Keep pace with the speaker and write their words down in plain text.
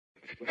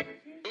I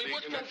mean,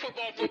 what's Pro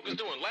Football Focus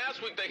doing?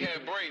 Last week they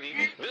had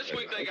Brady. This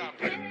week they got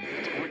Brady.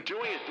 We're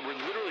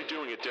literally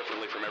doing it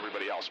differently from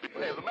everybody else.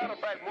 As a matter of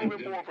fact, moving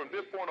forward from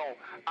this point on,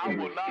 I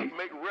will not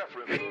make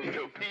reference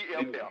to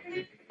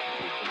PFF.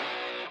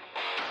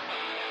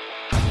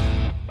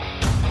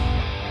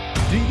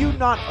 Do you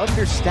not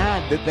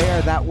understand that they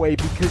are that way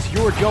because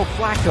you're Joe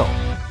Flacco?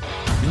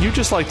 You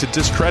just like to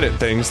discredit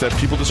things that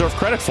people deserve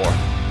credit for.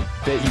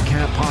 That you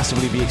can't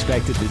possibly be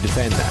expected to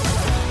defend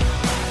that.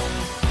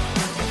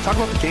 Talk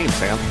about the game,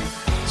 Sam.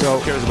 So,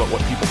 who cares about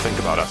what people think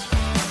about us?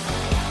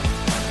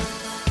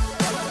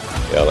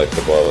 Yeah, I like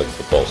football, I like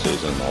football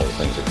season, all the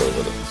things that go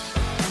with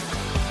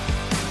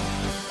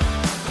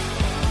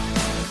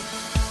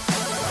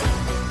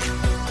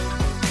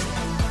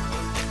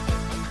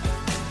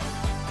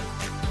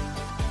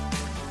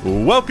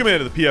it. Welcome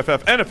into the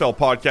PFF NFL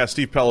podcast.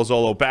 Steve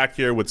Palazzolo back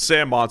here with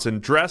Sam Monson,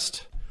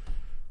 dressed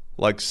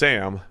like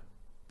Sam,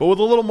 but with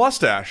a little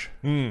mustache.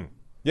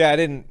 Yeah, I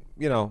didn't,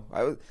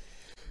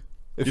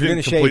 if you're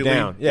going to shave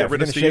down, if you're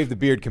going to shave the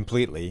beard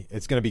completely,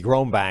 it's going to be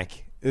grown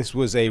back. This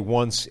was a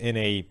once in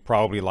a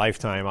probably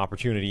lifetime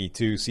opportunity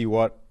to see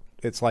what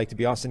it's like to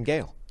be Austin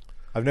Gale.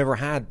 I've never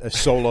had a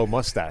solo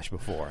mustache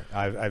before.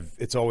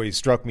 It's always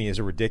struck me as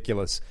a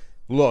ridiculous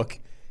look.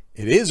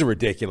 It is a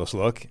ridiculous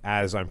look,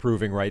 as I'm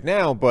proving right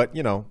now, but,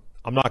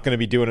 I'm not going to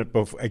be doing it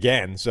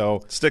again,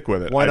 so stick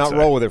with it. Why not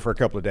roll with it for a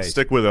couple of days?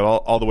 Stick with it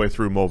all the way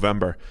through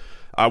Movember.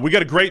 We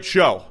got a great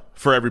show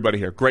for everybody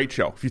here. Great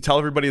show. If you tell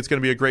everybody it's going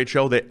to be a great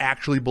show, they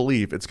actually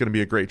believe it's going to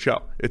be a great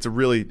show. It's a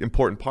really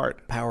important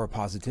part. Power of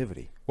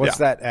positivity. What's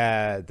that,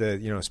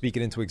 speak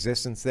it into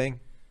existence thing?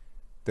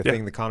 The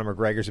thing that Conor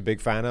McGregor's a big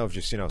fan of,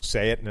 just,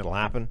 say it and it'll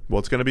happen. Well,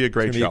 it's going to be a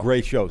great show. It's going to be a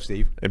great show,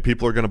 Steve. And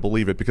people are going to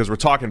believe it because we're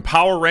talking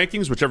power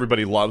rankings, which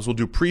everybody loves. We'll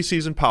do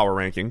preseason power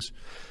rankings.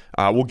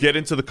 We'll get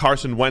into the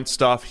Carson Wentz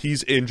stuff.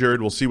 He's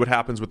injured. We'll see what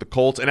happens with the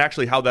Colts and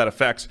actually how that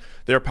affects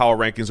their power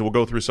rankings. And we'll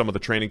go through some of the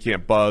training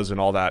camp buzz and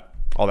all that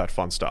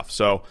fun stuff.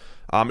 So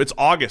it's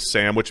August,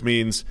 Sam, which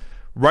means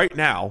right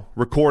now,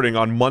 recording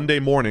on Monday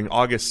morning,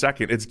 August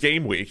 2nd, it's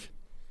game week.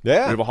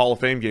 Yeah. We have a Hall of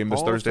Fame game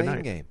this Thursday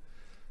night. Game.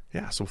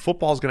 Yeah, so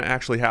football is going to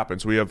actually happen.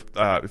 So we have,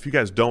 if you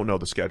guys don't know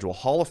the schedule,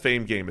 Hall of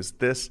Fame game is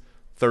this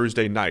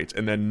Thursday night.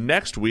 And then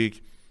next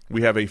week,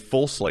 we have a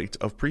full slate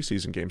of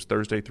preseason games,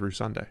 Thursday through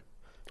Sunday.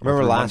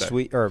 Remember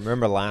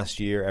last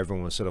year,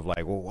 everyone was sort of like,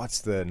 well, what's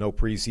the no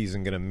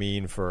preseason going to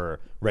mean for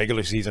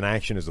regular season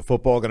action? Is the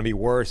football going to be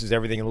worse? Is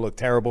everything going to look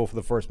terrible for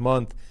the first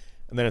month?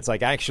 And then it's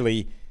like,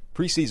 actually,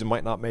 preseason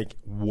might not make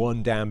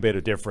one damn bit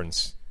of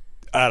difference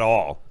at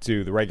all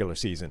to the regular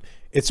season.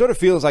 It sort of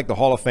feels like the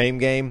Hall of Fame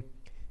game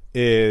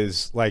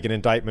is like an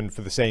indictment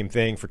for the same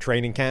thing for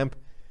training camp.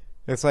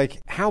 It's like,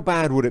 how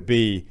bad would it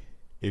be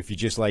if you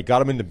just got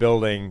them in the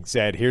building,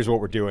 said, here's what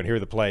we're doing, here are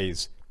the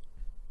plays,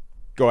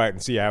 go out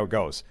and see how it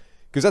goes?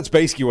 Because that's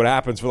basically what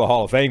happens for the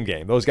Hall of Fame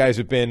game. Those guys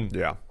have been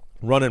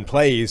running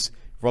plays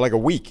for like a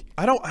week.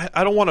 I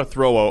don't want to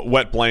throw a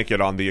wet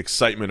blanket on the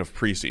excitement of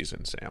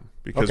preseason, Sam,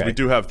 because we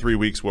do have 3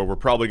 weeks where we're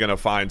probably going to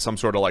find some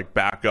sort of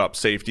backup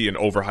safety and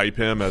overhype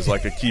him as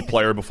a key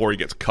player before he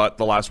gets cut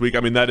the last week. I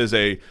mean, that is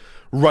a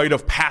rite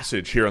of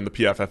passage here on the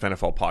PFF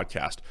NFL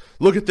podcast.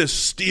 Look at this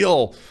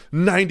steal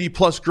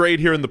 90-plus grade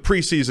here in the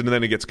preseason, and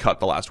then he gets cut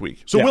the last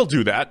week. So we'll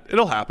do that.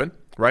 It'll happen,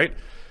 right?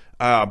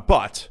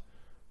 But,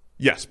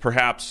 yes,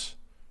 perhaps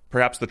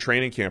the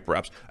training camp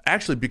reps.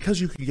 Actually, because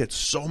you can get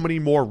so many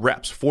more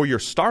reps for your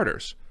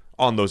starters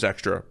on those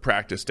extra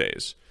practice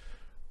days,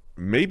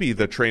 maybe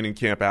the training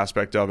camp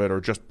aspect of it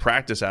or just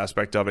practice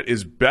aspect of it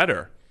is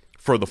better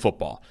for the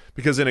football.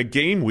 Because in a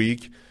game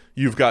week,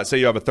 you've got, say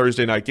you have a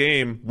Thursday night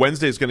game,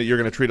 you're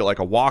going to treat it like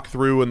a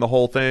walkthrough and the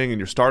whole thing, and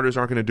your starters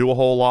aren't going to do a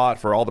whole lot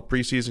for all the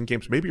preseason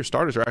games. Maybe your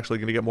starters are actually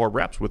going to get more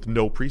reps with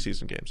no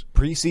preseason games.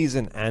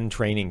 Preseason and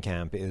training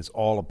camp is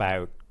all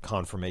about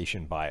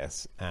confirmation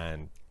bias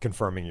and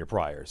confirming your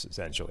priors,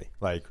 essentially.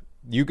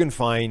 You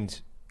can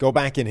go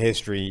back in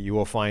history, you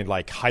will find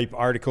hype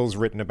articles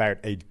written about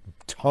a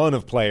ton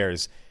of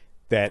players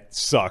that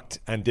sucked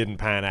and didn't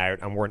pan out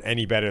and weren't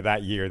any better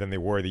that year than they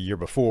were the year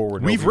before.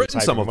 We've written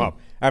some of them. Up.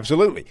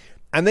 Absolutely.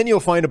 And then you'll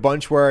find a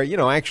bunch where,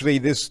 actually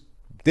this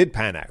did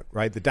pan out,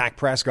 right? The Dak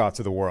Prescotts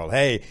of the world.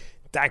 Hey,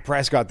 Dak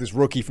Prescott, this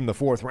rookie from the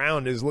 4th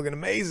round, is looking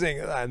amazing.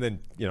 And then,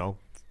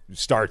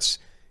 starts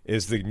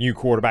is the new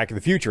quarterback of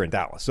the future in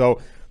Dallas. So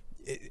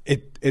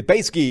it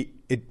basically,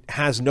 it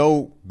has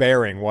no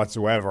bearing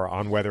whatsoever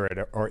on whether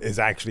it is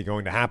actually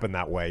going to happen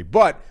that way.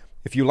 But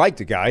if you liked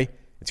a guy,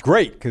 it's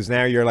great because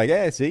now you're like,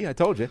 hey, see, I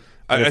told you.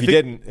 And if you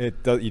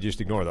didn't, you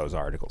just ignore those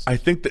articles. I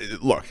think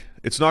look,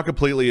 it's not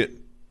completely,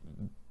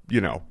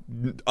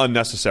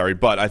 unnecessary,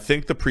 but I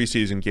think the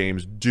preseason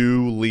games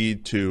do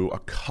lead to a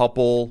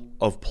couple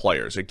of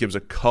players. It gives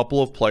a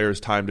couple of players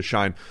time to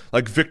shine,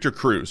 like Victor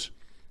Cruz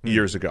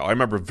years ago. I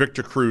remember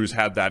Victor Cruz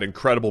had that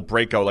incredible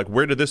breakout.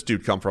 Where did this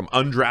dude come from?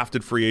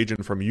 Undrafted free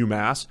agent from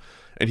UMass,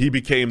 and he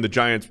became the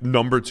Giants'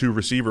 number 2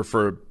 receiver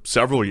for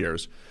several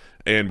years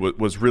and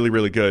was really,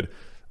 really good.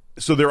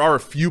 So there are a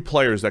few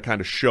players that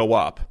kind of show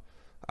up.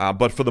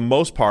 But for the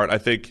most part, I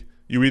think,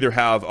 You either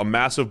have a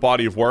massive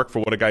body of work for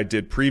what a guy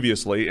did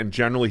previously, and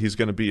generally he's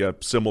going to be a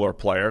similar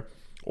player,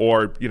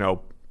 or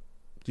you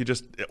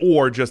just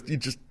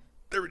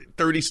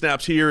 30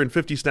 snaps here and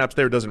 50 snaps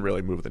there doesn't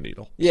really move the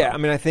needle. Yeah, I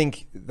mean, I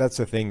think that's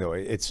the thing, though.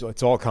 It's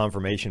all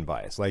confirmation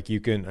bias,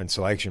 and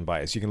selection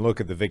bias. You can look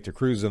at the Victor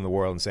Cruz in the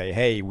world and say,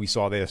 hey, we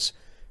saw this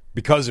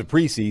because of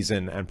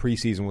preseason, and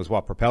preseason was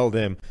what propelled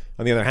him.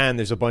 On the other hand,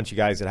 there's a bunch of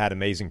guys that had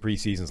amazing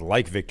preseasons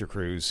like Victor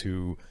Cruz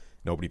who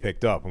nobody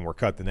picked up and were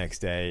cut the next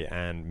day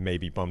and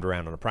maybe bummed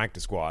around on a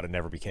practice squad and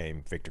never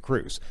became Victor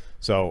Cruz.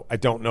 So I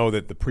don't know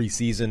that the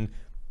preseason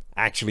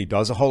actually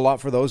does a whole lot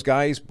for those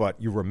guys,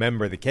 but you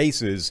remember the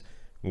cases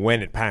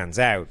when it pans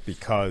out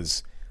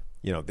because,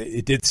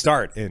 it did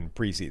start in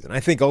preseason. I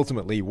think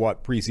ultimately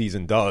what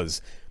preseason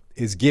does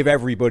is give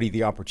everybody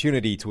the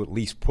opportunity to at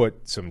least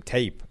put some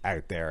tape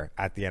out there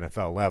at the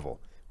NFL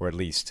level, or at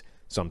least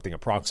something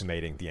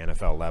approximating the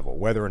NFL level.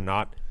 Whether or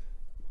not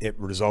it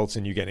results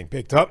in you getting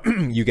picked up,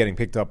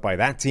 by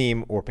that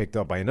team or picked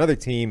up by another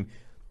team,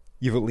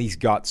 you've at least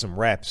got some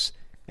reps,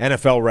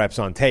 NFL reps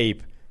on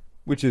tape,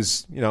 which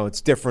is,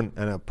 it's different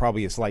and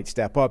probably a slight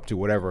step up to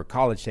whatever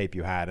college tape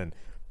you had. And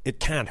it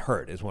can't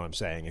hurt, is what I'm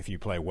saying, if you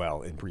play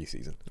well in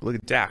preseason. Look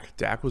at Dak.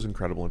 Dak was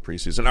incredible in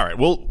preseason. All right,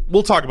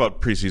 we'll talk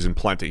about preseason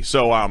plenty.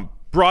 So,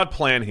 broad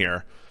plan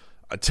here.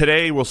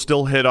 Today, we'll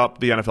still hit up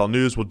the NFL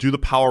news. We'll do the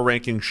power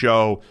ranking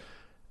show.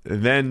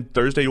 And then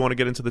Thursday, you want to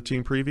get into the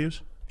team previews?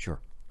 Sure.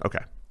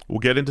 Okay. We'll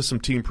get into some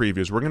team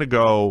previews. We're going to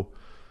go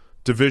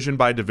division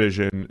by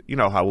division. You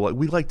know how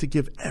we like to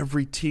give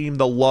every team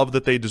the love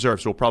that they deserve.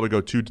 So we'll probably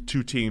go two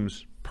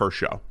teams per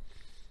show.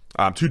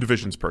 2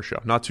 divisions per show,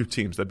 not 2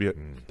 teams.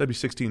 That'd be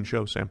 16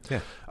 shows, Sam.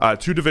 Yeah.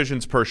 2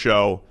 divisions per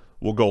show.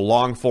 We'll go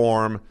long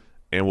form,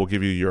 and we'll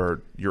give you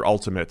your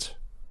ultimate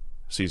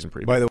season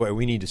preview. By the way,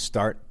 we need to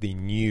start the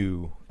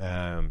new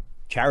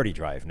charity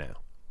drive now.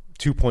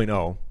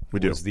 2.0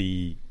 was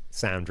the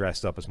Sam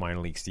Dressed Up as Minor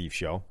League Steve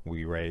show.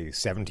 We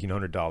raised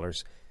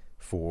 $1,700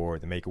 for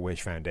the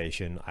Make-A-Wish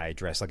Foundation. I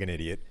dressed like an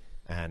idiot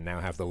and now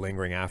have the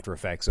lingering after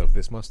effects of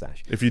this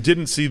mustache. If you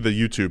didn't see the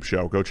YouTube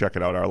show, go check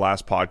it out. Our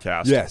last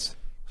podcast. Yes.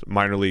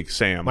 Minor League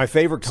Sam. My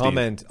favorite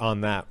comment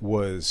on that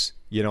was,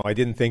 I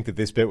didn't think that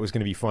this bit was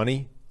going to be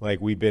funny. Like,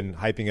 we'd been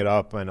hyping it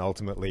up, and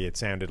ultimately it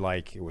sounded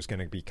like it was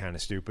going to be kind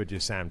of stupid.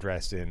 Just Sam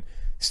dressed in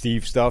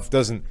Steve stuff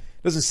doesn't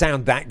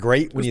sound that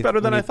great. It was better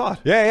than I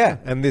thought. Yeah.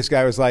 And this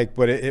guy was like,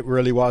 but it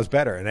really was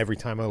better. And every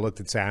time I looked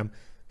at Sam,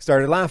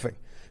 started laughing.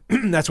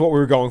 That's what we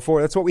were going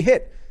for. That's what we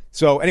hit.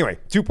 So anyway,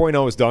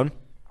 2.0 is done.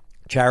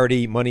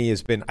 Charity money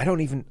has been.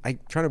 I'm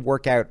trying to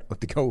work out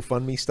with the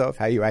GoFundMe stuff,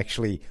 how you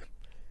actually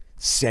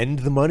send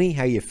the money,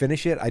 how you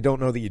finish it. I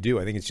don't know that you do.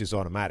 I think it's just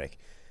automatic.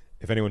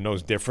 If anyone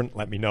knows different,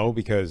 let me know,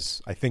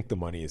 because I think the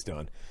money is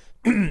done.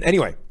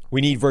 Anyway, we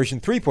need version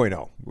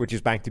 3.0, which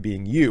is back to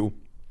being you.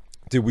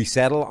 Did we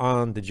settle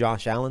on the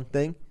Josh Allen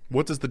thing?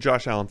 What does the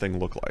Josh Allen thing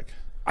look like?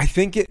 I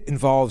think it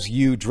involves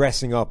you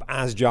dressing up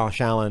as Josh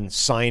Allen,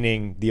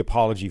 signing the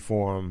apology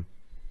form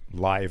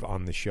live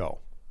on the show.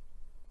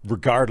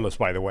 Regardless,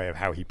 by the way, of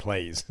how he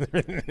plays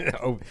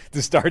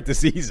to start the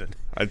season.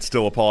 I'd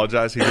still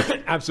apologize.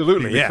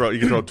 Absolutely, you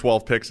could throw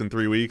 12 picks in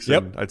 3 weeks,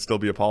 and I'd still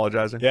be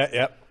apologizing.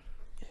 Yeah.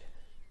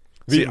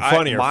 Even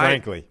funnier,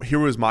 frankly. Here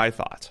was my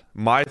thought.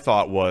 My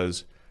thought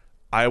was,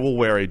 I will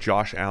wear a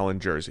Josh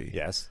Allen jersey.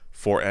 Yes.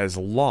 For as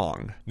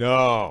long.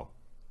 No.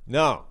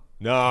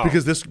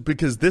 Because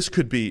this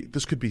could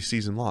be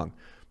season long.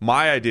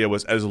 My idea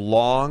was as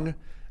long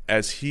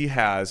as he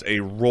has a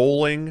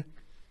rolling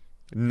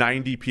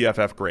 90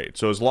 PFF grade.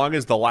 So as long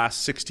as the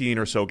last 16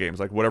 or so games,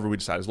 like whatever we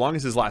decide, as long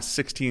as his last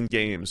 16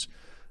 games,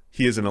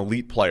 he is an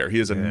elite player. He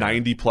is a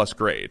 90 plus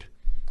grade.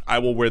 I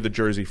will wear the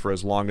jersey for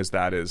as long as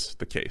that is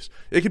the case.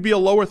 It could be a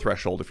lower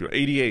threshold if you're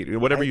 88,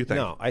 whatever you think.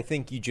 No, I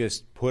think you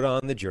just put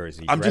on the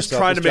jersey. I'm just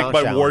trying to make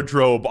my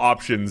wardrobe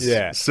options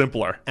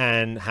simpler.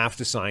 And have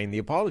to sign the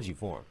apology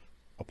form.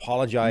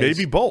 Apologize.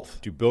 Maybe both.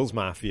 To Bills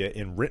Mafia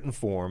in written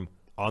form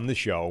on the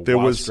show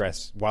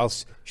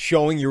whilst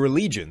showing your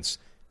allegiance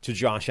to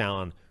Josh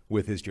Allen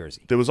with his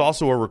jersey. There was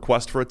also a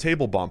request for a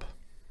table bump.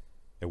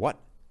 A what?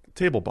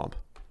 Table bump.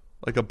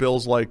 Like a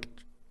Bills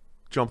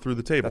jump through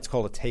the table. That's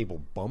called a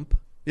table bump?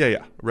 Yeah.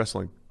 A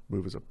wrestling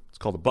move it's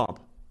called a bump.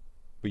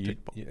 But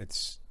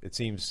it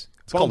seems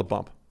it's called a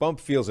bump. Bump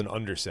feels an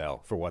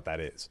undersell for what that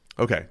is.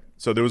 Okay.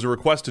 So there was a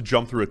request to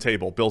jump through a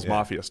table, Bills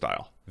Mafia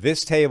style.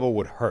 This table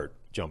would hurt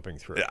jumping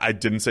through. I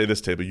didn't say this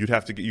table. You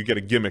get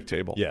a gimmick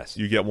table. Yes.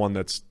 You get one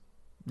that's,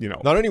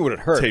 not only would it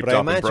hurt, but I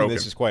imagine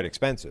this is quite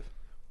expensive.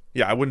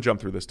 Yeah, I wouldn't jump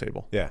through this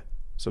table. Yeah.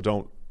 So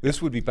don't. This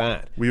would be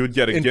bad. We would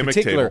get a gimmick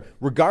particular, table.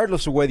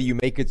 Regardless of whether you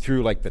make it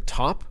through the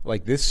top,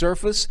 like this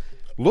surface,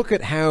 look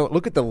at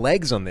the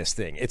legs on this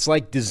thing. It's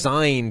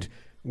designed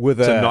with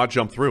to not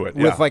jump through it.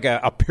 With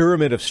a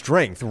pyramid of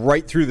strength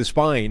right through the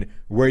spine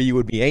where you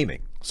would be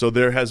aiming. So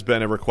there has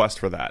been a request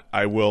for that.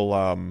 I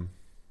will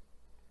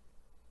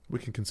we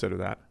can consider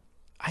that.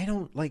 I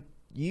don't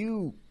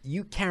you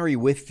carry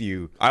with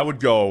you. I would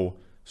go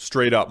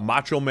straight up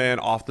Macho Man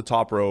off the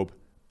top rope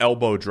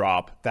elbow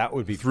drop. That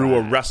would be through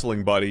bad. A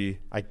wrestling buddy.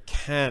 I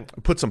can't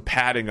put some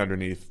padding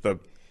underneath the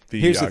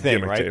Here's the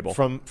thing, right? table.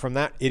 From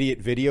that idiot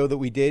video that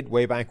we did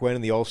way back when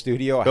in the old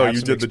studio, I have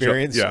some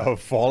experience of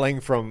falling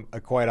from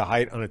quite a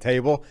height on a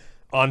table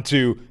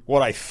onto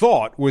what I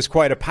thought was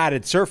quite a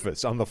padded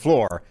surface on the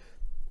floor.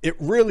 It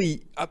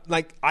really,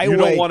 You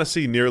don't want to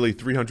see nearly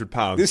 300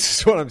 pounds. This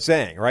is what I'm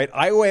saying, right?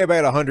 I weigh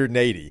about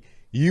 180.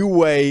 You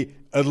weigh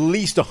at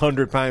least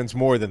 100 pounds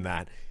more than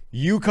that.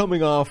 You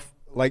coming off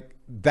like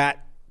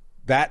that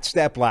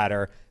step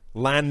ladder,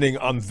 landing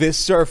on this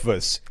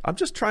surface. I'm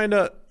just trying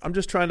to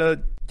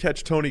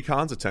catch Tony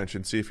Khan's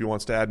attention, see if he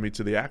wants to add me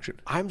to the action.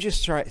 I'm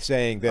just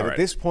saying that at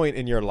this point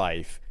in your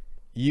life,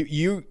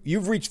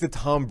 you've reached the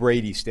Tom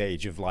Brady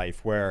stage of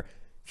life where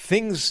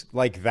things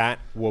like that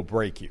will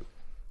break you.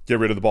 Get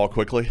rid of the ball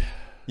quickly?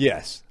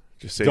 Yes.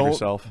 Just save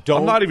yourself.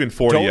 I'm not even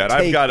 40 yet.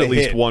 I've got at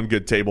least one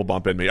good table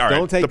bump in me. All right.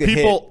 Don't take the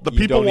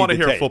people want to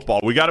hear take. football.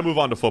 We got to move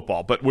on to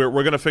football, but we're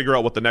going to figure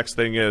out what the next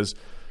thing is.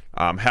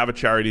 Have a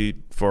charity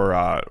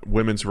for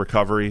women's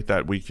recovery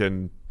that we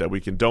can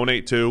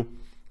donate to.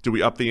 Do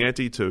we up the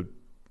ante to?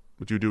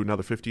 Would you do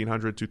another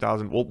 1,500,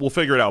 2,000? We'll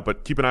figure it out.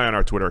 But keep an eye on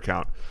our Twitter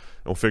account,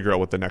 and we'll figure out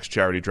what the next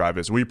charity drive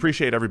is. We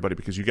appreciate everybody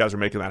because you guys are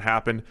making that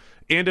happen.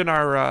 And in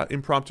our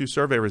impromptu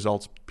survey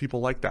results, people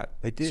like that.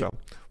 They do. So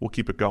we'll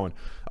keep it going.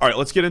 All right,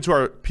 let's get into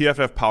our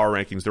PFF power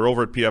rankings. They're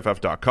over at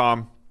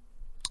pff.com.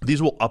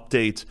 These will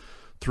update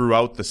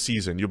throughout the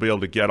season. You'll be able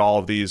to get all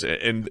of these,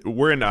 and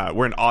we're in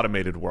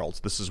automated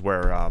worlds. This is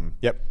where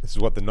this is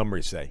what the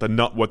numbers say.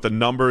 What the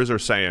numbers are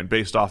saying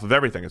based off of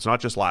everything. It's not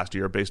just last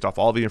year, based off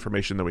all the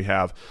information that we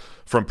have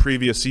from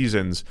previous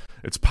seasons.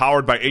 It's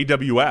powered by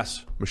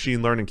AWS,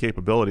 machine learning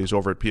capabilities,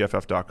 over at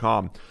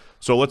pff.com.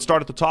 So let's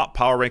start at the top.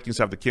 Power rankings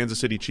have the Kansas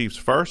City Chiefs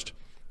first,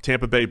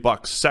 Tampa Bay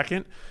Bucks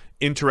second.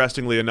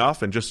 Interestingly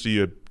enough, and just so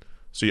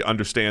you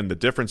understand the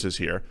differences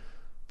here,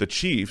 the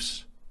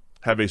Chiefs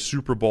have a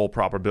Super Bowl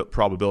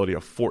probability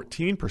of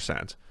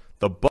 14%.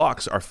 The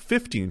Bucks are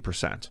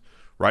 15%,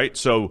 right?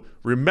 So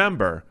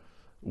remember,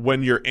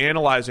 when you're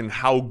analyzing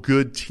how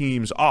good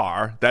teams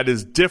are, that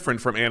is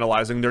different from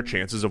analyzing their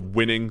chances of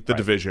winning the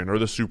division or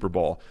the Super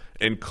Bowl.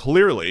 And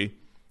clearly,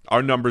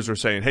 our numbers are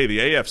saying, hey, the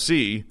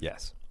AFC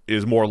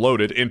is more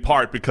loaded, in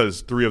part because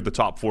 3 of the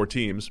top 4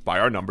 teams, by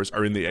our numbers,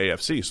 are in the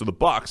AFC. So the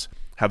Bucks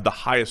have the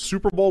highest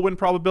Super Bowl win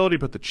probability,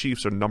 but the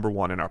Chiefs are number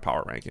 1 in our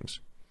power rankings.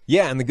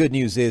 Yeah, and the good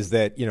news is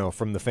that,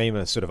 from the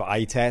famous sort of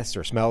eye test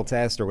or smell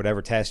test or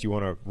whatever test you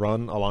want to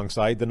run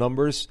alongside the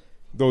numbers,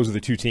 those are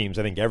the 2 teams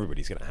I think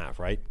everybody's going to have,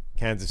 right?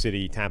 Kansas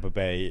City, Tampa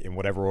Bay, in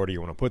whatever order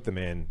you want to put them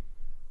in.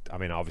 I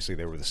mean, obviously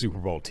they were the Super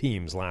Bowl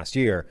teams last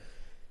year,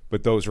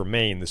 but those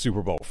remain the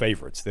Super Bowl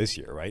favorites this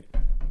year, right?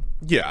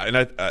 Yeah, and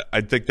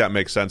I think that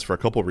makes sense for a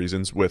couple of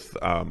reasons with,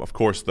 of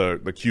course, the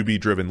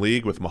QB-driven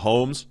league with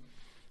Mahomes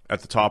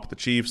at the top of the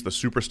Chiefs, the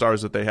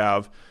superstars that they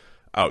have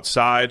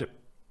outside,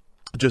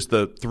 just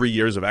the 3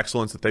 years of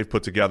excellence that they've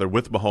put together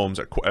with Mahomes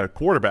at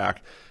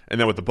quarterback, and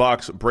then with the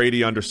Bucks,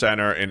 Brady under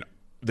center, and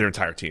their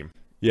entire team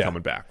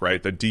coming back,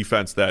 right? The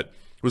defense that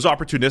was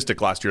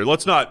opportunistic last year.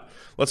 Let's not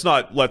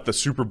let the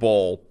Super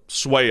Bowl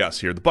sway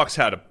us here. The Bucks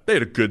had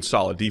a good,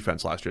 solid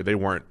defense last year. They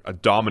weren't a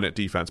dominant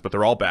defense, but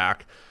they're all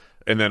back.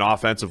 And then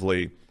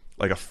offensively,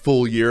 like a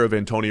full year of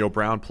Antonio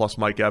Brown plus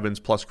Mike Evans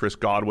plus Chris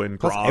Godwin,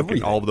 Gronk,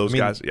 and all of those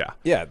guys.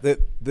 Yeah.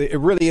 It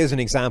really is an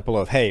example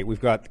of, hey,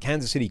 we've got the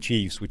Kansas City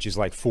Chiefs, which is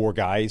like 4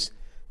 guys,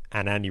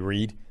 and Andy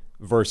Reid,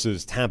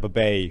 versus Tampa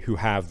Bay, who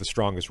have the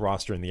strongest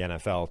roster in the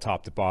NFL,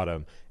 top to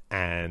bottom,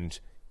 and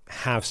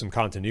have some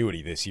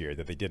continuity this year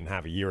that they didn't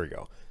have a year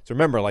ago. So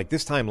remember, like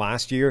this time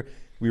last year,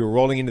 we were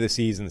rolling into the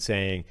season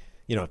saying,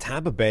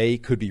 Tampa Bay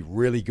could be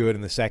really good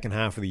in the second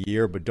half of the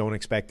year, but don't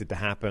expect it to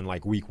happen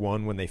like week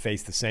 1 when they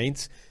face the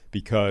Saints,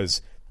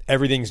 because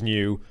everything's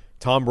new.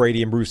 Tom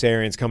Brady and Bruce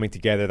Arians coming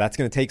together. That's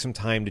going to take some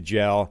time to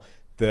gel.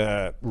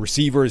 The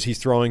receivers he's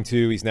throwing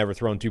to, he's never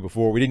thrown to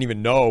before. We didn't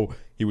even know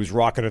he was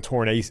rocking a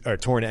torn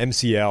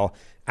MCL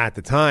at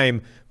the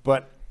time.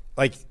 But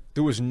like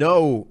there was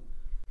no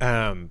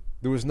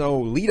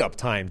lead up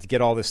time to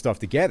get all this stuff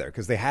together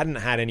because they hadn't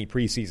had any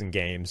preseason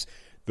games.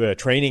 The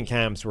training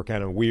camps were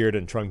kind of weird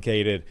and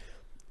truncated.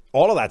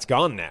 All of that's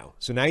gone now.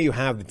 So now you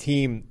have the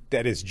team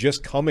that is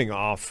just coming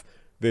off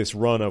this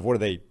run of,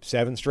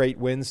 7 straight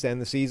wins to end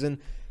the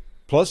season,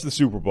 plus the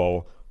Super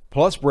Bowl,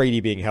 plus Brady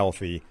being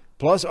healthy,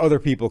 plus other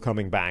people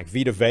coming back.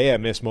 Vita Vea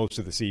missed most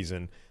of the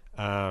season.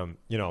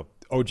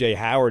 O.J.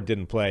 Howard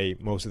didn't play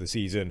most of the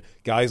season.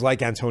 Guys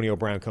like Antonio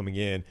Brown coming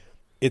in.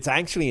 It's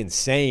actually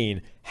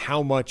insane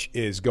how much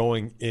is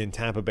going in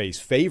Tampa Bay's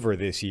favor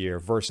this year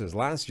versus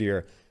last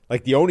year.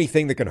 Like the only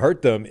thing that can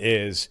hurt them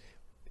is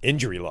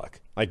injury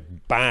luck,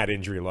 like bad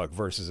injury luck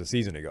versus a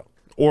season ago.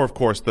 Or, of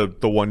course, the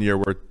 1 year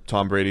where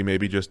Tom Brady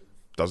maybe just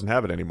doesn't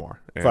have it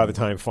anymore. And by the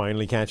time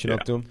finally catching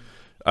up to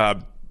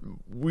him?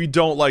 We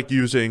don't like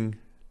using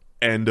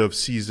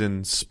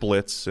end-of-season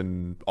splits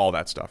and all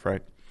that stuff,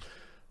 right?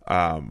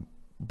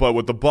 But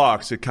with the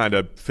Bucs, it kind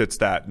of fits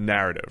that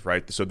narrative,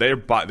 right? So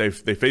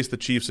they face the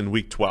Chiefs in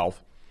Week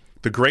 12.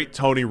 The great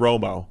Tony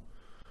Romo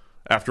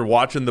after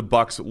watching the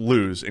Bucs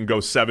lose and go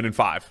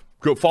 7-5,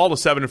 fall to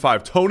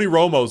 7-5. Tony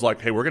Romo's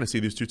like, hey, we're going to see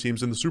these two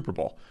teams in the Super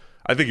Bowl.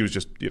 I think he was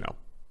just,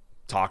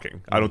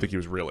 talking. I don't think he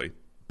was really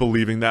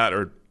believing that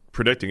or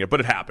predicting it, but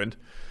it happened.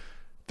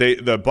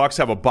 The Bucs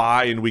have a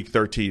bye in Week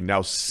 13.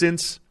 Now,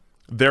 since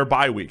their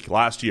bye week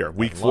last year,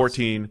 Week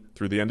 14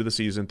 through the end of the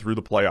season, through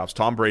the playoffs,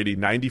 Tom Brady,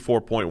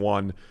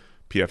 94.1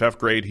 PFF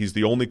grade. He's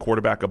the only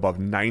quarterback above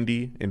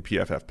 90 in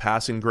PFF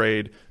passing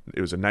grade.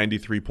 It was a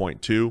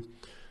 93.2.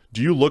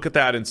 Do you look at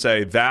that and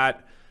say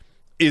that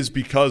is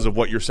because of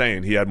what you're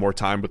saying? He had more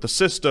time with the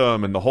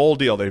system and the whole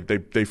deal.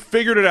 They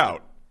figured it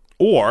out.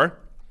 Or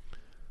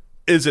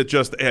is it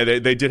just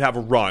they did have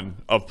a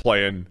run of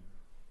playing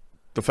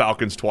the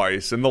Falcons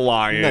twice and the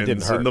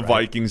Lions and the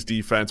Vikings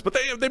defense, but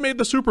they made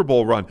the Super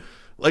Bowl run.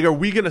 Like, are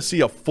we going to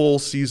see a full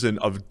season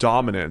of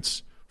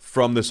dominance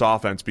from this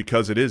offense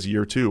because it is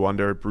year 2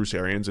 under Bruce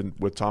Arians and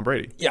with Tom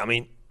Brady? Yeah, I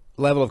mean,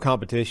 level of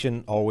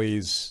competition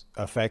always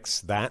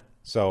affects that,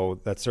 so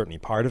that's certainly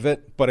part of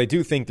it. But I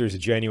do think there's a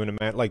genuine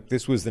amount, like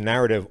this was the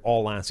narrative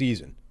all last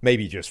season,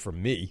 maybe just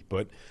from me,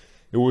 but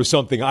it was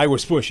something I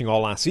was pushing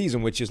all last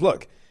season, which is,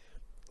 look,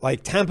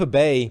 like Tampa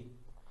Bay,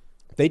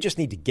 they just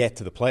need to get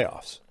to the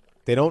playoffs.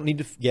 They don't need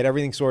to get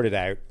everything sorted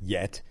out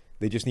yet.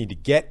 They just need to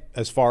get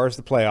as far as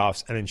the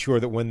playoffs and ensure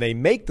that when they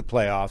make the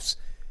playoffs,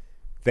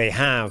 they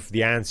have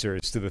the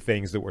answers to the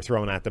things that were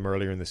thrown at them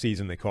earlier in the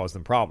season that caused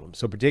them problems.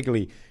 So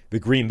particularly the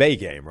Green Bay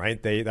game,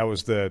 right? That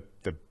was the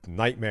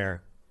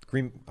nightmare.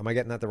 Am I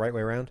getting that the right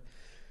way around?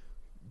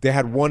 They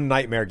had one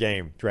nightmare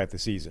game throughout the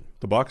season.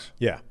 The Bucs?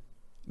 Yeah.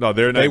 No,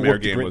 their nightmare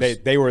game was...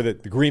 They were the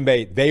Green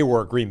Bay. They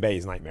were Green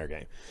Bay's nightmare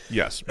game.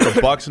 Yes. The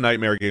Bucs'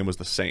 nightmare game was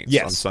the Saints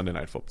on Sunday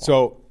Night Football.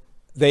 So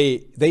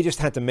they just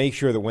had to make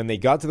sure that when they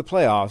got to the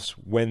playoffs,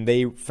 when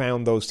they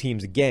found those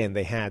teams again,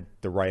 they had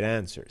the right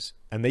answers.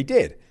 And they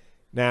did.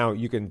 Now,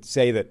 you can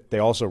say that they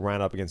also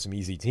ran up against some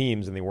easy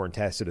teams and they weren't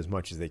tested as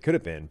much as they could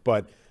have been.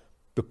 But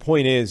the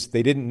point is,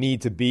 they didn't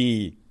need to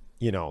be,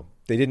 they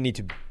didn't need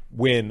to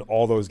win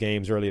all those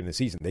games early in the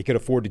season. They could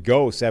afford to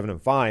go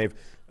 7-5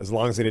 as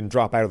long as they didn't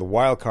drop out of the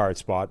wild card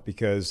spot,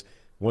 because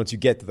once you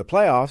get to the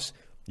playoffs,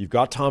 you've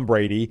got Tom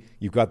Brady,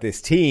 you've got this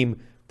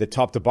team that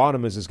top to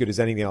bottom is as good as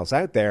anything else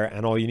out there,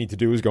 and all you need to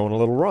do is go on a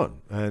little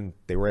run. And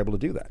they were able to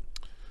do that.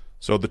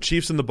 So the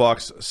Chiefs and the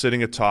Bucs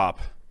sitting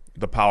atop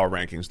the power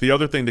rankings. The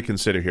other thing to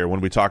consider here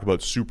when we talk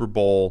about Super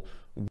Bowl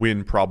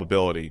win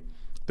probability,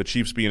 the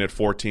Chiefs being at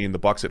 14, the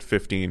Bucs at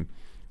 15,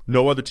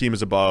 no other team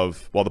is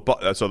above. Well,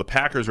 so the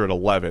Packers are at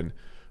 11,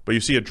 but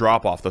you see a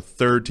drop off. The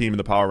third team in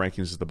the power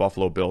rankings is the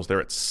Buffalo Bills.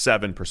 They're at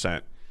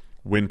 7%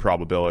 win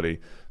probability.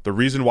 The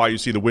reason why you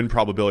see the win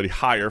probability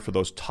higher for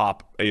those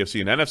top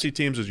AFC and NFC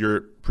teams is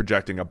you're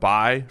projecting a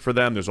bye for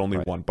them. There's only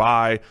one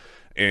bye,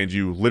 and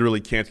you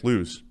literally can't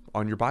lose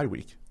on your bye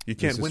week. You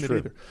can't win it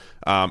either.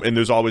 And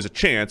there's always a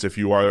chance, if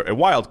you are a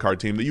wild card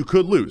team, that you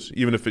could lose,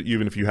 even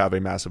if you have a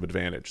massive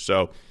advantage.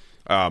 So,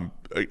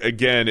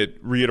 again, it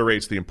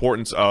reiterates the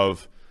importance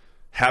of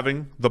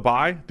having the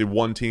bye, the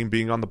one team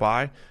being on the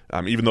bye.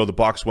 Even though the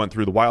Bucs went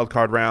through the wild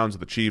card rounds,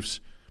 the Chiefs,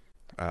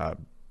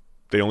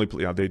 they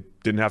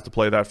didn't have to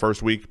play that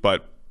first week,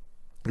 but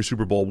your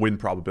Super Bowl win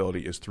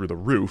probability is through the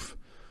roof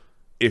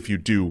if you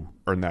do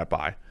earn that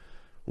bye.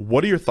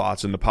 What are your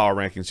thoughts in the power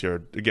rankings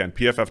here? Again,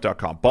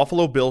 PFF.com.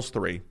 Buffalo Bills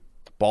 3,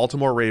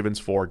 Baltimore Ravens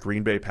 4,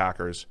 Green Bay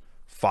Packers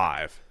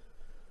 5.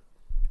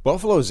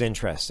 Buffalo's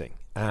interesting.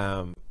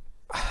 The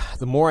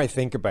more I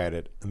think about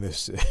it, and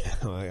this,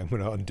 I'm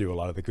going to undo a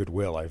lot of the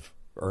goodwill I've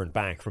earned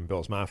back from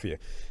Bills Mafia.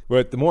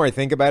 But the more I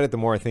think about it, the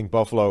more I think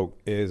Buffalo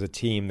is a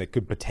team that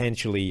could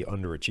potentially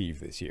underachieve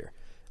this year.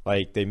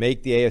 Like, they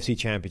make the AFC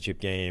Championship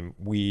game.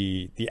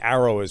 The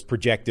arrow is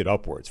projected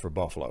upwards for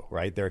Buffalo,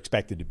 right? They're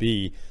expected to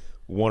be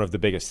one of the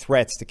biggest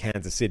threats to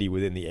Kansas City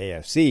within the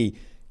AFC.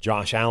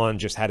 Josh Allen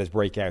just had his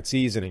breakout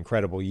season,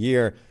 incredible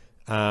year.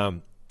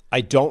 I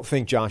don't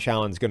think Josh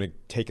Allen's going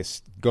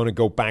to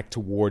go back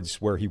towards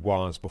where he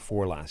was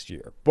before last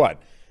year,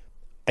 but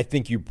I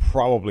think you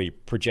probably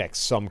project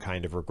some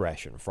kind of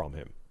regression from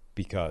him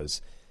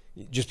because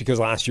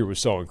last year was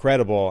so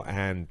incredible,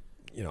 and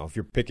if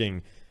you're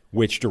picking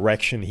which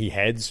direction he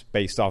heads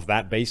based off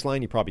that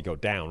baseline, you probably go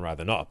down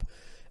rather than up.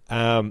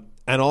 And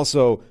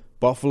also,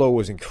 Buffalo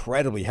was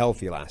incredibly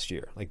healthy last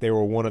year. Like, they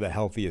were one of the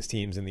healthiest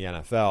teams in the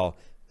NFL.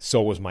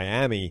 So was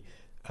Miami.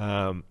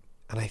 And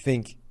I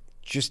think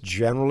just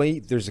generally,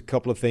 there's a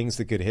couple of things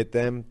that could hit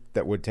them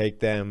that would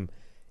take them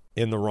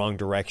in the wrong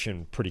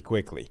direction pretty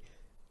quickly.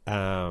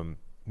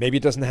 Maybe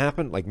it doesn't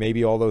happen. Like,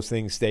 maybe all those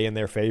things stay in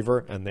their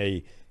favor and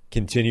they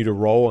continue to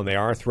roll and they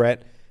are a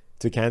threat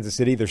to Kansas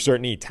City. There's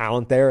certainly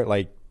talent there.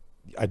 Like,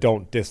 I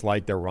don't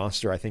dislike their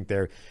roster. I think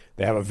they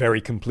have a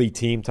very complete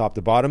team top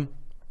to bottom.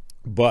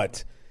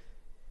 But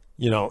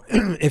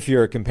if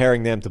you're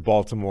comparing them to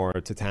Baltimore,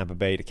 to Tampa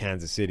Bay, to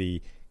Kansas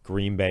City,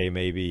 Green Bay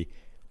maybe,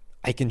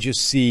 I can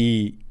just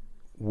see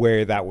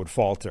where that would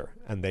falter,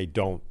 and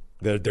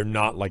they're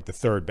not like the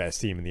third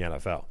best team in the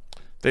NFL.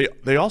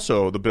 They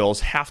also, the Bills,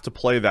 have to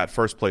play that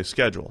first place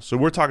schedule. So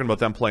we're talking about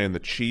them playing the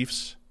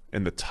Chiefs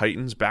and the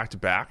Titans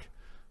back-to-back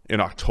in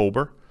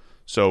October.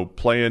 So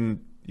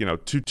playing,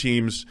 two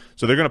teams.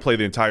 So they're going to play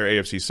the entire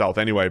AFC South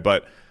anyway,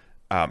 but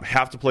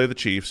have to play the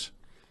Chiefs.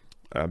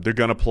 They're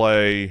going to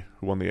play,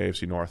 who won the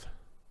AFC North?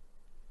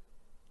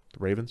 The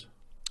Ravens?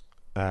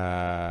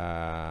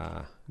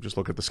 Just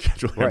look at the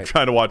schedule. Right. I'm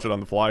trying to watch it on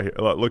the fly here.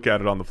 Look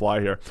at it on the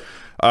fly here.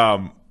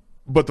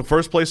 But the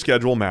first place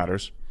schedule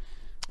matters.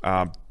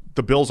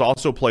 The Bills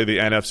also play the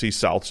NFC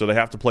South, so they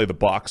have to play the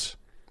Bucs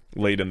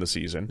late in the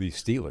season. The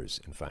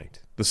Steelers, in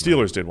fact. The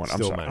Steelers did one.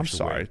 I'm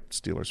sorry,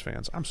 Steelers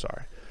fans. I'm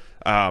sorry.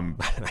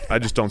 I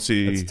just don't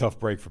see. It's a tough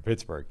break for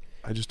Pittsburgh.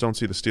 I just don't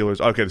see the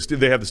Steelers. Okay,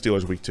 they have the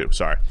Steelers week 2.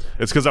 Sorry.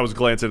 It's because I was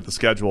glancing at the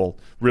schedule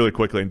really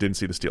quickly and didn't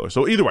see the Steelers.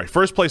 So either way,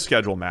 first place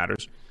schedule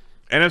matters.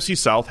 NFC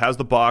South has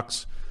the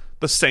Bucs.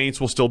 The Saints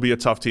will still be a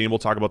tough team. We'll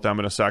talk about them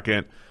in a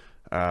second.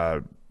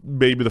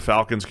 Maybe the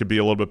Falcons could be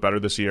a little bit better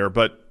this year,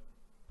 but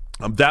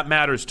that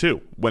matters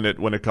too when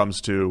it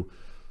comes to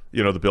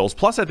the Bills.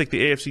 Plus, I think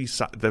the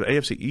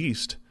AFC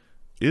East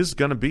is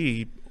going to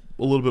be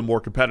a little bit more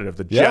competitive.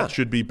 The Jets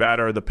should be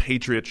better. The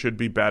Patriots should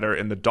be better,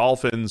 and the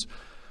Dolphins.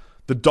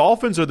 The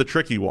Dolphins are the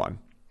tricky one,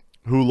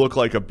 who look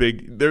like a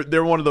big.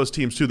 They're one of those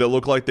teams too that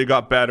look like they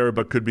got better,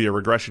 but could be a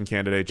regression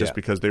candidate just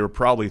because they were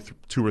probably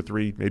 2 or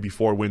 3, maybe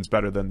 4 wins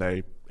better than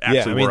they.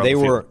 They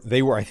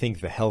were I think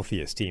the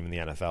healthiest team in the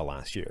NFL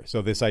last year.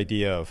 So this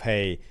idea of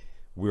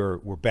we're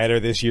better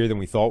this year than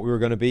we thought we were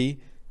going to be.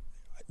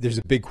 There's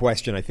a big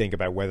question I think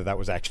about whether that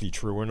was actually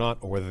true or not,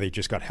 or whether they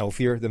just got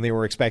healthier than they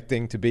were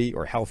expecting to be,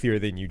 or healthier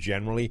than you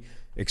generally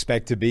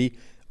expect to be.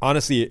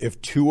 Honestly,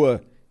 if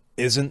Tua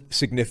isn't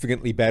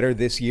significantly better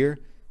this year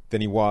than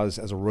he was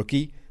as a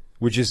rookie,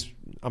 which is,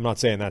 I'm not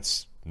saying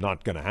that's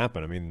not going to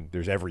happen. I mean,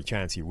 there's every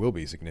chance he will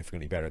be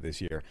significantly better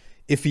this year.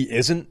 If he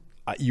isn't,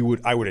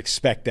 I would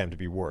expect them to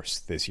be worse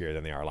this year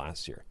than they are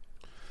last year.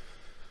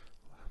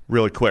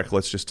 Really quick,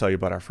 let's just tell you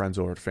about our friends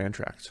over at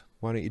Fantrax.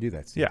 Why don't you do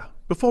that, Steve? Yeah,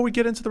 before we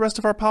get into the rest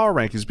of our power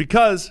rankings,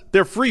 because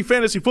their free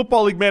fantasy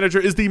football league manager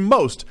is the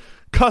most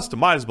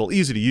customizable,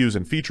 easy to use,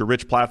 and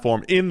feature-rich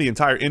platform in the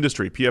entire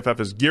industry. PFF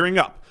is gearing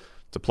up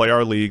to play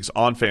our leagues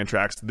on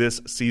Fantrax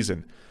this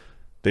season.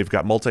 They've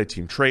got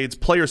multi-team trades,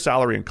 player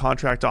salary and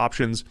contract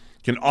options,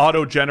 can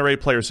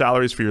auto-generate player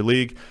salaries for your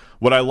league.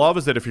 What I love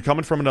is that if you're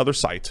coming from another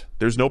site,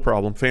 there's no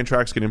problem.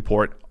 Fantrax can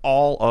import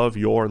all of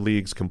your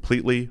leagues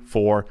completely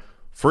for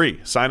free.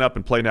 Sign up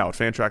and play now at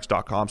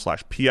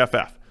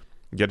fantrax.com/PFF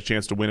and get a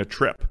chance to win a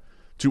trip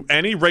to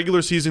any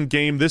regular season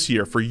game this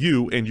year for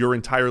you and your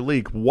entire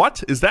league.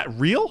 What? Is that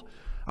real?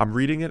 I'm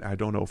reading it. I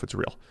don't know if it's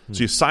real.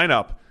 So you sign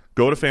up,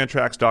 go to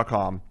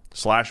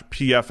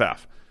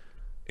fantrax.com/PFF,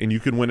 and you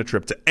can win a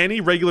trip to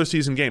any regular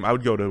season game. I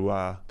would go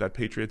to that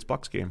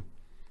Patriots-Bucs game.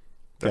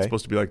 That's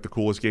supposed to be like the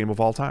coolest game of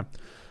all time.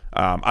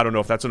 I don't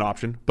know if that's an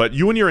option, but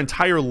you and your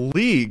entire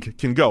league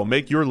can go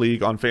make your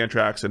league on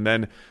Fantrax and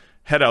then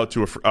head out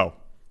to a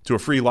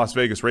free Las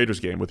Vegas Raiders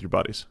game with your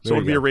buddies. So it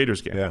would be a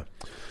Raiders game. Yeah.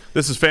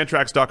 This is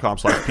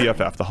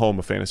fantrax.com/PFF, the home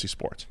of fantasy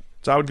sports.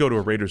 So I would go to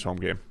a Raiders home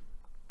game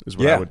is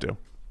what I would do.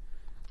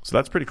 So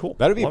that's pretty cool.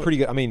 That would be pretty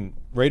good. I mean,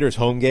 Raiders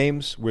home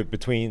games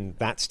between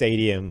that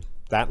stadium,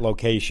 that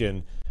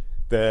location,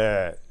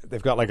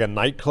 they've got like a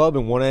nightclub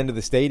in one end of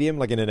the stadium,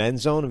 like in an end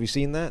zone. Have you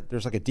seen that?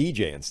 There's like a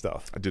DJ and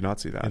stuff. I did not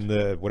see that.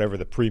 And whatever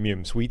the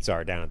premium suites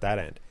are down at that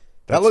end.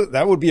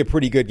 That would be a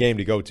pretty good game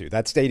to go to.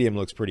 That stadium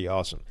looks pretty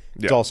awesome.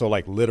 It's also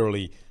like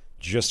literally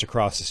just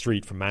across the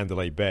street from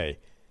Mandalay Bay,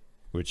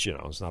 which,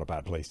 is not a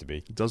bad place to be.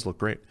 It does look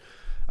great.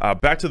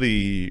 Back to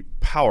the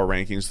power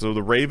rankings. So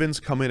the Ravens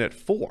come in at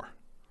 4.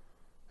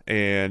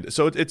 And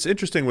so it's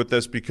interesting with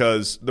this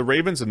because the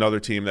Ravens, another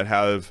team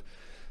that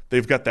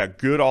they've got that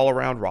good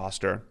all-around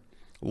roster.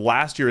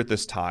 Last year at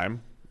this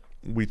time,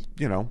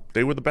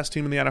 they were the best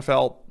team in the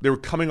NFL. They were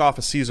coming off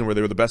a season where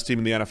they were the best team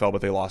in the NFL,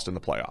 but they lost in the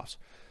playoffs.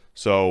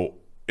 So,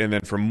 and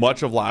then for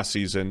much of last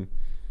season,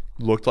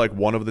 looked like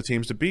one of the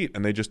teams to beat,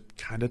 and they just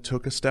kind of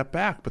took a step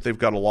back. But they've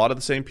got a lot of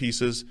the same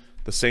pieces,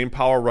 the same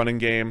power running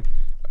game,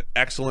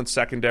 excellent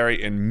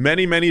secondary, and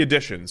many, many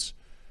additions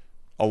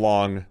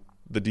along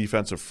the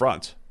defensive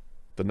front.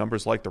 The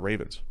numbers like the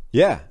Ravens.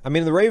 Yeah, I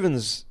mean, the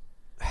Ravens,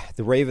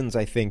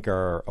 I think,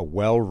 are a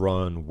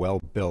well-run,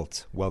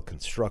 well-built,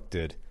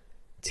 well-constructed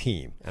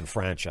team and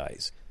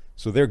franchise.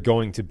 So they're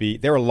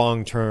a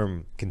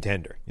long-term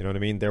contender. You know what I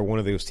mean? They're one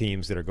of those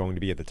teams that are going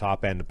to be at the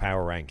top end of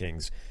power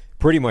rankings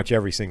pretty much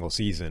every single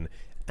season.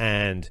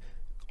 And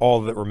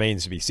all that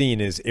remains to be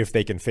seen is if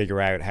they can figure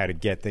out how to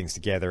get things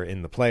together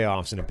in the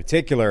playoffs, and in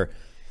particular,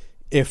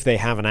 if they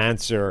have an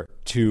answer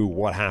to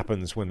what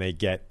happens when they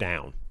get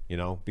down,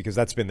 because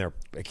that's been their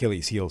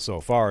Achilles heel so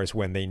far, is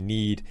when they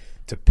need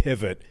to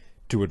pivot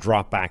to a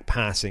drop-back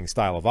passing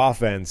style of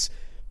offense.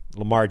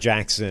 Lamar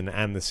Jackson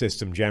and the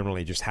system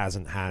generally just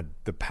hasn't had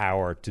the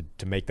power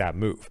to make that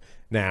move.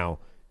 Now,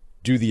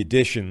 do the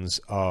additions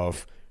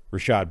of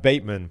Rashad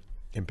Bateman,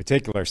 in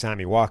particular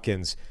Sammy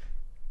Watkins,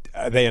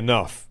 are they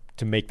enough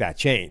to make that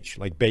change?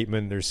 Like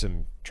Bateman, there's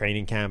some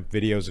training camp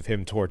videos of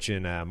him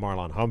torching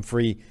Marlon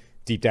Humphrey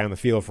deep down the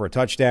field for a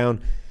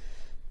touchdown.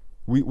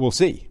 We'll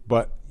see,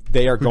 but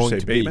they are going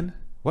to Bateman? Be...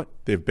 What?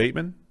 They have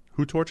Bateman?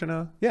 Who torching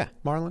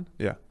Marlon?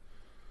 Yeah.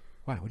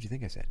 Why? What do you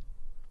think I said?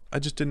 I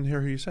just didn't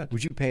hear who you said.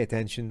 Would you pay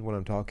attention when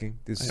I'm talking?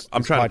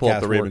 I'm trying to pull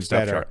up the Ravens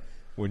depth chart.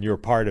 When you're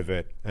part of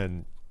it,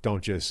 and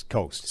don't just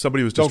coast.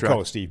 Somebody was distracted. Don't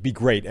coast, Steve. Be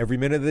great every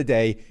minute of the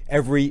day.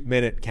 Every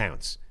minute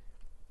counts.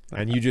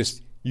 And you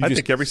just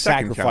every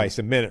sacrifice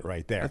a minute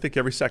right there. I think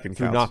every second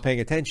through counts. Not paying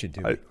attention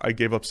to it. I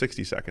gave up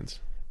 60 seconds.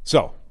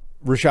 So,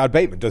 Rashad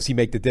Bateman, does he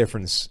make the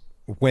difference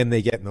when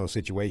they get in those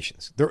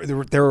situations?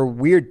 They're a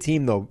weird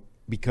team, though,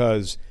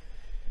 because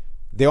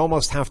they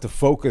almost have to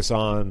focus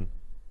on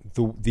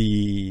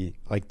the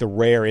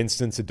rare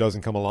instance it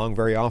doesn't come along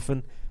very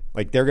often.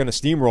 Like, they're going to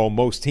steamroll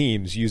most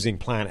teams using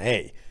plan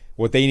A.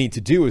 What they need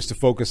to do is to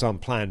focus on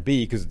plan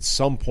B, because at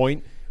some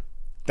point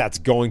that's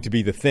going to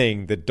be the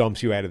thing that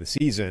dumps you out of the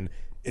season.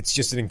 It's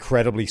just an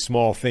incredibly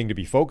small thing to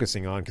be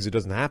focusing on because it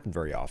doesn't happen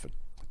very often.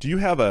 Do you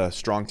have a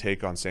strong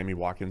take on Sammy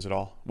Watkins at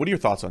all? What are your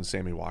thoughts on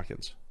Sammy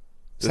Watkins?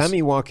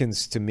 Sammy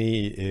Watkins, to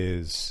me,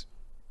 is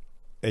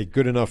a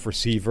good enough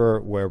receiver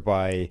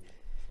whereby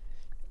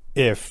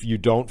if you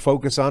don't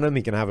focus on him,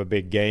 he can have a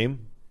big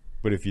game.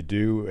 But if you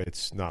do,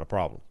 it's not a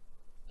problem.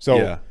 So,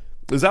 yeah,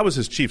 because that was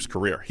his Chiefs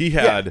career. He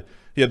had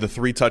the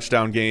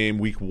 3-touchdown game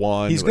week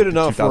 1. He's good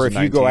enough where if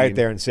you go out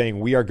there and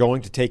saying, we are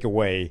going to take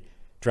away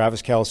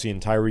Travis Kelce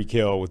and Tyreek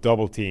Hill with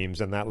double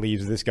teams, and that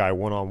leaves this guy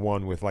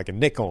one-on-one with like a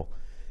nickel,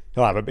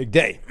 he'll have a big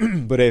day.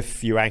 But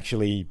if you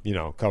actually,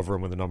 cover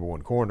him with the number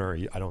one corner,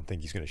 I don't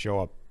think he's going to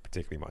show up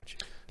particularly much.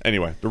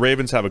 Anyway, the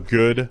Ravens have a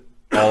good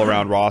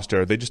all-around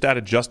roster. They just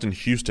added Justin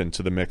Houston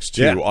to the mix,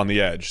 too, on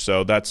the edge.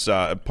 So that's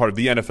part of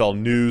the NFL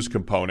news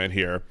component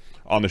here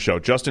on the show.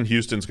 Justin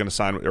Houston's going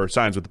to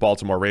signs with the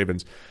Baltimore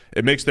Ravens.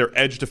 It makes their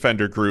edge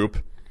defender group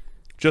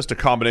just a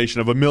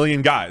combination of a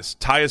million guys.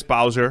 Tyus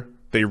Bowser,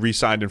 they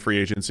re-signed in free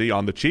agency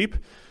on the cheap.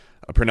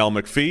 Pernell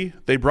McPhee,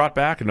 they brought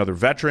back, another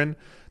veteran.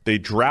 They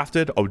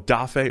drafted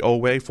Odafe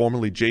Oweh,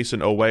 formerly Jason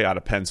Oweh, out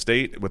of Penn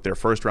State with their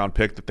first-round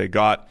pick that they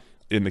got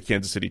in the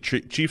Kansas City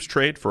Chiefs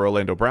trade for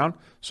Orlando Brown.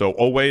 So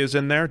Oweh is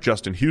in there.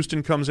 Justin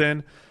Houston comes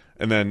in.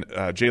 And then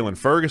Jalen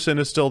Ferguson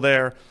is still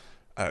there.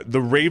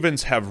 The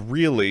Ravens have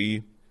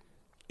really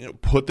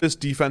put this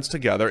defense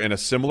together in a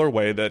similar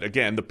way that,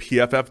 again, the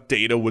PFF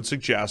data would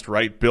suggest,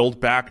 right? Build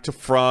back to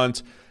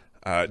front.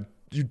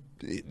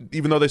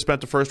 Even though they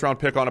spent a first-round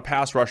pick on a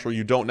pass rusher,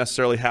 you don't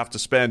necessarily have to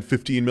spend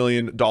 $15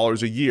 million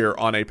a year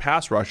on a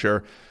pass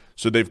rusher.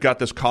 So they've got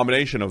this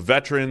combination of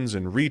veterans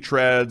and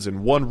retreads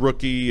and one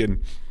rookie,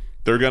 and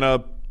they're going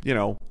to,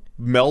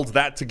 meld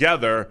that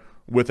together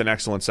with an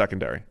excellent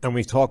secondary. And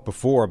we talked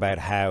before about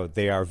how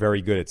they are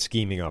very good at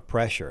scheming up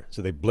pressure.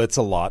 So they blitz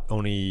a lot.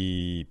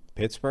 Only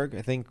Pittsburgh,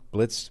 I think,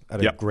 blitzed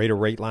at a greater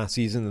rate last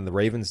season than the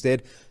Ravens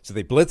did. So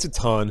they blitz a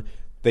ton.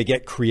 They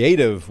get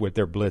creative with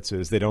their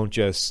blitzes. They don't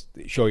just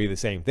show you the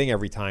same thing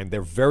every time.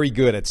 They're very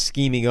good at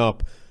scheming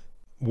up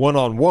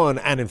one-on-one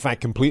and, in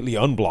fact, completely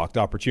unblocked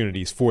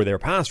opportunities for their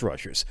pass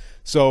rushers.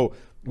 So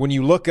when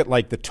you look at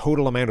like the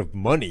total amount of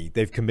money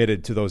they've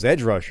committed to those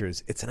edge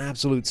rushers, it's an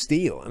absolute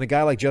steal. And a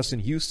guy like Justin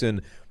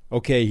Houston,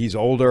 okay, he's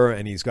older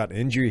and he's got an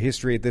injury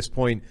history at this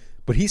point,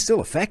 but he's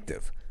still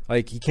effective.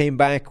 Like, he came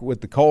back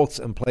with the Colts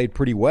and played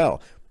pretty well.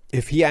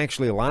 If he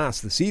actually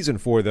lasts the season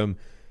for them,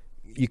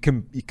 you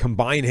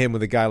combine him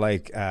with a guy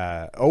like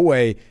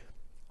Oweh,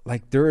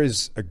 like there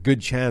is a good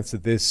chance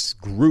that this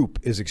group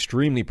is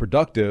extremely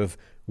productive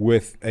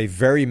with a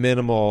very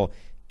minimal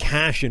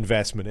cash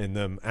investment in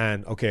them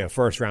and, okay, a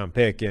first-round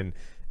pick in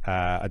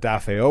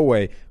Odafe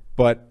Oweh.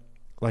 But,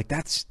 like,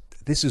 this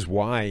is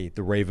why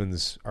the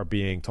Ravens are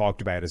being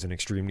talked about as an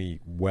extremely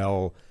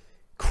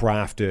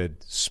well-crafted,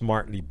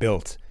 smartly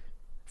built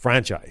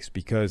franchise,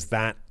 because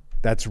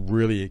that's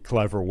really a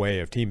clever way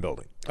of team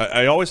building.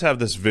 I always have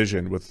this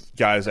vision with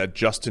guys at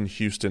Justin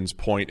Houston's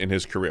point in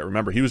his career.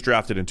 Remember, he was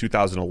drafted in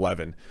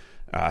 2011,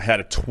 had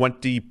a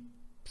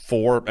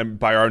 24, and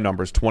by our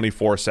numbers,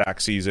 24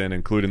 sack season,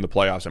 including the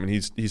playoffs. I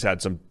mean, he's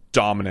had some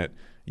dominant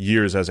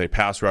years as a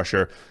pass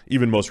rusher,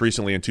 even most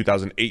recently in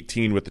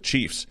 2018 with the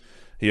Chiefs.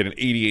 He had an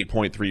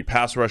 88.3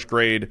 pass rush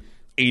grade,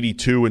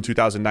 82 in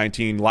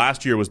 2019.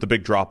 Last year was the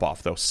big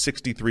drop-off, though,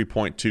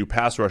 63.2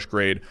 pass rush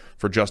grade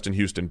for Justin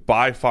Houston,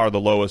 by far the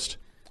lowest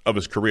of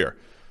his career.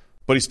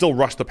 But he still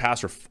rushed the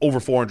passer over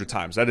 400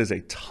 times. That is a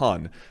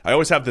ton. I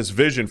always have this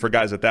vision for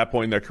guys at that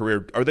point in their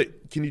career.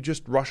 Can you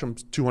just rush them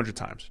 200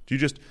 times? Do you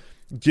just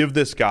give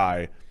this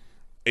guy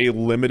a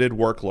limited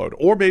workload?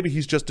 Or maybe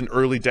he's just an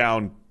early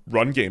down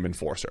run game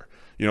enforcer.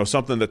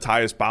 Something that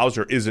Tyus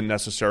Bowser isn't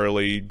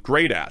necessarily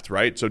great at,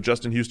 right? So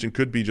Justin Houston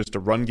could be just a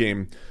run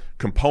game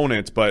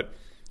component. But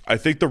I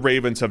think the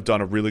Ravens have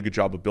done a really good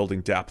job of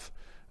building depth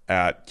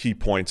at key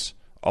points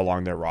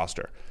along their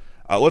roster.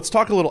 Let's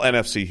talk a little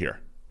NFC here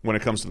when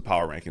it comes to the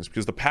power rankings,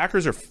 because the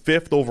Packers are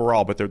 5th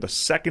overall, but they're the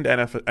second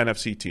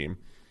NFC team.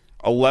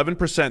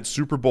 11%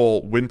 Super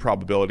Bowl win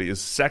probability is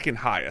second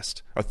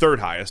highest, or third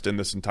highest in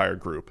this entire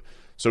group.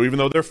 So even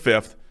though they're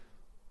 5th,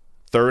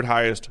 third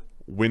highest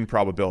win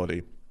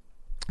probability.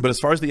 But as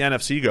far as the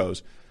NFC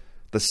goes,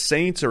 the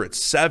Saints are at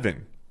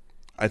 7.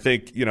 I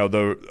think,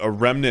 a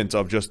remnant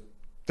of just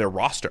their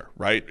roster,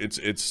 right?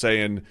 It's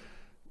saying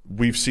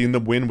we've seen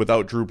them win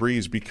without Drew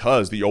Brees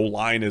because the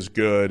O-line is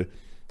good,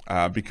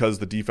 because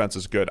the defense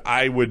is good.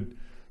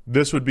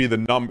 This would be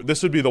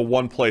the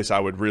one place I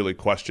would really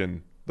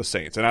question the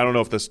Saints. And I don't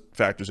know if this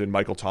factors in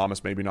Michael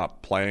Thomas maybe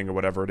not playing or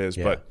whatever it is,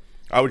 but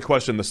I would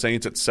question the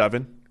Saints at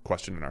 7,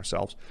 questioning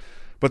ourselves.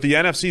 But the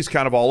NFC is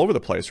kind of all over the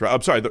place, right?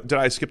 I'm sorry, did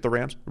I skip the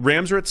Rams?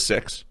 Rams are at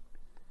 6.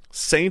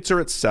 Saints are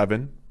at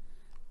 7.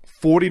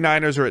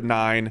 49ers are at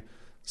 9.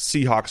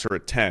 Seahawks are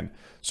at 10.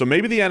 So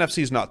maybe the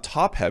NFC is not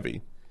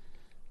top-heavy,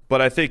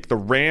 but I think the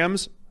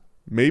Rams,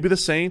 maybe the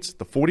Saints,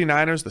 the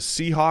 49ers, the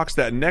Seahawks,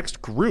 that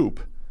next group,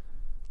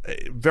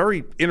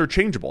 very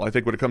interchangeable. I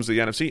think when it comes to the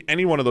NFC,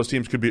 any one of those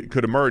teams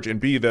could emerge and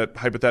be the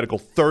hypothetical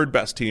third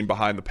best team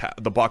behind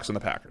the Bucs and the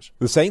Packers.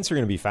 The Saints are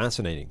going to be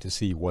fascinating to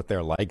see what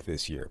they're like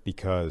this year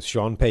because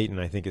Sean Payton,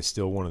 I think, is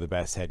still one of the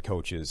best head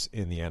coaches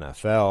in the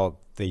NFL.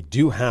 They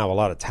do have a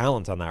lot of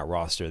talent on that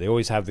roster. They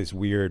always have this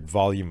weird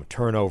volume of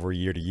turnover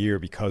year to year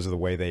because of the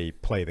way they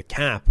play the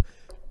cap,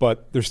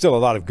 but there's still a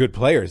lot of good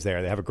players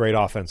there. They have a great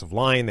offensive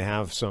line. They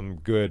have some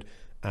good,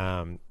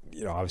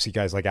 obviously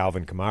guys like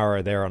Alvin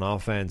Kamara there on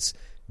offense.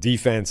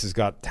 Defense has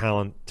got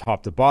talent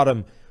top to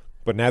bottom,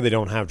 but now they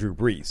don't have Drew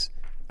Brees.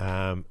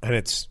 And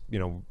it's,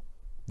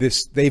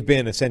 they've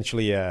been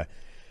essentially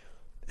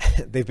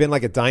they've been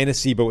like a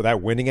dynasty, but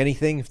without winning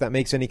anything, if that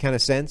makes any kind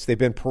of sense. They've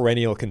been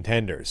perennial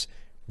contenders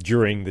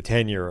during the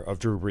tenure of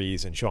Drew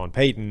Brees and Sean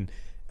Payton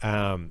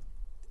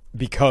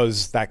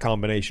because that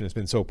combination has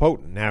been so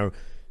potent. Now,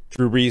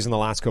 Drew Brees in the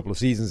last couple of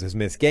seasons has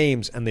missed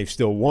games, and they've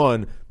still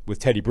won with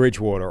Teddy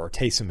Bridgewater or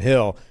Taysom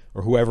Hill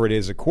or whoever it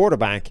is at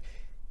quarterback.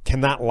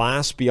 Can that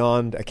last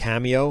beyond a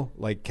cameo?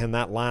 Like, can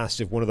that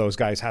last if one of those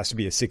guys has to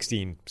be a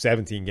 16,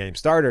 17-game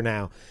starter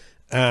now?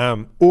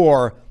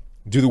 Or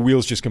do the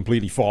wheels just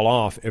completely fall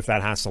off if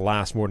that has to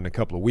last more than a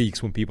couple of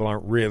weeks when people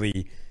aren't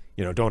really,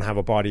 don't have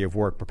a body of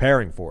work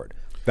preparing for it?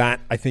 That,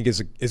 I think,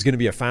 is going to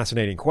be a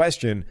fascinating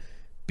question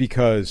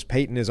because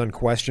Payton is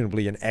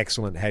unquestionably an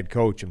excellent head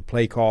coach and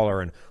play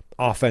caller and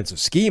offensive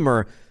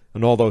schemer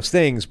and all those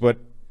things, but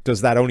does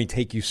that only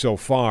take you so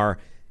far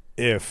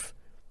if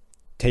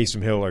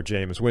Taysom Hill or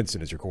Jameis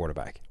Winston is your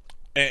quarterback?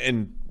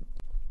 And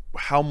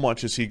how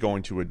much is he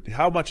going to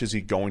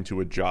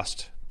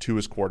adjust to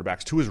his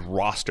quarterbacks, to his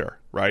roster,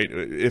 right?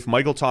 If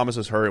Michael Thomas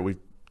is hurt, we've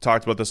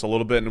talked about this a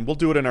little bit, and we'll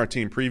do it in our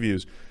team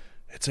previews.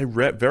 It's a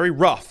very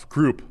rough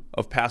group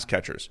of pass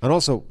catchers. And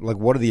also, like,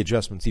 what do the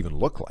adjustments even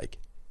look like?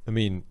 I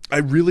mean, I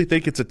really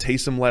think it's a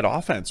Taysom-led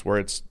offense where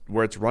it's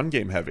run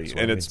game heavy, that's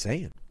what and I've it's been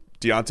saying.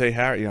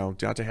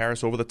 Deontay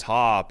Harris over the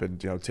top, and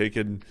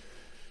taking.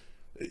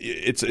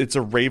 It's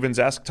a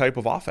Ravens-esque type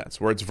of offense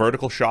where it's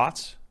vertical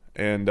shots.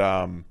 And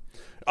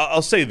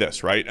I'll say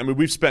this, right? I mean,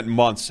 we've spent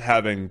months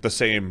having the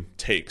same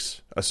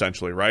takes,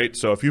 essentially, right?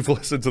 So if you've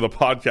listened to the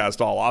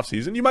podcast all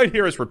offseason, you might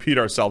hear us repeat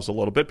ourselves a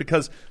little bit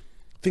because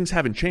things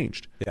haven't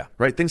changed. Yeah.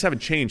 Right? Things haven't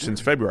changed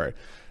since February.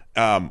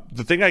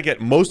 The thing I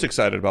get most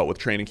excited about with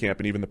training camp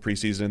and even the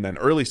preseason and then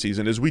early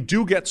season is we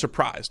do get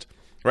surprised.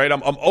 Right?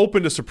 I'm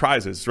open to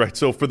surprises, right?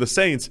 So for the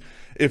Saints,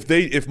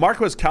 if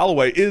Marquez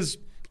Callaway is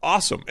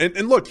awesome.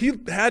 And look, he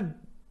had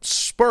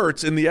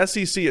spurts in the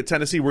SEC at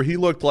Tennessee where he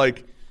looked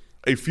like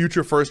a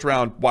future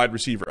first-round wide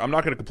receiver. I'm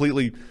not going to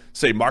completely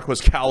say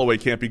Marquez Callaway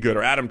can't be good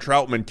or Adam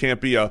Troutman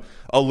can't be a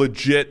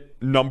legit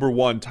number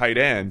one tight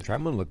end.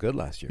 Troutman looked good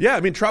last year. Yeah,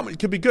 I mean, Troutman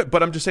could be good,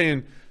 but I'm just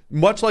saying,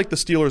 much like the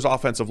Steelers'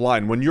 offensive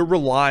line, when you're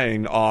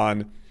relying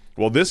on,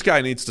 well, this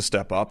guy needs to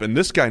step up, and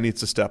this guy needs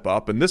to step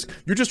up, and this,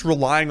 you're just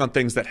relying on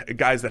things that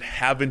guys that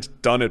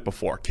haven't done it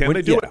before. Can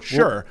they do it?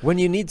 Sure. When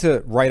you need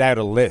to write out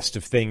a list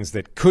of things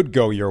that could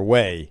go your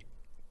way,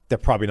 they're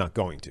probably not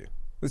going to.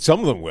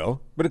 Some of them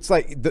will, but it's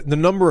like the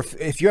number of,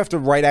 if you have to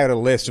write out a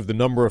list of the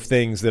number of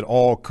things that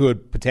all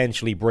could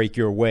potentially break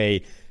your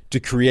way to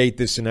create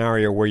this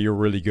scenario where you're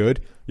really good,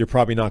 you're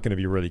probably not going to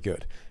be really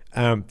good.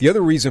 The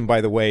other reason,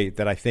 by the way,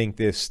 that I think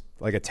this,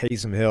 like a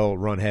Taysom Hill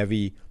run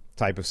heavy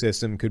type of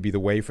system could be the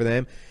way for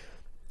them,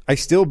 I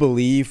still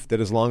believe that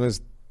as long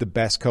as the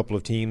best couple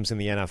of teams in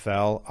the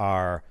NFL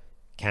are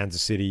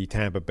Kansas City,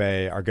 Tampa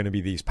Bay, are going to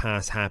be these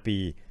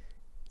pass-happy,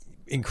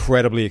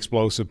 incredibly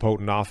explosive,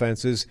 potent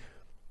offenses,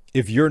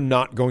 if you're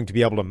not going to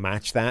be able to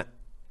match that,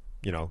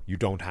 you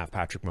don't have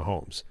Patrick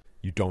Mahomes.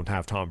 You don't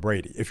have Tom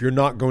Brady. If you're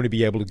not going to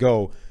be able to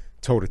go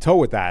toe-to-toe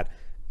with that,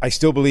 I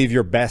still believe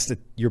your best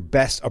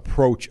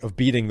approach of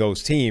beating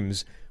those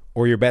teams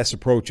or your best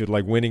approach of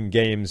like winning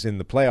games in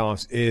the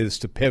playoffs is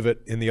to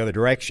pivot in the other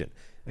direction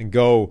and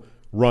go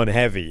run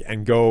heavy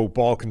and go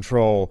ball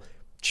control,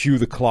 chew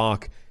the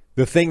clock.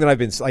 The thing that I've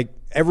been like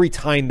every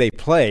time they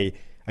play,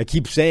 I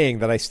keep saying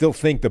that I still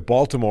think that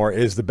Baltimore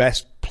is the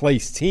best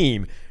placed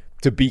team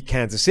to beat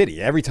Kansas City.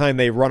 Every time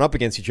they run up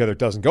against each other, it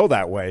doesn't go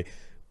that way.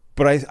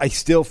 But I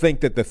still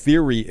think that the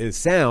theory is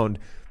sound.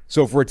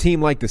 So for a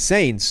team like the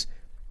Saints,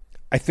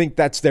 I think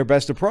that's their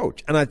best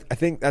approach. And I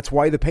think that's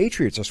why the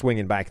Patriots are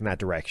swinging back in that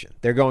direction.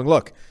 They're going,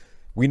 look,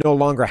 we no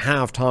longer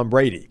have Tom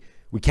Brady.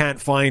 We can't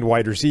find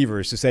wide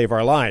receivers to save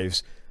our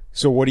lives.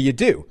 So what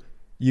do?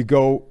 You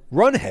go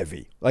run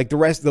heavy. Like the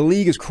rest of the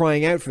league is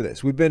crying out for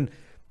this. We've been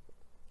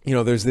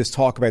there's this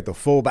talk about the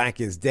fullback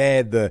is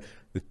dead, the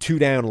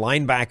two-down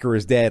linebacker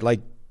is dead.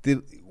 Like,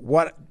 the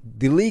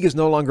league is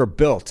no longer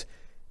built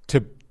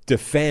to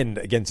defend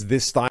against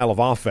this style of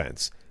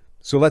offense.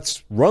 So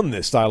let's run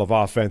this style of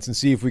offense and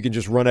see if we can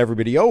just run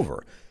everybody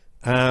over.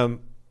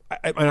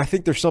 I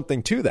think there's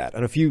something to that.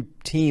 And a few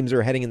teams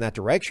are heading in that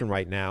direction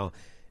right now,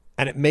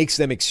 and it makes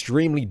them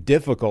extremely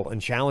difficult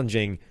and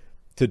challenging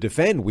to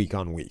defend week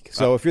on week.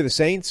 So if you're the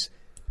Saints,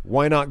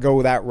 why not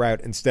go that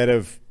route instead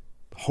of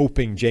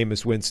hoping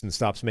Jameis Winston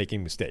stops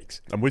making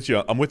mistakes? I'm with you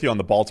on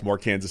the Baltimore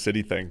Kansas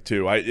City thing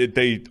too.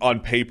 They on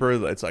paper,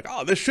 it's like,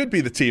 oh, this should be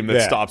the team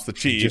that stops the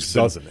Chiefs. It just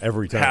doesn't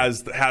every time.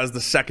 Has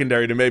the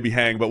secondary to maybe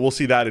hang, but we'll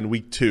see that in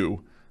week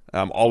 2.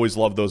 Always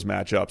love those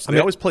matchups. They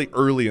always play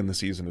early in the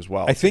season as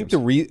well. I think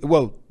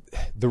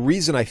the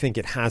reason I think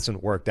it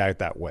hasn't worked out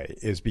that way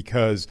is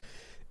because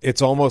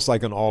it's almost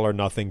like an all or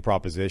nothing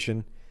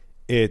proposition.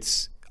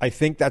 I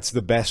think that's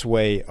the best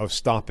way of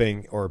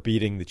stopping or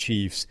beating the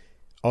Chiefs,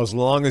 as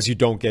long as you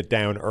don't get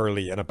down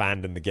early and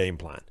abandon the game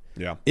plan.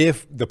 Yeah.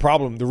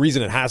 The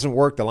reason it hasn't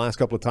worked the last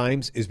couple of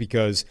times is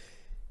because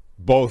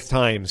both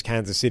times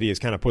Kansas City has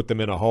kind of put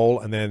them in a hole,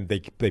 and then they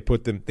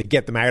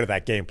get them out of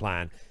that game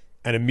plan,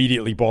 and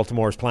immediately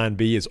Baltimore's plan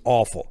B is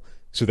awful,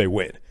 so they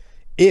win.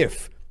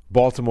 If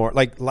Baltimore,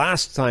 like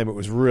last time, it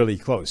was really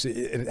close.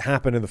 It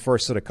happened in the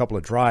first sort of couple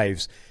of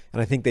drives,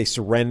 and I think they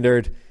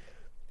surrendered.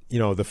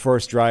 The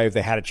first drive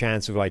they had a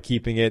chance of like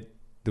keeping it.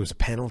 There was a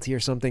penalty or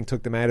something,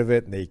 took them out of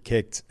it, and they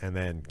kicked, and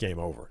then game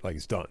over. Like,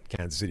 it's done.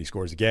 Kansas City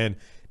scores again.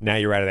 Now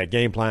you're out of that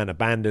game plan,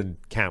 abandoned,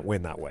 can't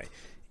win that way.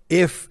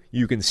 If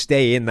you can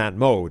stay in that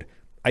mode,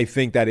 I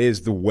think that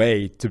is the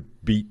way to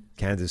beat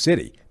Kansas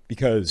City,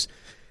 because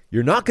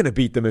you're not going to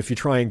beat them if you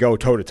try and go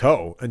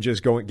toe-to-toe and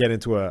just go and get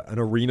into an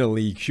arena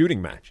league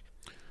shooting match.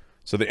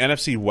 So the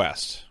NFC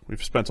West,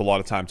 we've spent a lot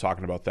of time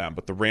talking about them,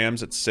 but the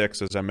Rams at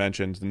 6, as I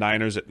mentioned, the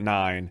Niners at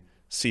 9,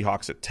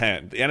 Seahawks at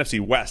 10. The NFC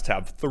West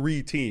have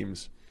 3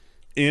 teams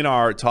in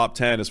our top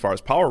 10 as far as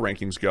power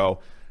rankings go,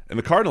 and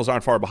the Cardinals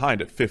aren't far behind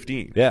at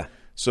 15. Yeah.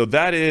 So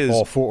that is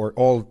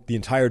the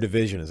entire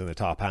division is in the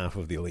top half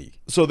of the league.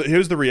 So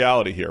here's the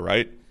reality here,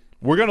 right?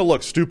 We're going to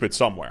look stupid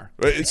somewhere.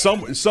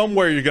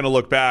 Somewhere you're going to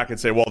look back and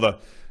say, well,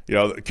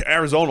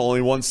 Arizona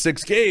only won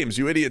 6 games.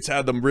 You idiots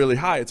had them really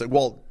high. It's like,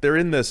 well, they're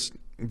in this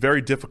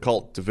very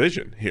difficult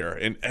division here,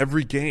 and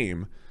every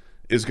game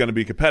is going to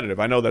be competitive.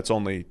 I know that's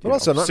only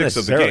not 6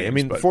 of the games. I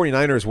mean, the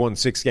 49ers won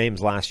 6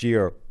 games last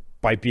year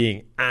by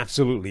being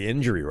absolutely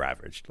injury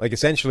ravaged. Like,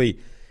 essentially,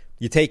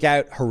 you take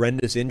out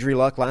horrendous injury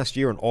luck last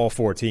year, and all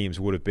 4 teams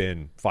would have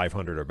been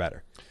 500 or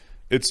better.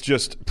 It's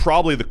just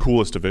probably the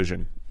coolest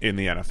division in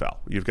the NFL.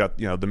 You've got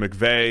the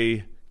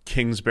McVay,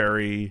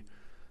 Kingsbury,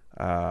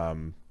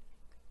 the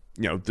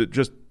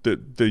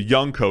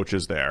young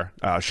coaches there,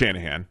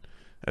 Shanahan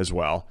as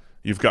well.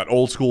 You've got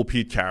old school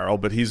Pete Carroll,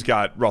 but he's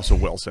got Russell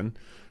Wilson.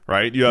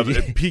 Right, you have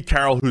Pete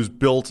Carroll, who's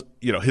built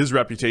his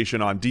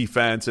reputation on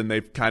defense, and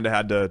they've kind of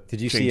had to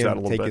change that a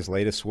little bit. Did you see him take his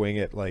latest swing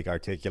at like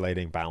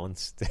articulating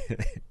balance?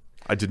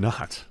 I did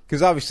not,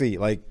 because obviously,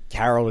 like,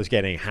 Carroll is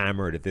getting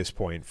hammered at this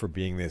point for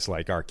being this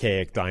like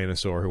archaic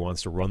dinosaur who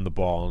wants to run the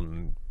ball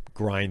and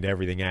grind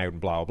everything out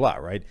and blah blah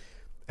blah, right?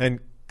 And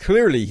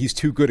clearly, he's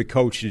too good a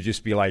coach to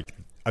just be like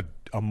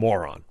a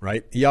moron,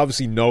 right? He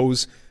obviously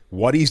knows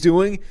what he's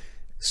doing.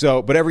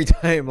 So, but every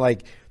time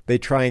like they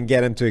try and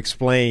get him to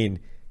explain,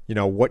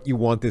 what you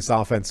want this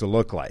offense to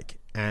look like.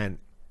 And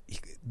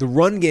the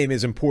run game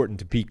is important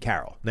to Pete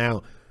Carroll.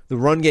 Now, the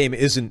run game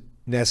isn't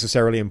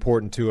necessarily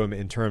important to him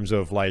in terms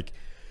of like,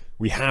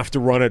 we have to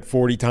run it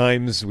 40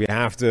 times. We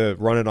have to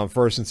run it on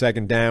first and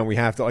second down. We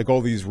have to, like,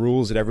 all these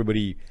rules that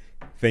everybody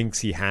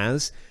thinks he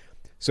has.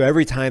 So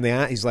every time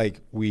he's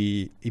like,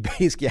 he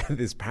basically had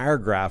this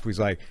paragraph. He's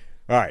like,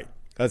 all right,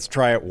 let's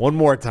try it one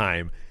more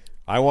time.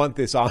 I want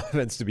this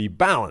offense to be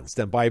balanced.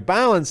 And by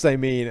balanced, I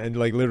mean, and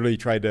like literally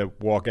tried to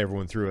walk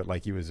everyone through it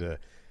like he was a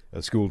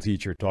school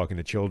teacher talking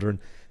to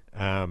children,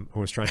 who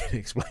was trying to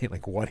explain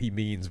like what he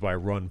means by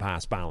run,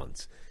 pass,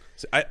 balance.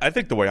 So I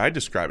think the way I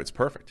describe it's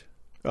perfect.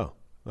 Oh,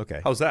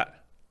 okay. How's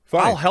that?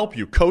 Fine. I'll help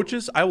you.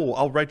 Coaches,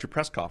 I'll write your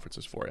press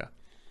conferences for you.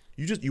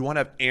 You want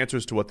to have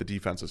answers to what the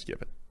defense is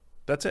given.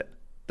 That's it.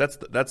 That's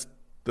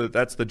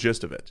the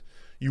gist of it.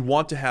 You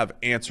want to have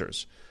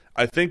answers.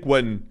 I think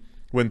when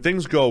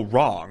things go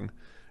wrong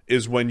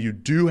is when you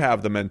do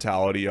have the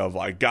mentality of,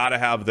 I gotta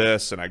have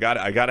this, and I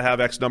gotta have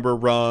X number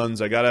of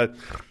runs, I gotta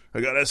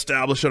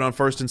establish it on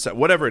first and second,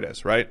 whatever it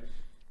is, right?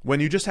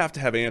 When you just have to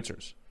have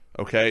answers.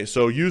 Okay,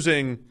 so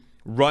using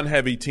run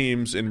heavy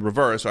teams in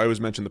reverse, I always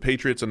mention the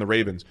Patriots and the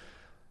Ravens.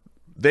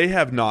 They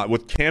have not,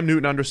 with Cam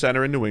Newton under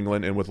center in New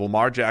England and with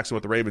Lamar Jackson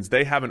with the Ravens,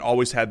 they haven't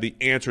always had the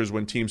answers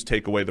when teams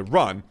take away the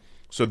run.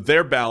 So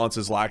their balance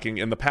is lacking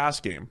in the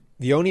pass game.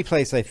 The only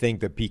place I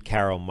think that Pete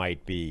Carroll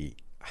might be,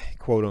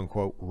 quote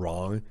unquote,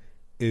 wrong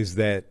is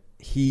that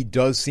he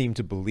does seem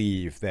to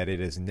believe that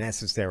it is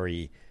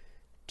necessary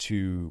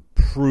to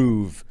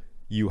prove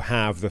you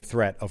have the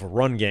threat of a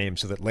run game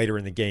so that later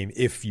in the game,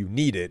 if you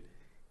need it,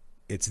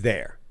 it's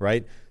there,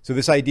 right? So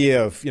this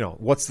idea of,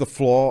 what's the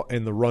flaw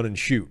in the run and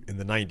shoot in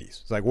the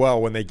 90s? It's like, well,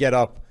 when they get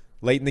up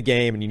late in the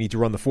game and you need to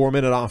run the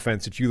 4-minute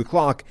offense to chew the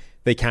clock,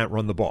 they can't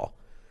run the ball.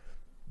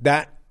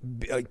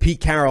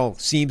 Pete Carroll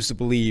seems to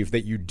believe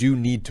that you do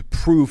need to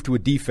prove to a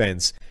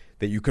defense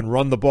that you can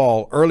run the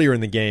ball earlier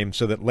in the game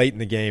so that late in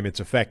the game it's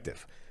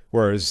effective.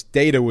 Whereas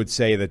data would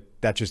say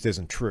that just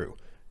isn't true.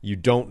 You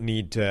don't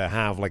need to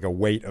have like a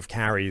weight of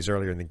carries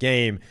earlier in the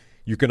game.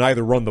 You can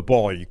either run the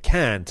ball or you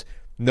can't.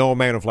 No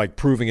amount of like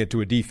proving it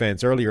to a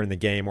defense earlier in the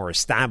game or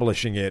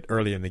establishing it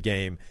early in the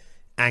game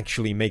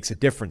actually makes a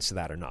difference to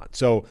that or not.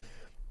 So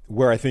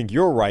where I think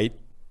you're right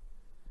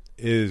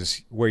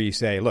is where you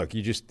say, look,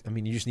 you just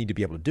need to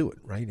be able to do it,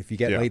 right? If you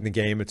get late in the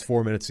game, it's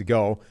 4 minutes to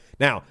go.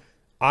 Now,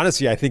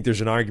 honestly, I think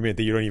there's an argument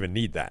that you don't even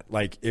need that.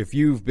 Like, if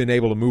you've been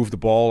able to move the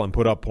ball and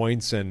put up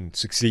points and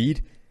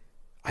succeed,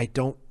 I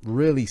don't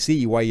really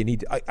see why you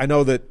need to. I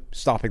know that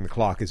stopping the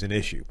clock is an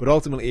issue, but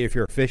ultimately, if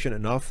you're efficient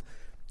enough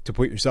to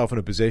put yourself in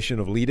a position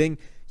of leading,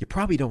 you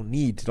probably don't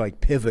need to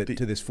like pivot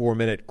to this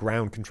 4-minute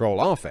ground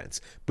control offense.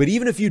 But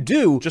even if you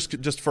do,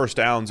 just first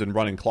downs and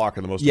running clock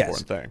are the most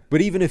important thing. But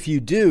even if you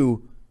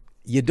do,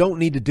 you don't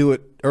need to do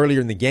it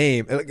earlier in the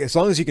game. As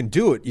long as you can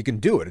do it, you can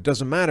do it. It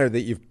doesn't matter that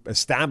you've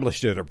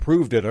established it or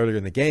proved it earlier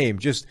in the game.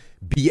 Just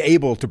be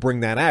able to bring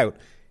that out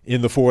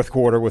in the fourth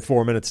quarter with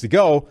 4 minutes to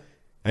go,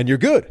 and you're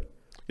good.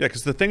 Yeah,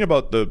 because the thing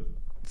about the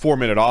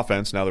 4-minute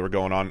offense, now that we're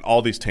going on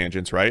all these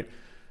tangents, right?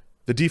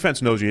 The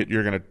defense knows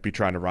you're going to be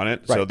trying to run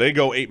it. Right. So they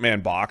go 8-man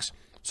box.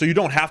 So you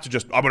don't have to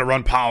just, I'm going to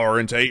run power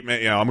into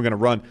 8-man, I'm going to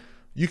run.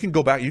 You can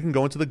go back, you can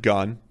go into the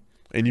gun,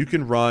 and you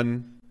can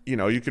run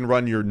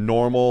your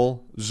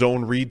normal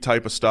zone read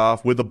type of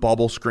stuff with a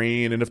bubble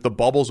screen. And if the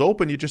bubble's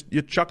open, you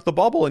chuck the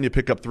bubble and you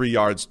pick up 3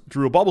 yards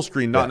through a bubble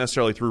screen, not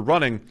necessarily through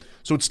running.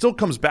 So it still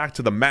comes back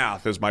to the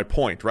math is my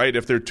point, right?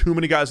 If there are too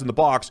many guys in the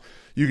box,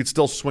 you could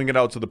still swing it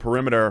out to the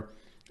perimeter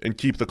and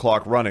keep the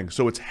clock running.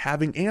 So it's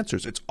having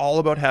answers. It's all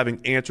about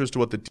having answers to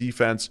what the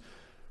defense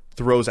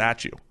throws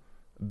at you.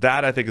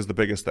 That, I think, is the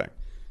biggest thing.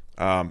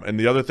 And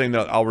the other thing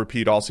that I'll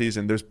repeat all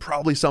season, there's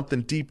probably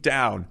something deep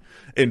down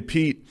in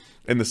Pete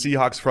and the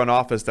Seahawks front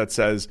office that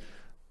says,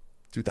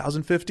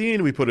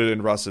 2015, we put it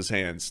in Russ's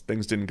hands.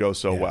 Things didn't go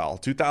so well.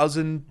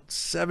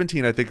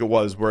 2017, I think it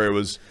was, where it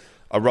was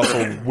a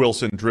Russell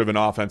Wilson-driven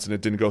offense and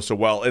it didn't go so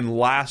well. And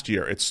last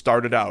year, it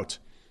started out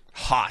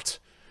hot.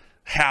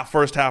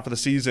 First half of the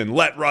season,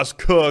 let Russ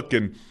cook,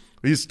 and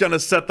he's going to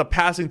set the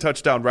passing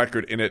touchdown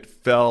record, and it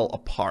fell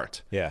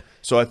apart. Yeah.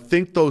 So I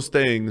think those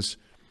things,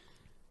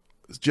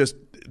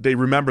 they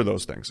remember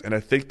those things, and I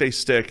think they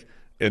stick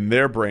in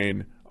their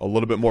brain a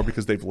little bit more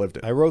because they've lived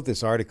it. I wrote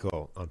this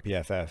article on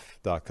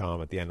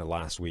PFF.com at the end of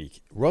last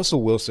week.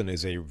 Russell Wilson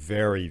is a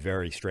very,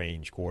 very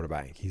strange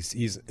quarterback.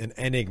 He's an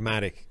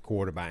enigmatic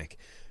quarterback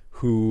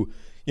who,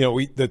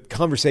 the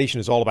conversation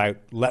is all about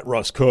let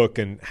Russ cook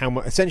and how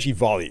much, essentially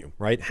volume,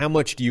 right? How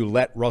much do you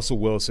let Russell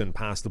Wilson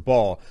pass the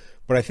ball?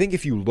 But I think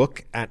if you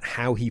look at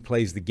how he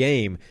plays the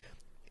game,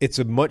 it's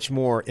a much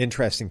more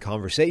interesting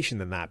conversation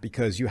than that,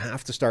 because you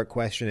have to start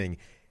questioning,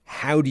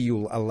 how do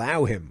you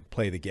allow him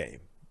play the game?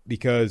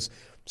 Because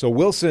so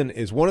Wilson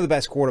is one of the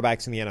best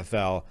quarterbacks in the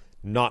NFL,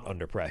 not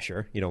under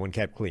pressure, when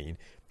kept clean.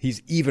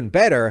 He's even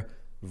better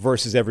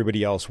versus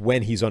everybody else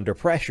when he's under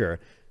pressure,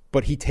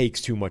 but he takes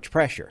too much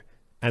pressure.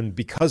 And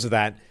because of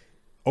that,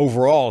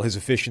 overall, his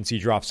efficiency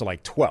drops to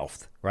like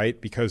 12th, right?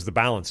 Because the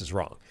balance is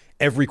wrong.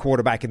 Every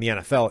quarterback in the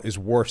NFL is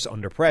worse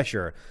under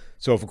pressure.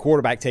 So if a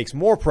quarterback takes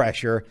more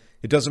pressure,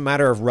 it doesn't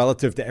matter if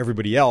relative to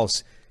everybody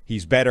else,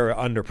 he's better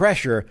under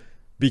pressure,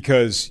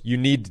 because you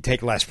need to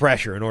take less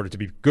pressure in order to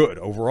be good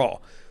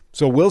overall.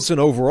 So Wilson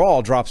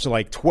overall drops to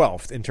like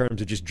 12th in terms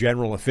of just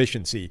general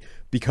efficiency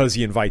because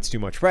he invites too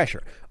much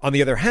pressure. On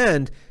the other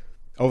hand,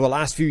 over the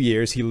last few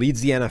years, he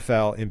leads the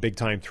NFL in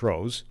big-time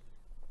throws.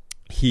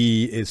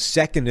 He is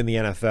second in the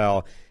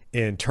NFL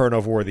in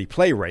turnover-worthy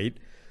play rate.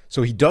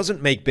 So he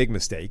doesn't make big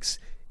mistakes.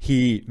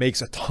 He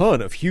makes a ton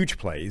of huge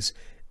plays,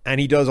 and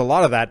he does a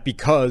lot of that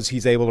because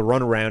he's able to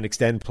run around,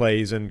 extend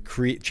plays, and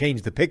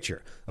change the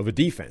picture of a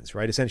defense,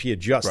 right? Essentially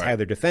adjust how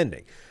they're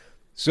defending.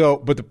 So,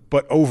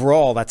 but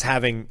overall, that's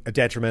having a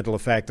detrimental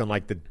effect on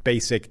like the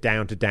basic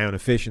down-to-down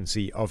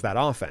efficiency of that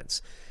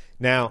offense.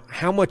 Now,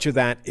 how much of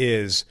that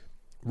is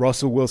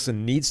Russell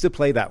Wilson needs to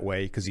play that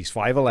way because he's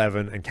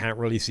 5'11" and can't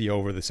really see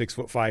over the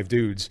 6'5"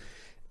 dudes,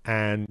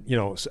 and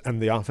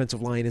and the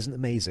offensive line isn't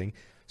amazing,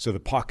 so the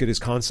pocket is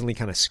constantly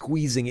kind of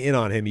squeezing in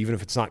on him, even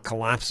if it's not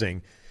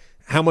collapsing.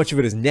 How much of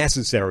it is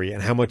necessary,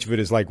 and how much of it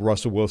is like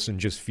Russell Wilson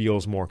just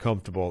feels more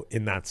comfortable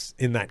in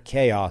that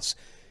chaos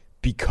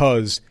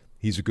because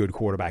he's a good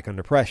quarterback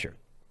under pressure?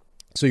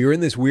 So you're in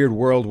this weird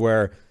world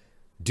where,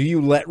 do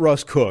you let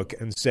Russ cook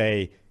and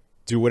say,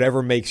 do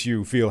whatever makes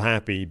you feel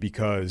happy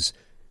because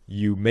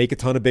you make a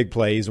ton of big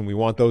plays and we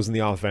want those in the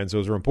offense,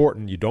 those are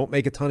important. You don't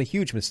make a ton of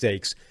huge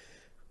mistakes.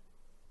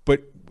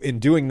 But in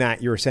doing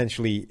that, you're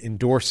essentially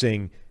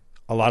endorsing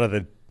a lot of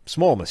the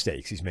small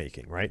mistakes he's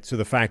making, right? So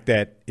the fact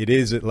that it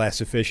is a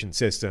less efficient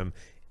system,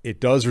 it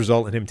does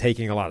result in him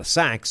taking a lot of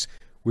sacks,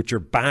 which are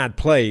bad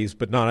plays,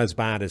 but not as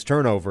bad as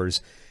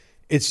turnovers.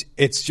 It's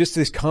just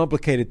this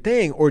complicated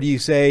thing. Or do you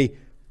say,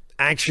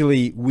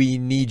 actually, we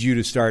need you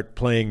to start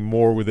playing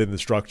more within the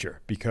structure,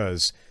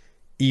 because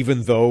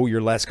even though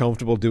you're less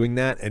comfortable doing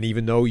that, and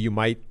even though you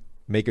might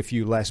make a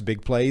few less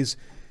big plays,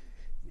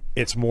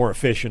 it's more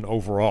efficient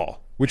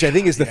overall, which I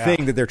think is the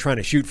thing that they're trying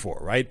to shoot for,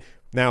 right?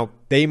 Now,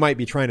 they might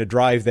be trying to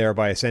drive there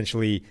by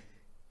essentially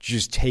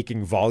just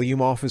taking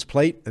volume off his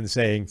plate and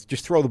saying,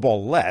 just throw the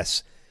ball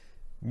less.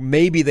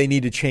 Maybe they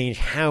need to change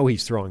how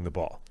he's throwing the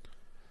ball.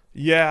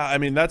 Yeah, I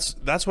mean, that's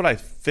what I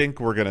think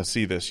we're going to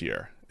see this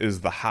year,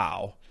 is the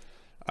how.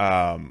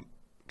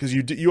 Because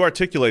you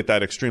articulate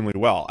that extremely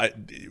well.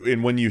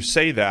 And when you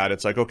say that,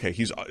 it's like, okay,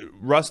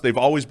 Russ, they've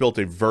always built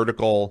a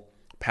vertical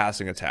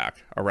passing attack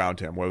around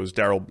him. Where it was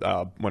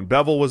Darryl, when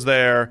Bevel was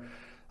there,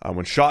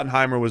 when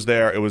Schottenheimer was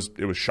there, it was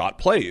shot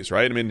plays,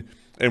 right? I mean,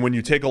 and when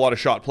you take a lot of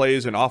shot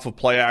plays and off of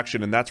play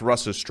action, and that's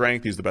Russ's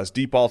strength, he's the best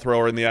deep ball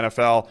thrower in the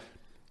NFL,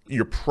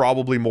 you're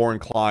probably more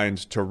inclined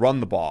to run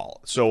the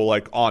ball. So,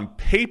 like, on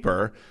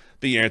paper,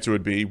 the answer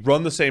would be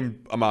run the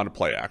same amount of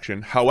play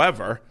action.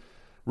 However,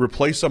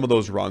 replace some of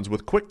those runs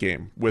with quick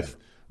game, with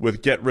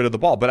get rid of the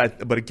ball. But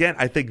again,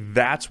 I think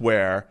that's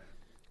where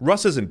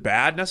Russ isn't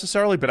bad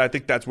necessarily, but I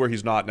think that's where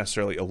he's not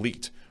necessarily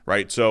elite,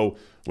 right? So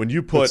when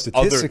you put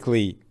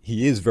statistically,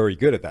 he is very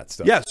good at that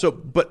stuff. Yeah. So,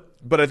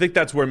 but I think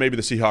that's where maybe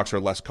the Seahawks are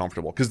less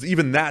comfortable, because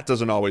even that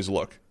doesn't always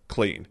look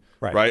clean.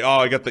 Right.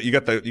 Oh, you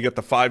get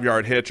the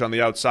 5-yard hitch on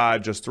the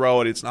outside. Just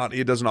throw it. It's not.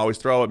 He doesn't always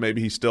throw it. Maybe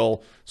he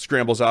still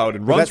scrambles out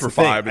and runs for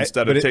 5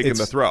 instead of taking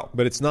the throw.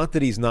 But it's not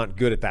that he's not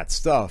good at that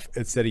stuff.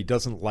 It's that he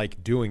doesn't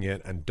like doing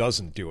it and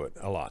doesn't do it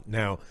a lot.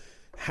 Now,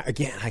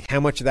 again, like, how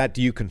much of that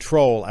do you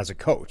control as a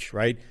coach?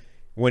 Right.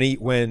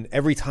 When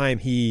every time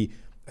he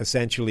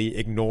essentially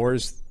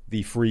ignores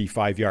the free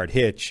 5-yard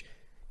hitch,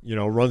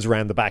 runs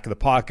around the back of the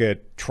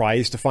pocket,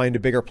 tries to find a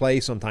bigger play.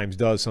 Sometimes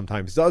does,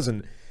 sometimes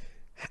doesn't.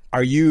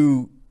 Are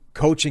you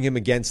coaching him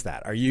against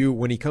that? Are you,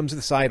 when he comes to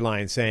the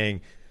sideline,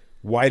 saying,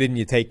 why didn't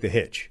you take the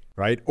hitch,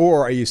 right?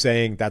 Or are you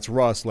saying, that's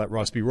Russ, let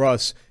Russ be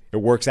Russ, it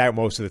works out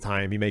most of the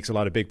time, he makes a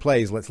lot of big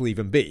plays, let's leave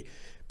him be?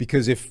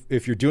 Because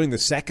if you're doing the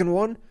second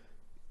one,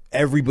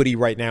 everybody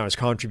right now is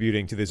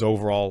contributing to this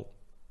overall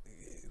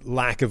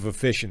lack of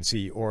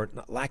efficiency, or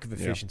not, lack of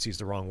efficiency is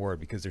the wrong word,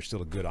 because they're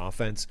still a good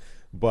offense,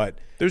 but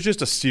there's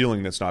just a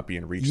ceiling that's not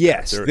being reached.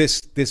 Yes,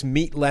 this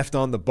meat left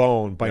on the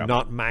bone by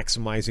not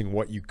maximizing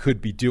what you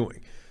could be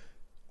doing.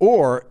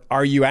 Or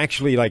are you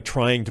actually, like,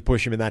 trying to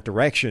push him in that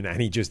direction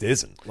and he just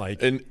isn't? Like,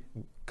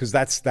 because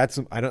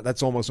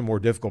that's almost a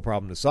more difficult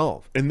problem to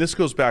solve. And this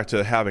goes back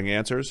to having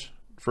answers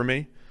for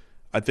me.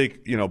 I think,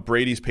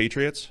 Brady's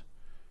Patriots,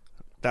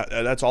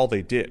 that's all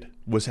they did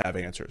was have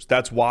answers.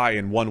 That's why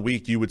in 1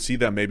 week you would see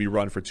them maybe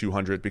run for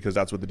 200, because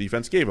that's what the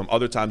defense gave them.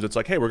 Other times it's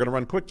like, hey, we're going to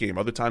run quick game.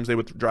 Other times they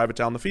would drive it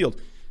down the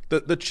field.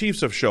 The Chiefs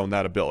have shown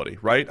that ability,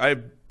 right?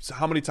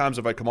 How many times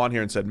have I come on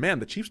here and said, man,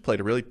 the Chiefs played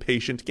a really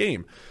patient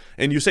game?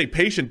 And you say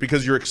patient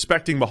because you're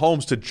expecting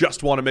Mahomes to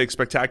just want to make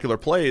spectacular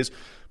plays,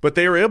 but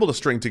they were able to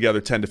string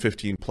together 10 to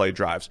 15 play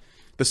drives.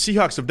 The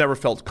Seahawks have never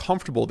felt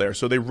comfortable there,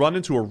 so they run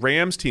into a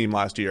Rams team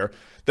last year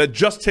that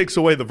just takes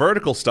away the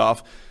vertical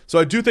stuff. So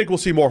I do think we'll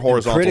see more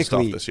horizontal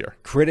stuff this year.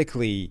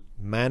 Critically,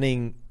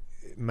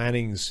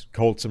 Manning's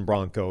Colts and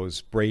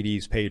Broncos,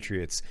 Brady's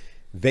Patriots,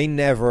 they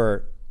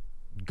never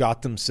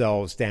got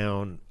themselves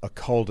down a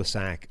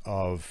cul-de-sac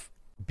of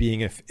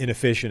being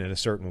inefficient in a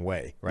certain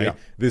way, right? Yeah.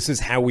 This is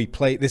how we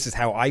play. This is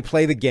how I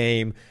play the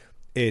game.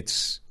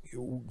 It's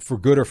for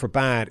good or for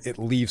bad. It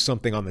leaves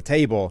something on the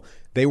table.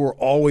 They were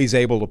always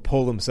able to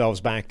pull themselves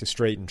back to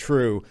straight and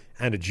true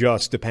and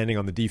adjust depending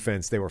on the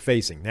defense they were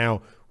facing.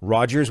 Now,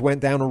 Rodgers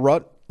went down a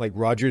rut. Like,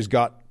 Rodgers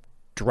got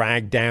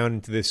dragged down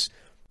into this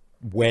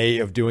way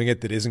of doing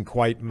it that isn't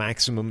quite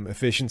maximum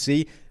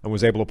efficiency and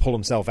was able to pull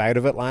himself out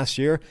of it last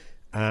year.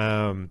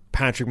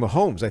 Patrick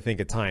Mahomes, I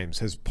think, at times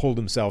has pulled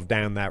himself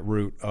down that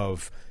route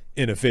of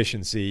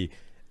inefficiency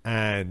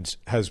and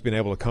has been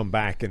able to come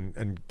back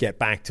and get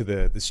back to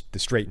the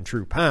straight and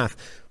true path.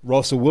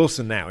 Russell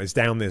Wilson now is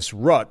down this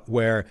rut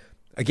where,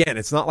 again,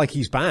 it's not like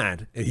he's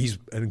bad. He's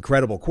an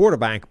incredible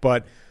quarterback,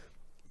 but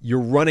you're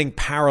running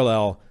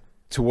parallel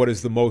to what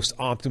is the most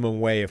optimum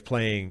way of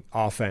playing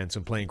offense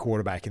and playing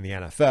quarterback in the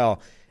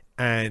NFL.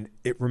 And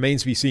it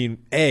remains to be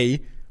seen,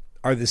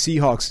 are the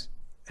Seahawks,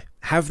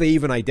 have they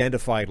even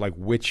identified, like,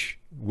 which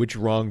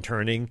wrong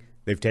turning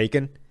they've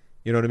taken?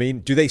 You know what I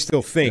mean? Do they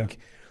still think,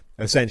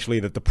 essentially,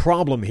 that the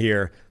problem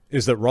here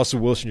is that Russell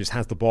Wilson just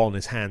has the ball in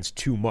his hands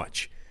too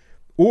much?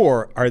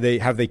 Or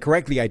have they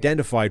correctly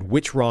identified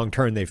which wrong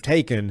turn they've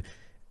taken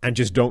and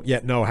just don't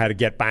yet know how to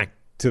get back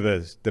to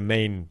the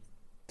main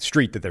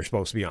street that they're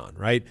supposed to be on,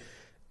 right?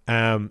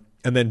 And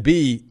then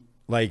B,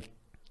 like,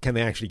 can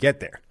they actually get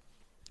there?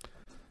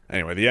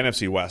 Anyway, the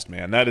NFC West,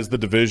 man, that is the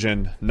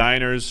division.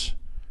 Niners,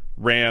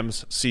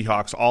 Rams,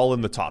 Seahawks, all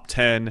in the top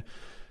 10.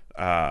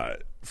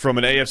 From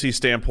an AFC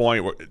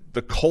standpoint,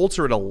 the Colts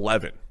are at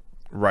 11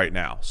 right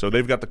now. So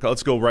they've got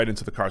let's go right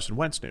into the Carson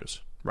Wentz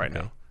news right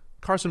now.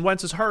 Carson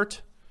Wentz is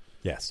hurt.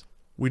 Yes.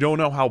 We don't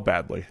know how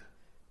badly.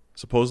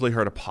 supposedly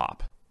heard a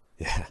pop.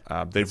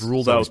 Yeah. They've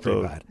ruled out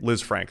the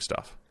Liz Frank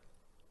stuff.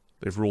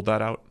 They've ruled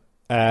that out?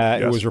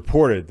 Yes. It was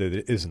reported that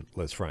it isn't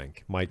Liz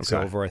Frank. Mike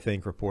Silver, I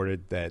think,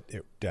 reported that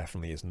it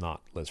definitely is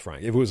not Liz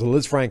Frank. If it was a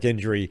Liz Frank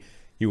injury,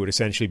 he would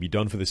essentially be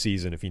done for the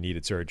season if he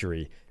needed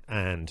surgery,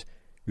 and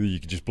you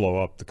could just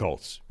blow up the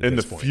Colts. And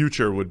the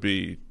future would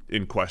be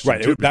in question,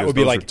 right? Too, that would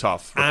be like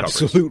tough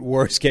absolute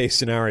worst case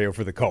scenario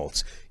for the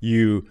Colts.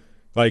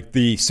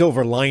 The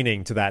silver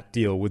lining to that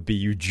deal would be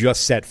you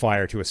just set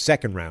fire to a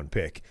second-round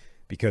pick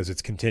because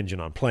it's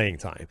contingent on playing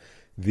time.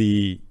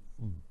 The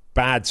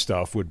bad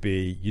stuff would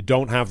be you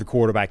don't have the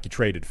quarterback you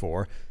traded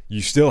for,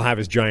 you still have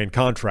his giant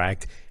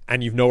contract,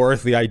 and you've no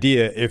earthly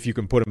idea if you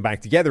can put him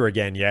back together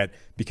again yet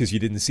because you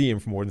didn't see him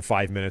for more than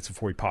 5 minutes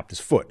before he popped his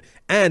foot.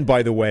 And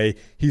by the way,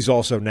 he's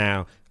also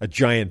now a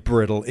giant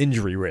brittle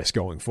injury risk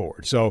going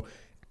forward. So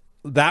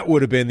that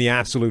would have been the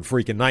absolute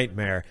freaking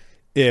nightmare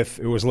if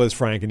it was Liz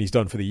Frank and he's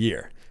done for the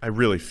year. I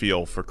really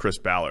feel for Chris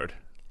Ballard,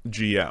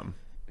 GM.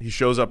 He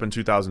shows up in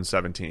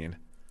 2017.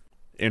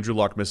 Andrew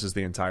Luck misses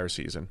the entire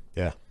season.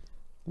 Yeah.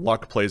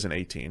 Luck plays in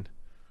 18.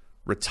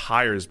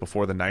 Retires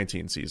before the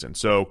 19 season.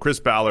 So Chris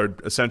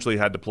Ballard essentially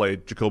had to play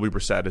Jacoby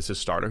Brissett as his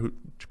starter.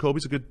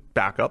 Jacoby's a good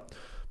backup,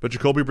 but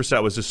Jacoby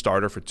Brissett was his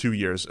starter for 2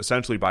 years,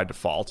 essentially by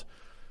default.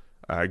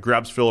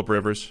 Grabs Phillip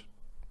Rivers,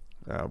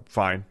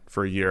 fine,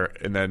 for a year,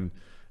 and then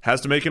has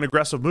to make an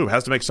aggressive move,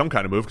 has to make some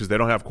kind of move because they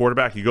don't have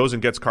quarterback. He goes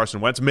and gets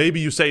Carson Wentz. Maybe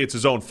you say it's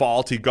his own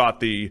fault. He got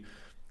the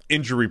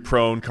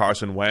injury-prone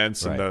Carson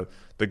Wentz, right, and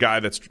the guy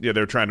that's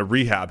they're trying to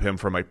rehab him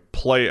from a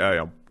play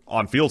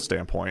on-field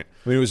standpoint.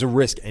 I mean, it was a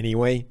risk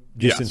anyway,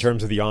 just in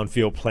terms of the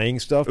on-field playing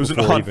stuff. It was an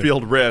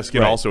on-field risk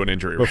and also an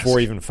injury risk. Before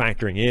even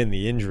factoring in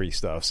the injury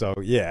stuff. So,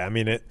 yeah, I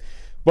mean,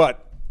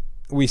 but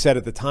we said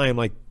at the time,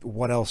 like,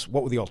 what else?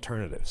 What were the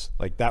alternatives?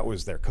 Like, that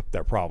was their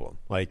problem.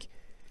 Like,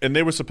 and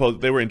they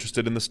were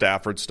interested in the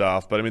Stafford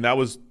stuff, but I mean that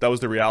was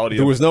the reality.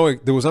 There was no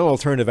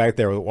alternative out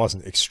there that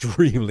wasn't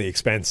extremely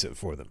expensive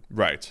for them.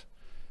 Right.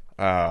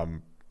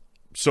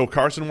 So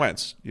Carson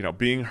Wentz,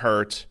 being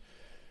hurt,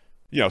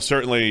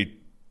 certainly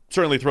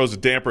throws a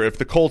damper. If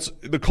the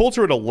Colts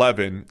are at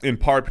 11, in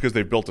part because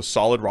they've built a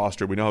solid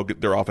roster. We know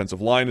their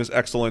offensive line is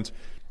excellent.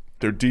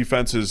 Their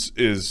defense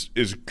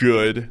is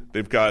good.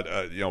 They've got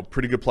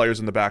pretty good players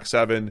in the back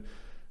seven.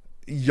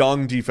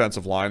 Young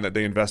defensive line that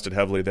they invested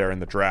heavily there in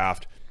the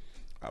draft.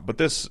 But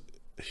this,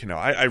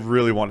 I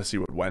really want to see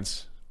what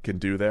Wentz can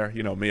do there.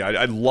 Me,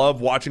 I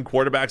love watching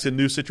quarterbacks in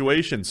new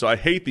situations, so I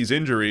hate these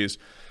injuries.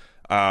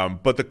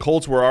 But the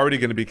Colts were already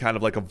going to be kind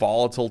of like a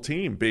volatile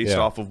team based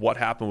off of what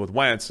happened with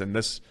Wentz, and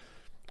this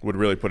would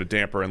really put a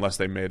damper unless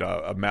they made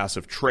a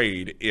massive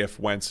trade if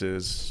Wentz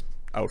is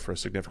out for a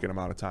significant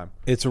amount of time.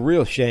 It's a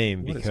real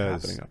shame because what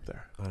is happening up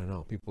there? I don't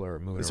know. People are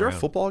moving around. Is there a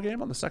football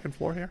game on the second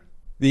floor here?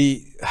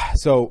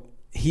 So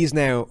he's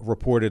now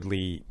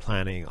reportedly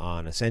planning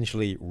on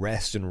essentially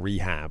rest and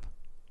rehab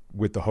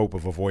with the hope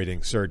of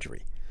avoiding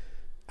surgery.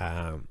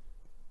 That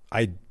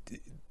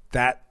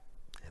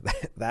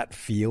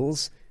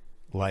feels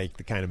like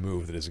the kind of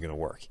move that isn't going to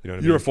work. You know what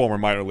I mean? You're a former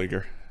minor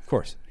leaguer. Of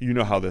course. You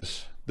know how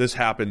this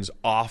happens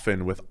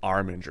often with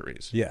arm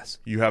injuries. Yes.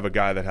 You have a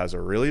guy that has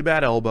a really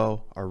bad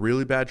elbow, a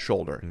really bad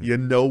shoulder. You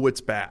know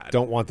it's bad.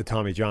 Don't want the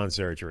Tommy John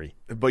surgery.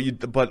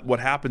 But what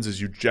happens is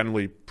you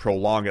generally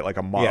prolong it like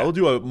a month. Yeah. We'll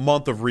do a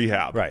month of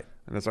rehab. Right.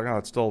 And it's like,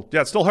 it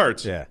still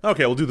hurts. Yeah.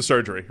 Okay, we'll do the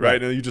surgery,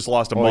 right? And you just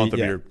lost a month of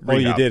your rehab. All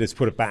you did is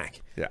put it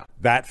back. Yeah.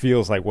 That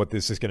feels like what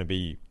this is going to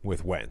be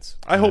with Wentz.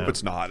 I hope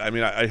it's not. I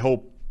mean, I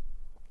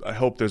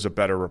hope there's a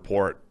better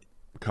report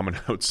coming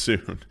out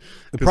soon.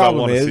 The problem I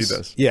want is, to see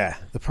this. Yeah,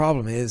 the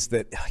problem is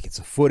that it's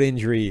a foot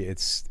injury.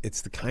 It's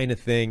the kind of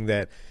thing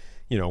that,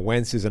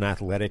 Wentz is an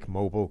athletic,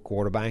 mobile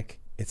quarterback.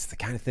 It's the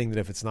kind of thing that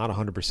if it's not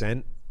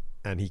 100%,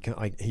 and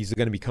he's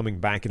going to be coming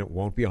back and it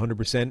won't be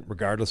 100%,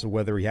 regardless of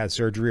whether he has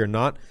surgery or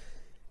not,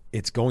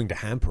 it's going to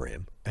hamper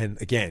him.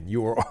 And again,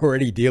 you are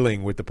already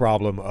dealing with the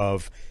problem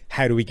of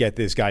how do we get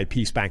this guy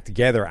pieced back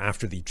together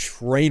after the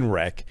train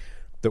wreck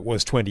that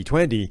was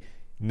 2020.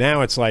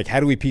 Now it's like, how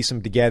do we piece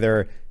him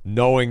together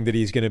knowing that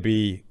he's going to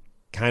be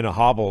kind of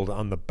hobbled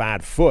on the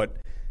bad foot?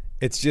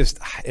 It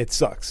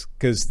sucks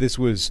because this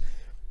was,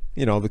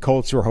 the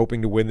Colts were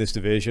hoping to win this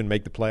division,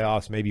 make the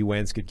playoffs. Maybe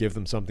Wentz could give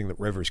them something that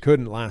Rivers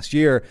couldn't last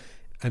year.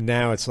 And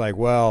now it's like,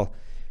 well,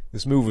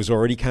 this move was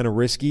already kind of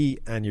risky,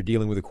 and you're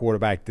dealing with a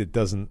quarterback that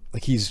doesn't,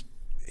 he's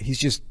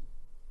just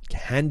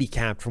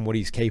handicapped from what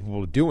he's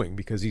capable of doing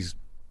because he's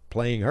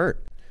playing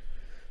hurt.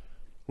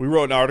 We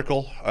wrote an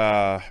article,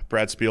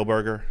 Brad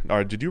Spielberger.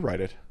 Or did you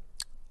write it?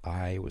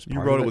 I was part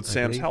You wrote of it with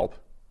Sam's help.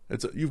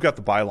 You've got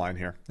the byline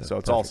here, so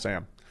it's all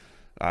Sam.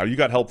 You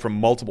got help from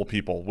multiple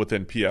people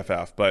within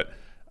PFF, but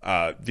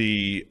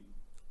the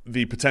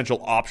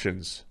potential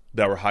options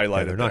that were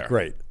highlighted they're not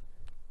great.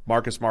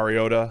 Marcus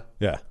Mariota,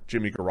 yeah,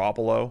 Jimmy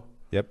Garoppolo.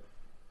 Yep.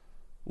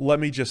 Let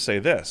me just say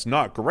this,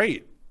 not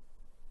great,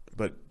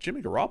 but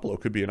Jimmy Garoppolo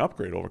could be an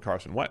upgrade over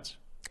Carson Wentz.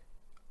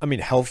 I mean,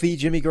 healthy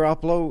Jimmy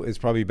Garoppolo is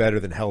probably better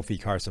than healthy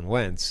Carson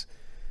Wentz,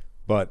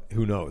 but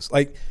who knows?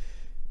 Like,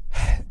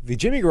 the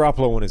Jimmy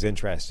Garoppolo one is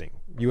interesting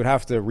You would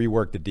have to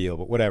rework the deal,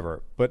 but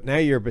whatever. But now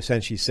you're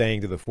essentially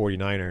saying to the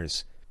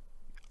 49ers,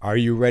 are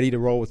you ready to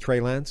roll with Trey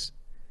Lance?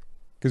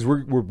 Because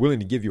we're willing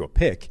to give you a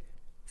pick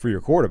for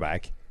your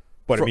quarterback,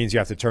 but it means you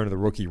have to turn to the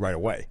rookie right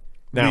away.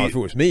 Now, if it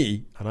was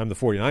me and I'm the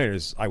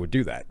 49ers, I would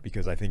do that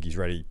because I think he's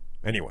ready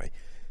anyway.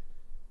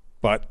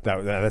 But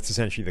that's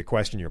essentially the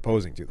question you're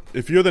posing to them.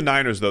 If you're the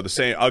Niners, though,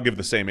 I'll give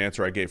the same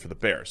answer I gave for the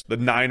Bears. The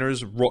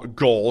Niners'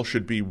 goal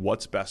should be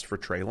what's best for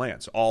Trey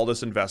Lance. All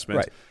this investment.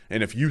 Right.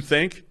 And if you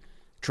think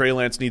Trey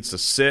Lance needs to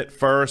sit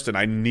first and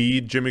I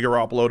need Jimmy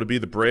Garoppolo to be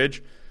the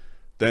bridge,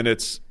 then you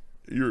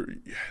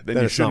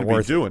shouldn't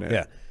be doing it.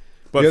 Yeah.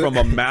 But from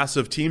a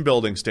massive team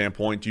building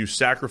standpoint, you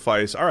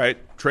sacrifice, all right,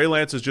 Trey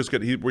Lance is just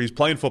good. He's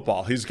playing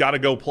football. He's got to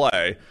go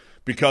play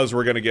because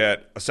we're going to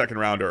get a second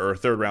rounder or a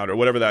third rounder,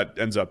 whatever that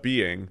ends up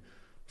being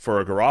for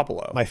a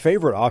Garoppolo. My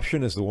favorite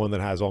option is the one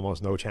that has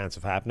almost no chance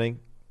of happening,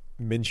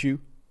 Minshew.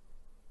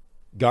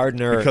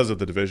 Gardner. Because of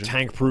the division.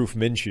 Tank-proof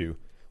Minshew.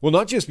 Well,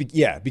 not just,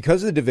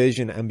 because of the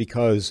division and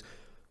because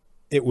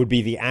it would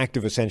be the act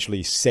of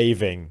essentially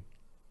saving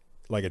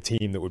like a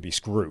team that would be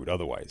screwed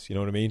otherwise. You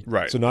know what I mean?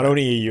 Right. So not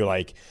only are you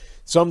like,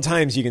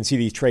 sometimes you can see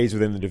these trades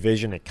within the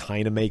division. It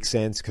kind of makes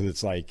sense because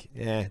it's like,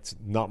 it's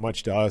not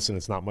much to us and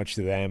it's not much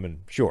to them. And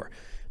sure.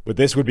 But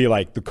this would be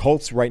like the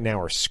Colts right now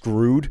are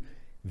screwed.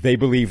 They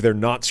believe they're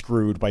not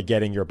screwed by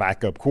getting your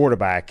backup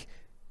quarterback.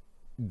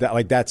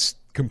 That's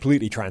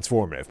completely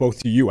transformative, both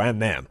to you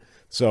and them.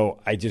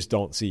 So I just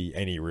don't see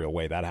any real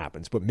way that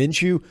happens. But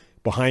Minshew,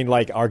 behind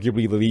like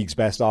arguably the league's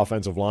best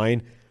offensive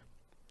line,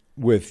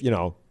 with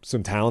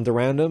some talent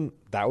around him,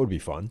 that would be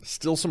fun.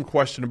 Still some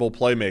questionable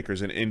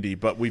playmakers in Indy,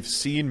 but we've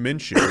seen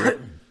Minshew,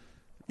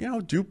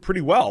 do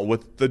pretty well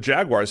with the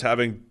Jaguars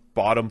having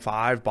bottom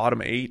 5,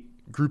 bottom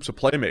 8 groups of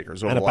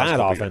playmakers over and the last a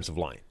bad offensive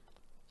line.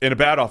 In a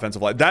bad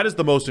offensive line. That is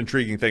the most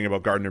intriguing thing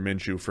about Gardner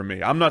Minshew for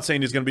me. I'm not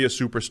saying he's going to be a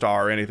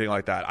superstar or anything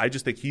like that. I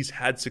just think he's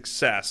had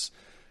success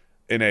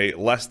in a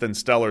less than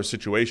stellar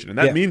situation, and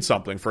that means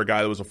something for a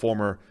guy that was a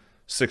former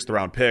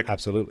 6th-round pick.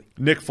 Absolutely.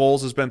 Nick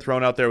Foles has been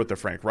thrown out there with the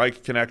Frank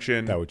Reich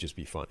connection. That would just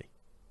be funny.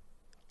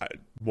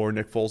 More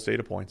Nick Foles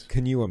data points.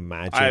 Can you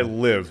imagine? I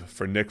live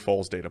for Nick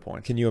Foles data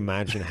points. Can you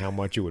imagine how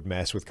much it would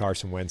mess with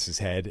Carson Wentz's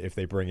head if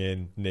they bring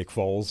in Nick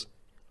Foles?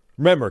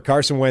 Remember,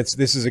 Carson Wentz,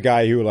 this is a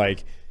guy who,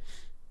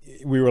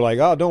 we were like,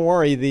 oh, don't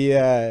worry, the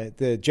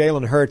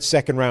Jalen Hurts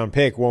 2nd-round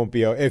pick won't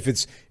be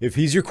if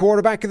he's your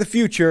quarterback of the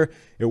future,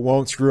 it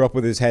won't screw up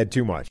with his head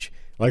too much.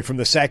 Like from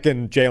the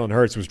second Jalen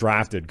Hurts was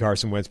drafted,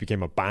 Carson Wentz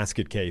became a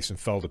basket case and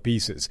fell to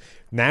pieces.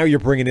 Now you're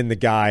bringing in the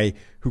guy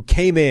who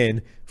came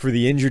in for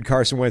the injured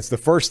Carson Wentz the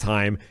first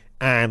time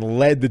and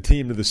led the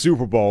team to the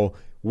Super Bowl,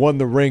 won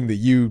the ring that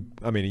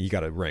he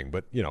got a ring,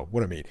 but you know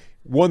what I mean.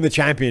 Won the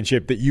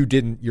championship that you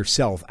didn't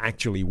yourself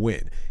actually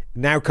win.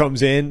 Now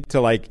comes in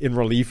to in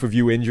relief of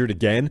you injured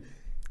again.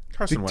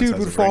 Carson the Wentz dude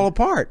would fall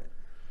apart.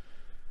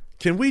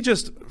 Can we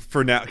just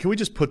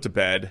put to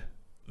bed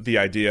the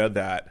idea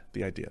that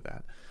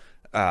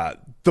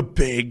the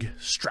big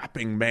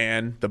strapping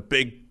man, the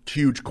big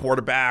huge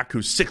quarterback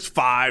who's 6'5",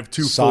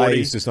 240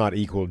 size does not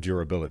equal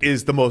durability,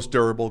 is the most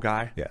durable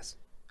guy? Yes.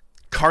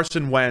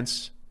 Carson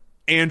Wentz,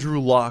 Andrew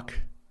Luck,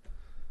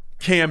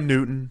 Cam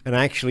Newton, and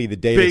actually the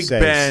data Big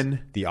says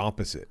Ben, the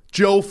opposite.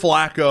 Joe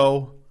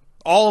Flacco,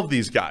 all of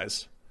these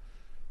guys,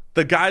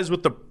 the guys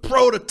with the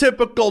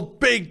prototypical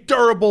big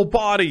durable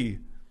body,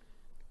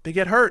 they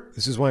get hurt.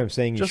 This is why I'm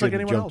saying you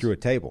shouldn't jump else. through a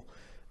table.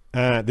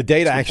 The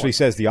data actually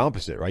says the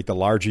opposite, right? The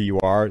larger you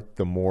are,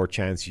 the more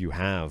chance you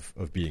have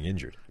of being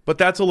injured. But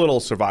that's a little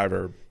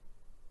survivor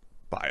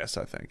bias,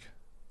 I think.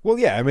 Well,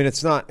 yeah. I mean,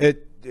 it's not.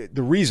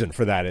 The reason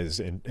for that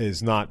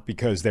is not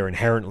because they're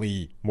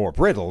inherently more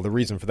brittle. The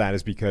reason for that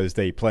is because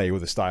they play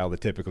with a style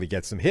that typically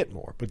gets them hit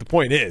more. But the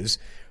point is,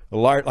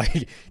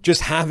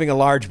 just having a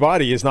large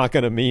body is not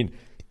going to mean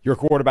your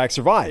quarterback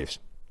survives.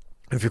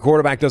 If your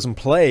quarterback doesn't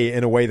play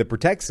in a way that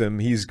protects him,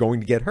 he's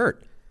going to get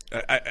hurt.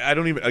 I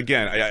don't even.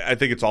 Again, I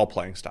think it's all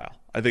playing style.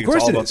 I think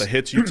it's all about the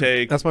hits you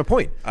take. That's my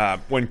point.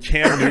 When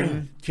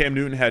Cam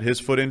Newton had his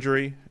foot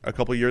injury a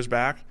couple years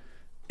back,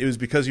 it was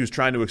because he was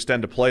trying to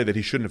extend a play that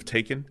he shouldn't have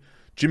taken.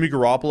 Jimmy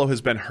Garoppolo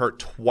has been hurt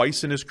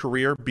twice in his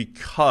career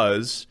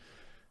because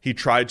he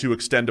tried to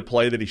extend a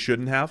play that he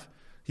shouldn't have.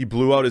 He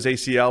blew out his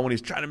ACL when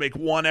he's trying to make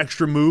one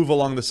extra move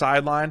along the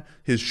sideline.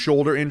 His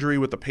shoulder injury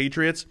with the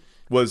Patriots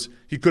was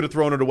he could have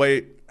thrown it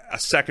away a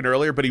second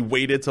earlier, but he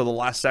waited till the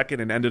last second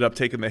and ended up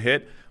taking the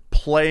hit.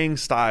 Playing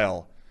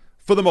style,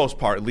 for the most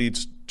part,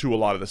 leads to a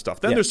lot of this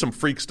stuff. Then there's some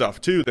freak stuff,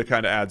 too, that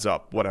kind of adds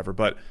up, whatever.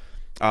 But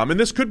and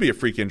this could be a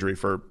freak injury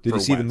for Did you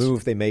see Wentz. the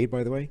move they made,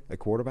 by the way, at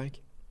quarterback?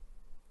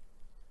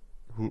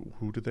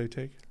 Who did they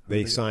take?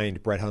 They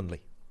signed Brett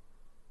Hundley.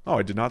 Oh,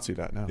 I did not see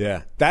that, no.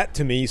 Yeah. That,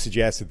 to me,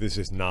 suggests that this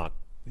is not,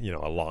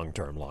 a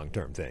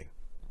long-term thing.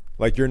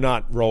 Like, you're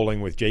not rolling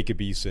with Jacob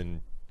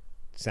Eason,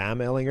 Sam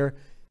Ellinger.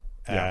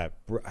 Yeah.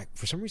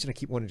 For some reason, I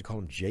keep wanting to call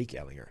him Jake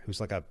Ellinger, who's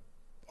like a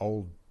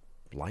old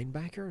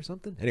linebacker or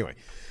something. Anyway,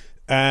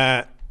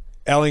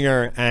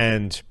 Ellinger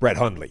and Brett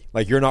Hundley.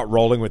 Like, you're not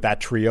rolling with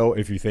that trio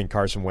if you think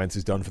Carson Wentz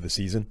is done for the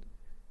season.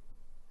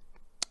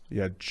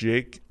 Yeah,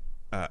 Jake.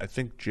 I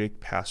think Jake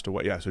passed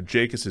away. Yeah, so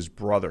Jake is his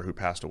brother who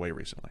passed away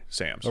recently.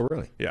 Sam's. Oh,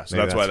 really? Yeah, so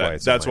Maybe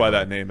that's why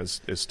that name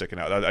is sticking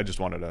out. I just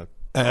wanted to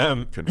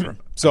confirm.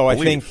 So I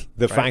think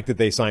the fact that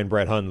they signed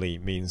Brett Hundley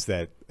means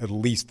that at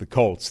least the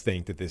Colts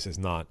think that this is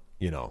not,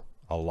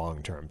 a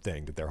long-term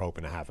thing, that they're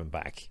hoping to have him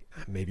back.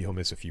 Maybe he'll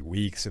miss a few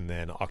weeks, and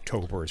then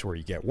October is where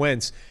you get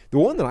Wentz. The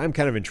one that I'm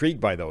kind of intrigued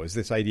by, though, is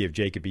this idea of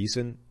Jacob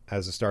Eason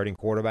as a starting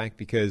quarterback,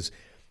 because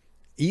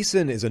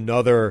Eason is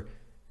another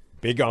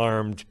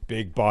big-armed,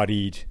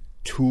 big-bodied,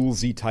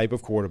 toolsy type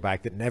of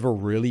quarterback that never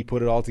really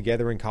put it all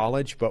together in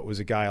college, but was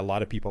a guy a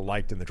lot of people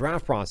liked in the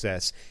draft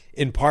process,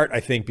 in part,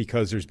 I think,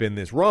 because there's been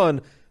this run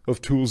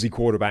of toolsy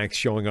quarterbacks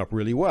showing up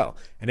really well.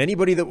 And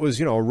anybody that was,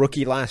 a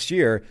rookie last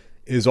year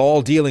is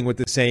all dealing with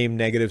the same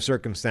negative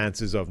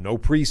circumstances of no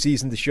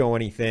preseason to show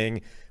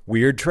anything,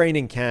 weird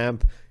training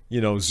camp,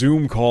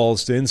 Zoom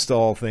calls to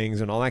install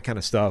things and all that kind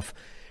of stuff.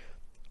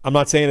 I'm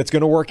not saying it's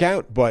going to work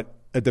out, but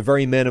at the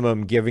very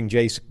minimum, giving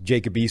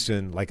Jacob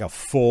Eason like a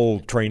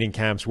full training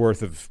camp's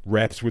worth of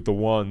reps with the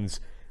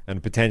ones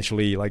and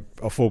potentially like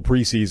a full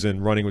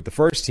preseason running with the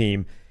first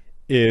team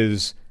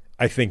is,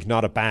 I think,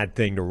 not a bad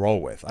thing to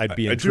roll with. I'd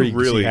be intrigued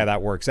to see how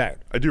that works out.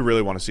 I do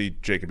really want to see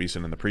Jacob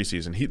Eason in the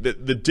preseason.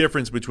 The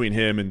difference between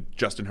him and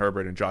Justin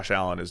Herbert and Josh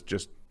Allen is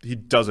just he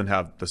doesn't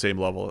have the same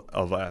level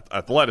of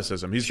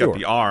athleticism. He's got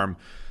the arm.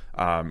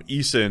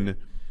 Eason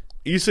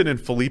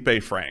and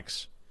Felipe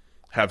Franks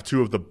have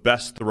two of the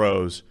best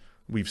throws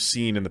we've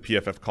seen in the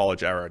PFF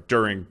college era,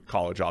 during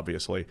college,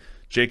 obviously.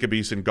 Jacob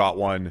Eason got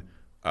one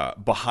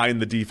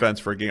behind the defense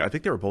for a game. I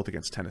think they were both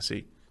against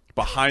Tennessee.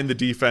 Behind the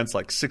defense,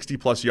 like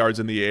 60-plus yards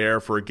in the air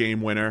for a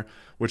game winner,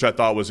 which I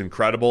thought was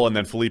incredible. And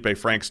then Felipe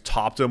Franks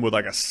topped him with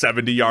like a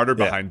 70-yarder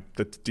behind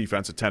the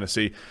defense at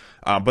Tennessee.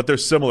 But they're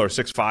similar,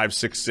 6'5",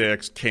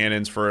 6'6",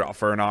 cannons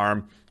for an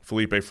arm.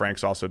 Felipe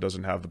Franks also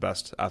doesn't have the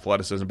best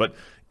athleticism. But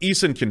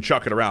Eason can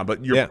chuck it around.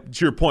 But to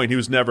your point, he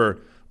was never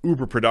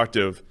uber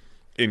productive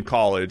in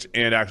college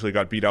and actually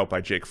got beat out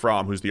by Jake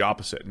Fromm, who's the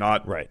opposite,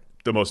 not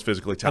the most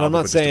physically talented,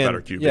 but just a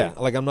better QB. Yeah,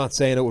 I'm not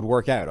saying it would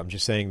work out. I'm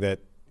just saying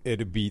that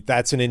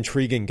that's an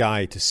intriguing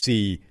guy to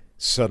see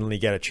suddenly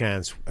get a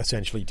chance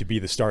essentially to be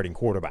the starting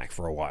quarterback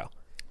for a while.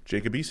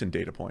 Jacob Eason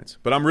data points.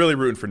 But I'm really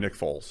rooting for Nick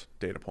Foles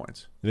data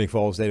points. Nick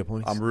Foles data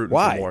points? I'm rooting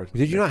for more.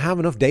 Did you not have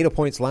enough data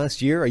points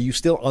last year? Are you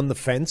still on the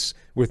fence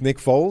with Nick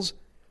Foles?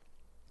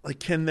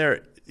 Like,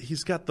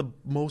 he's got the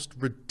most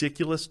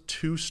ridiculous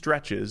two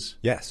stretches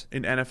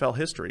in NFL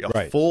history.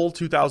 A full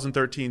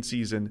 2013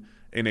 season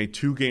in a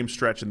 2-game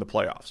stretch in the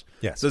playoffs.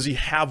 Yes. Does he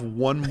have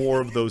one more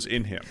of those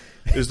in him?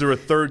 Is there a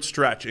third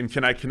stretch? And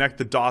can I connect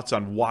the dots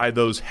on why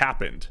those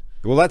happened?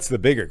 Well, that's the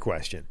bigger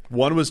question.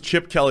 One was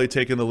Chip Kelly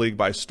taking the league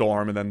by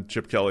storm, and then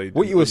Chip Kelly,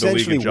 what you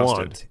essentially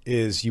want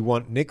is you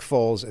want Nick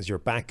Foles as your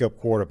backup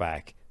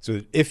quarterback, so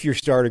that if your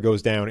starter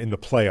goes down in the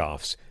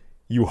playoffs,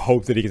 you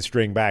hope that he can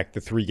string back the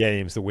 3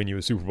 games that win you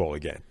a Super Bowl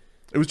again.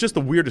 It was just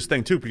the weirdest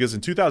thing, too, because in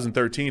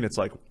 2013, it's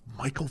like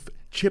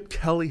Chip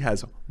Kelly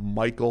has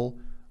Michael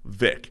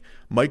Vick.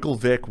 Michael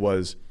Vick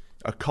was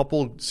a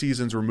couple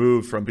seasons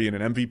removed from being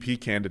an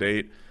MVP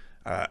candidate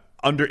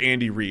under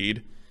Andy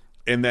Reid.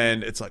 And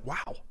then it's like,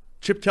 wow,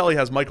 Chip Kelly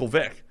has Michael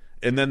Vick.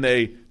 And then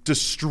they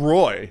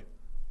destroy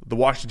the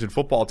Washington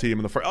football team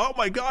in the first. Oh,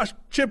 my gosh,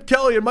 Chip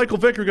Kelly and Michael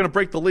Vick are going to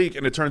break the league.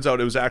 And it turns out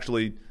it was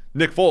actually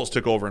Nick Foles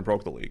took over and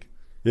broke the league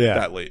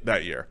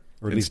that year.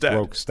 Or at least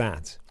broke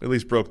stats. At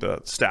least broke the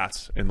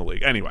stats in the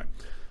league. Anyway,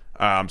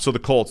 so the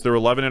Colts, they're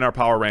 11 in our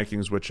power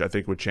rankings, which I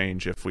think would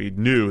change if we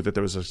knew that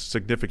there was a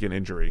significant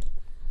injury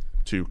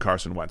to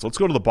Carson Wentz. Let's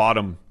go to the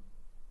bottom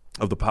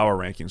of the power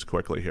rankings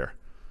quickly here.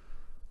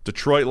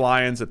 Detroit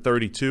Lions at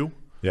 32.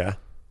 Yeah.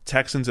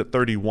 Texans at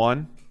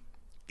 31.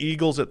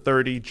 Eagles at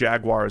 30.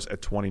 Jaguars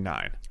at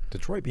 29.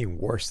 Detroit being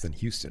worse than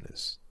Houston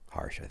is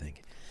harsh, I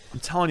think. I'm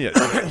telling you,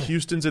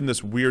 Houston's in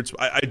this weird –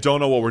 I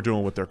don't know what we're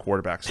doing with their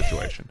quarterback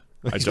situation.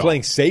 He's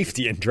playing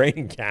safety in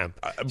training camp,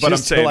 but just I'm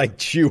saying, to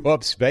chew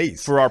up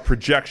space. For our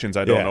projections,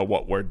 I don't know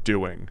what we're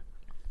doing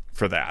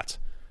for that.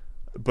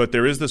 But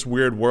there is this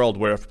weird world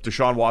where if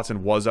Deshaun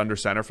Watson was under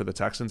center for the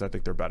Texans, I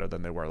think they're better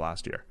than they were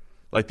last year.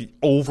 Like, the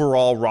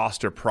overall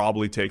roster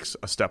probably takes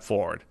a step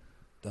forward.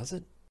 Does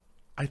it?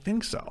 I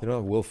think so. They don't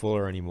have Will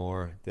Fuller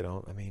anymore. They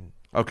don't. I mean,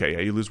 okay, yeah,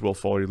 you lose Will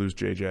Fuller, you lose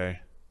JJ.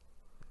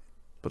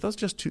 But that's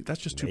just two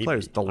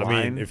players. The line,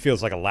 I mean, it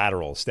feels like a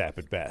lateral step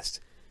at best.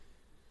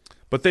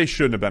 But they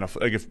shouldn't have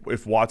been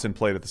if Watson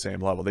played at the same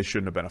level, they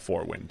shouldn't have been a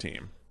 4-win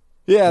team.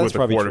 Yeah, with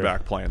that's a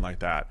quarterback playing like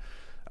that.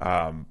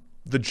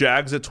 The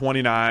Jags at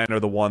 29 are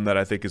the one that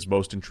I think is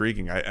most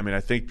intriguing. I mean,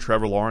 I think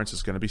Trevor Lawrence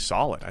is going to be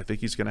solid. I think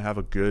he's going to have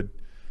a good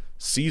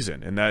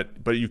season.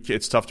 But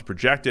it's tough to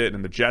project it.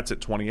 And the Jets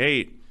at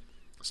 28,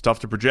 it's tough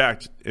to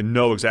project and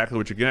know exactly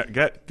what you're going to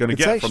get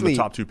from the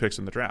top 2 picks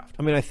in the draft.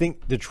 I mean, I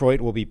think Detroit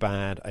will be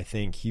bad. I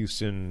think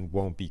Houston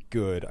won't be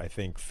good. I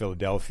think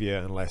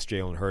Philadelphia, unless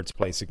Jalen Hurts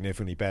plays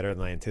significantly better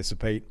than I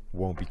anticipate,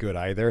 won't be good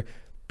either.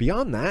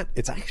 Beyond that,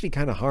 it's actually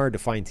kind of hard to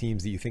find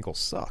teams that you think will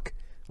suck.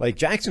 Like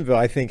Jacksonville,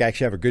 I think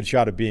actually have a good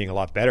shot of being a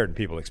lot better than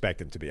people expect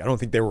them to be. I don't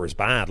think they were as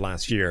bad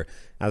last year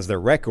as their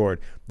record.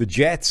 The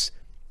Jets,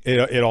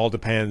 it all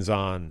depends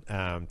on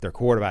their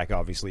quarterback,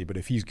 obviously. But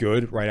if he's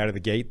good right out of the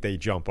gate, they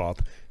jump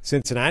up.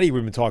 Cincinnati,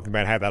 we've been talking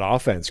about how that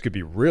offense could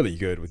be really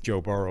good with Joe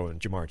Burrow and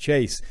Jamar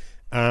Chase.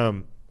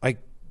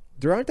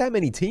 There aren't that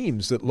many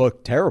teams that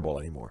look terrible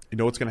anymore. You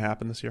know what's going to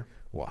happen this year?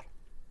 What?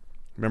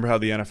 Remember how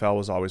the NFL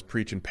was always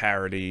preaching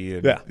parity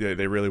and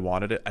they really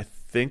wanted it? I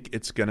think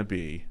it's going to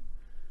be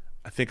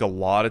 – I think a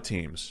lot of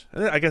teams –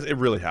 I guess it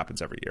really happens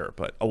every year,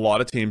 but a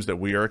lot of teams that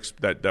we are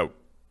that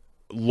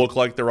look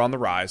like they're on the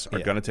rise are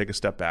going to take a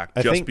step back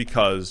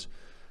because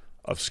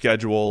of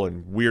schedule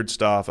and weird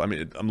stuff. I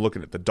mean, I'm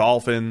looking at the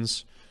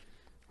Dolphins –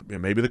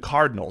 maybe the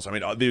Cardinals. I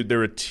mean,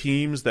 there are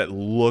teams that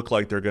look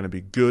like they're going to be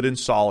good and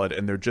solid,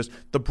 and they're just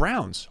the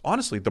Browns.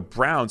 Honestly, the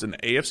Browns in the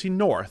AFC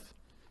North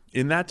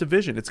in that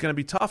division, it's going to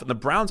be tough. And the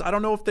Browns, I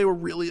don't know if they were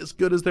really as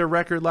good as their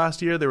record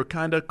last year. They were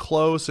kind of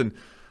close, and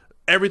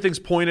everything's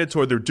pointed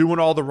toward they're doing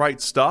all the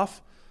right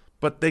stuff,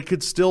 but they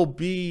could still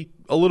be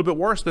a little bit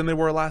worse than they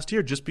were last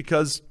year just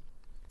because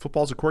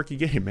football's a quirky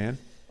game, man.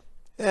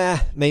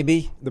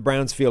 Maybe. The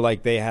Browns feel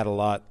like they had a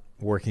lot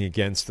working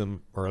against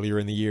them earlier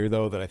in the year,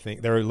 though, that I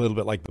think they're a little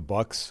bit like the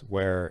Bucs,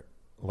 where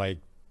like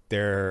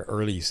their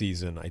early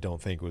season I don't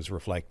think was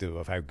reflective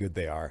of how good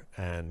they are,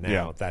 and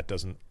now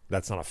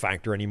that's not a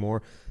factor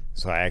anymore.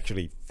 So I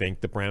actually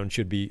think the Browns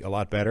should be a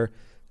lot better.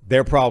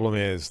 Their problem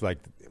is like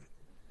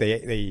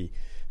they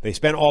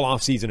spent all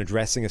offseason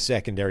addressing a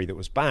secondary that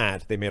was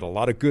bad. They made a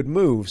lot of good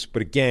moves,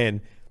 but again,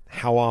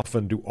 how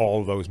often do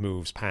all of those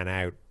moves pan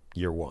out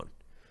year one?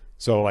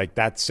 So like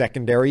that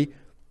secondary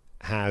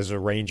has a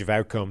range of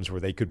outcomes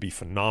where they could be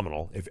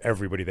phenomenal if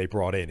everybody they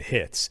brought in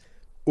hits,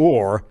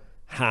 or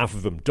half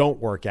of them don't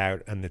work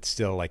out and it's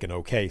still like an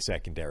okay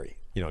secondary.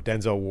 You know,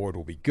 Denzel Ward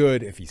will be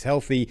good if he's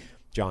healthy.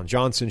 John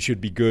Johnson should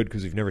be good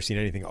because we've never seen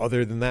anything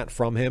other than that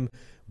from him.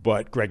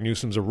 But Greg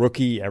Newsom's a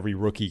rookie. Every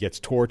rookie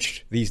gets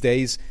torched these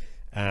days.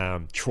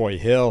 Troy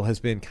Hill has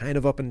been kind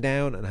of up and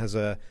down and has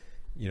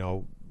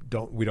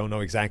we don't know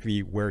exactly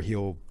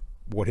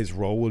what his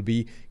role would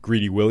be.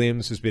 Greedy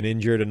Williams has been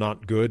injured and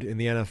not good in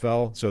the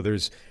NFL. So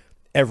there's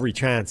every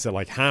chance that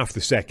like half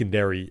the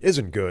secondary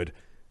isn't good,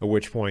 at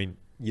which point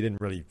you didn't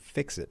really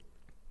fix it.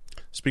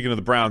 Speaking of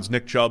the Browns,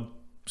 Nick Chubb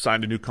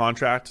signed a new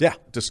contract. Yeah.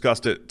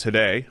 Discussed it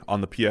today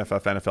on the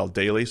PFF NFL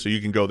Daily. So you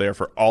can go there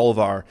for all of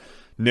our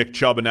Nick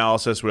Chubb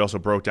analysis. We also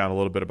broke down a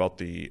little bit about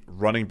the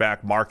running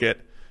back market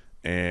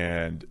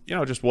and,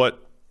 just what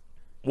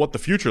the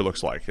future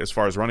looks like as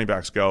far as running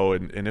backs go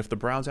and if the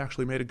Browns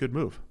actually made a good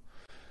move.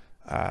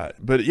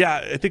 But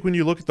yeah, I think when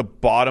you look at the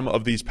bottom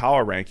of these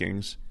power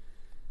rankings,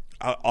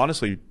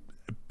 honestly,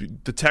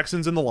 the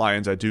Texans and the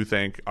Lions, I do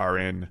think, are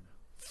in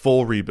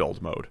full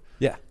rebuild mode.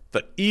 Yeah.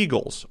 The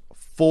Eagles,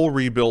 full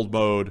rebuild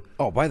mode.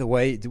 Oh, by the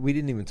way, we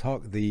didn't even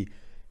talk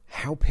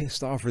how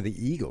pissed off are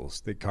the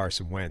Eagles that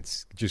Carson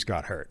Wentz just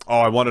got hurt? Oh,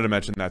 I wanted to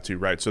mention that too,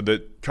 right? So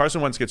that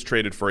Carson Wentz gets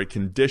traded for a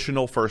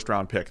conditional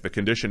first-round pick. The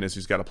condition is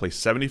he's got to play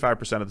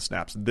 75% of the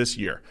snaps this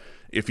year.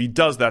 If he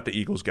does that, the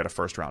Eagles get a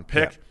first-round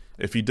pick. Yeah.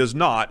 If he does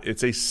not,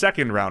 it's a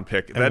second-round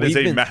pick. That is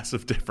a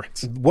massive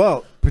difference.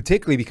 Well,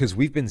 particularly because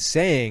we've been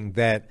saying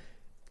that,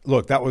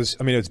 look,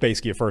 it's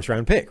basically a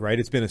first-round pick, right?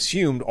 It's been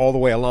assumed all the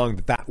way along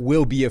that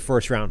will be a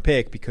first-round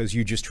pick because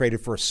you just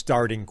traded for a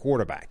starting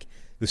quarterback.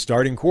 The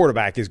starting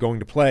quarterback is going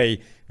to play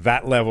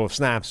that level of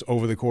snaps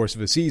over the course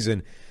of a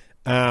season.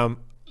 And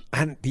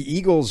the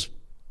Eagles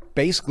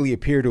basically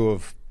appear to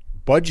have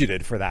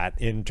budgeted for that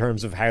in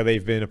terms of how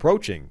they've been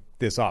approaching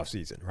this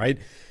offseason, right?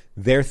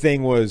 Their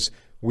thing was,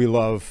 we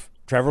love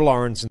Trevor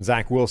Lawrence and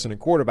Zach Wilson at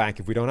quarterback.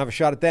 If we don't have a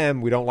shot at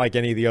them, we don't like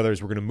any of the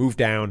others, we're going to move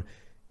down,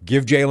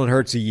 give Jalen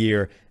Hurts a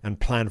year, and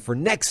plan for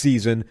next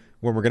season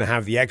when we're going to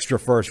have the extra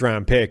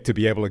first-round pick to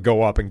be able to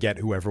go up and get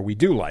whoever we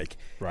do like.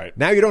 Right.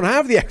 Now you don't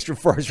have the extra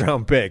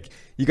first-round pick.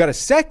 You got a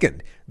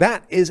second.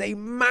 That is a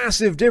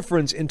massive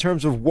difference in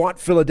terms of what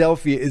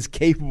Philadelphia is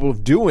capable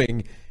of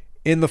doing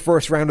in the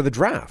first round of the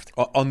draft.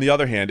 On the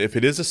other hand, if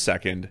it is a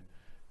second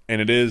and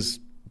it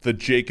is the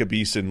Jacob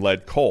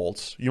Eason-led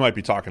Colts, you might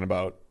be talking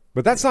about.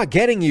 But that's not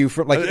getting you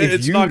for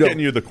it's not getting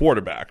you the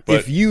quarterback. But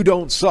if you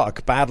don't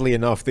suck badly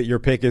enough that your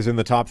pick is in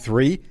the top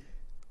 3,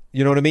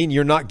 you know what I mean?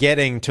 You're not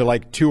getting to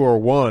 2 or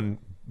 1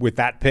 with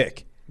that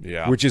pick.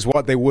 Yeah. Which is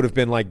what they would have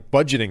been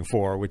budgeting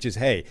for, which is,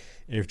 hey,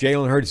 if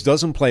Jalen Hurts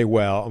doesn't play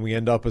well and we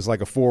end up as a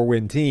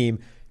 4-win team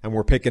and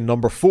we're picking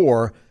number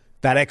 4,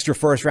 that extra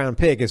first-round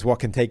pick is what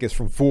can take us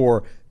from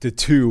 4 to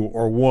 2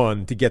 or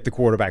 1 to get the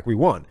quarterback we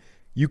want.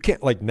 You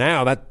can't,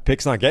 now that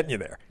pick's not getting you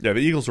there. Yeah, the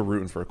Eagles are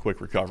rooting for a quick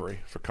recovery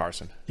for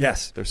Carson.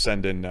 Yes. They're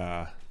sending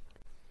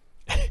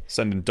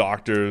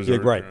doctors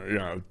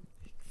right.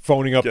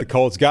 Phoning up the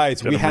Colts.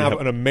 Guys, we have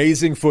an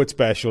amazing foot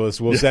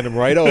specialist. We'll send him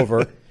right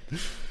over.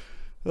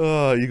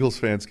 Eagles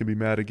fans can be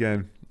mad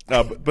again.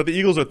 But the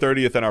Eagles are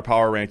 30th in our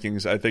power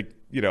rankings. I think,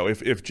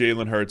 if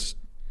Jalen Hurts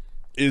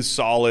is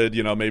solid,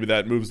 maybe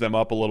that moves them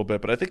up a little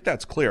bit. But I think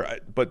that's clear.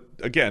 But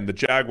again, the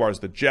Jaguars,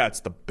 the Jets,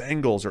 the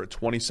Bengals are at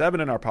 27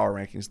 in our power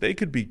rankings. They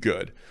could be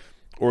good.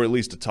 or at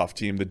least a tough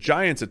team. The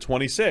Giants at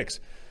 26,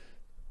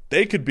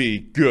 they could be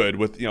good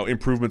with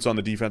improvements on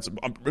the defense,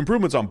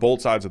 improvements on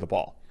both sides of the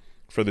ball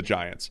for the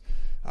Giants.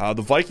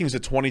 The Vikings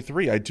at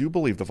 23, I do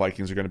believe the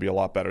Vikings are going to be a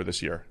lot better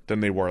this year than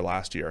they were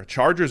last year.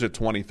 Chargers at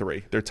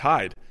 23, they're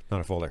tied.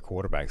 Not if all their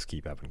quarterbacks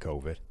keep having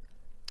COVID.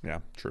 Yeah,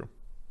 true.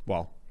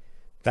 Well,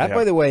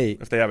 by the way,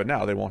 if they have it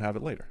now, they won't have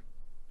it later.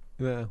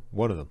 Yeah,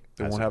 one of them.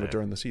 They won't have it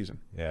during the season.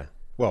 Yeah.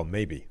 Well,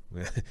 maybe.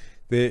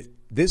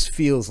 This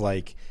feels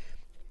like,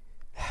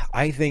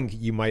 I think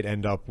you might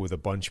end up with a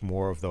bunch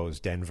more of those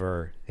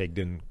Denver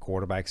Higdon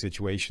quarterback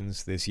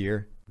situations this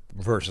year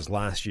versus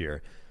last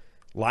year.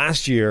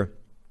 Last year,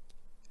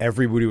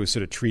 everybody was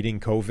sort of treating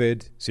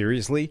COVID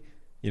seriously.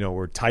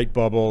 We're tight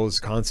bubbles,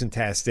 constant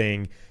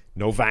testing,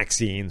 no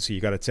vaccine, so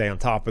you got to stay on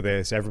top of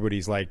this.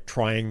 Everybody's like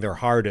trying their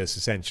hardest,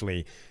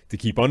 essentially, to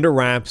keep under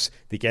wraps,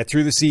 to get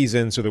through the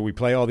season so that we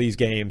play all these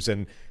games.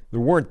 And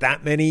there weren't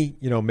that many,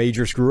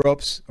 major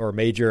screw-ups or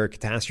major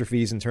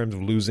catastrophes in terms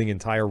of losing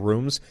entire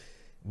rooms.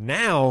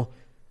 Now,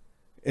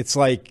 it's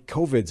like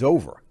COVID's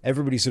over.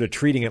 Everybody's sort of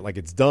treating it like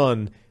it's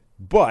done,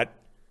 but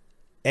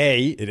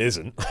it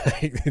isn't.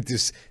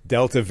 This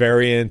Delta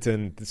variant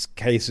and this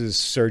cases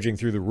surging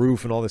through the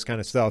roof and all this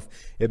kind of stuff.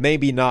 It may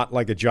be not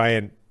like a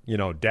giant,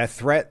 death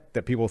threat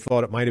that people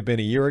thought it might have been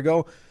a year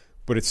ago,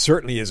 but it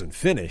certainly isn't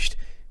finished.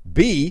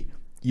 B,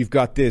 you've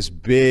got this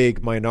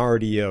big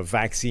minority of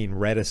vaccine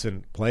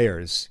reticent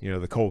players,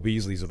 the Cole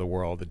Beasleys of the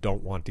world that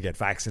don't want to get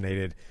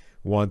vaccinated,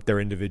 want their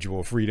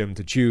individual freedom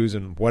to choose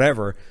and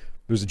whatever.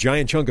 There's a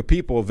giant chunk of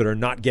people that are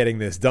not getting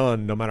this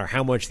done, no matter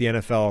how much the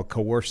NFL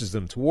coerces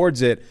them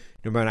towards it,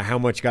 no matter how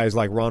much guys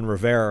like Ron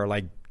Rivera are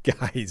like,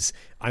 guys,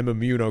 I'm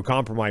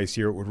immunocompromised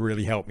here. It would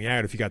really help me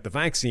out if you got the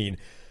vaccine.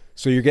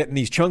 So you're getting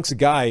these chunks of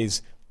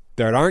guys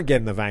that aren't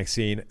getting the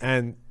vaccine.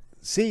 And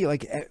see,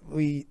 like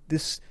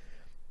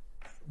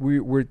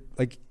we're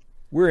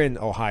in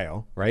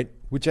Ohio, right?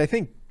 Which I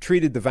think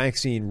treated the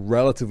vaccine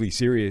relatively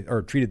serious,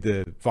 or treated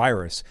the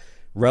virus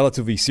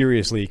relatively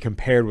seriously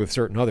compared with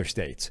certain other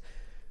states.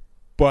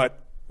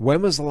 But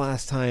when was the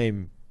last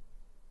time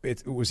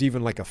it was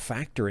even like a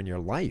factor in your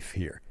life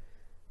here?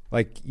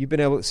 Like you've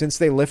been able, since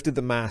they lifted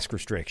the mask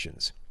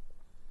restrictions,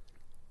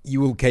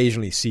 you will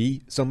occasionally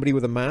see somebody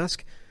with a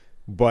mask,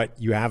 but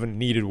you haven't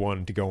needed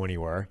one to go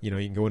anywhere. You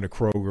can go into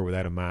Kroger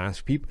without a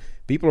mask.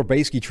 People are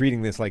basically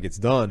treating this like it's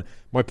done.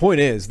 My point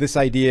is this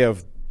idea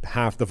of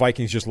half the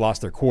Vikings just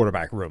lost their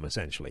quarterback room,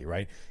 essentially,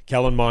 right?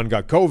 Kellen Mond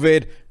got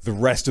COVID. The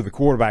rest of the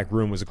quarterback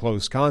room was a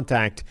close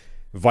contact.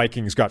 The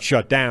Vikings got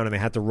shut down, and they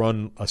had to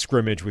run a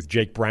scrimmage with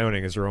Jake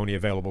Browning as their only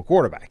available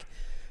quarterback.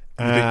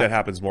 You think that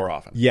happens more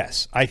often?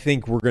 Yes. I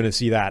think we're going to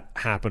see that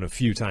happen a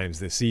few times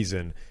this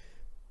season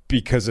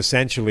because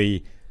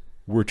essentially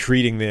we're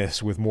treating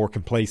this with more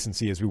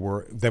complacency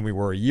than we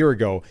were a year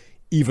ago,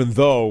 even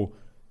though,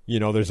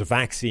 there's a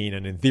vaccine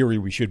and in theory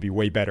we should be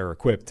way better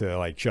equipped to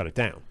like shut it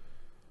down.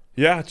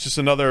 Yeah, it's just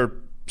another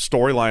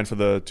storyline for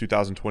the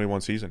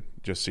 2021 season.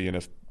 Just seeing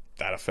if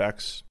that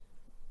affects,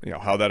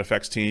 how that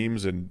affects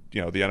teams, and the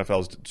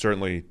NFL is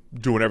certainly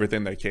doing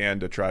everything they can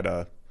to try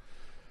to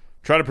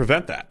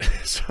prevent that.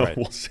 So right.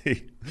 We'll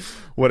see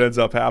what ends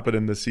up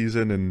happening this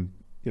season, and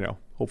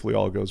hopefully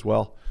all goes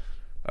well.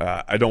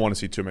 I don't want to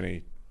see too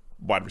many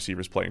wide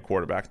receivers playing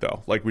quarterback,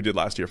 though, like we did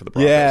last year for the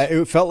Broncos. Yeah,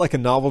 it felt like a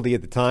novelty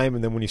at the time,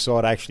 and then when you saw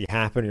it actually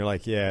happen, you're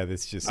like, yeah,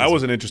 this just I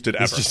wasn't interested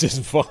ever. This just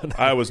isn't fun.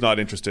 I was not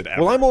interested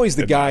ever. Well, I'm always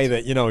the guy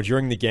that,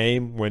 during the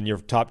game, when your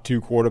top two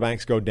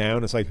quarterbacks go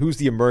down, it's like, who's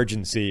the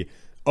emergency?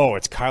 Oh,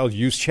 it's Kyle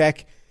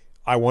Juszczyk.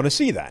 I want to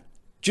see that.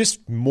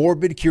 Just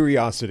morbid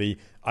curiosity.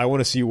 I want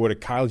to see what a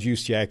Kyle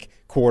Juszczyk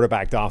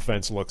quarterbacked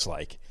offense looks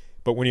like.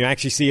 But when you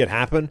actually see it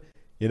happen,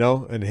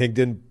 and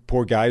Higdon,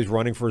 poor guy's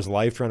running for his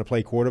life trying to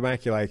play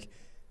quarterback, you're like,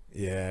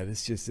 yeah,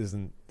 this just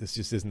isn't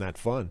that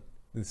fun.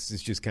 This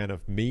is just kind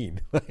of mean.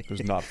 It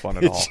was not fun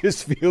at all. It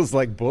just feels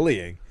like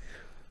bullying.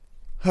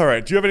 All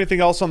right. Do you have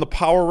anything else on the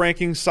power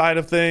ranking side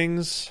of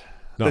things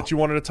that you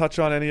wanted to touch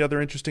on? Any other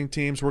interesting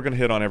teams? We're going to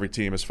hit on every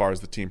team as far as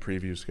the team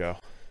previews go.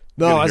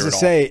 No, as I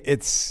say,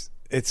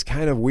 it's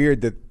kind of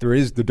weird that there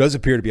does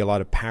appear to be a lot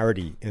of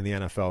parity in the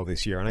NFL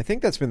this year. And I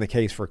think that's been the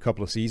case for a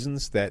couple of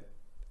seasons that,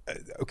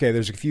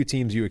 there's a few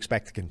teams you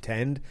expect to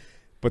contend,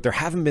 but there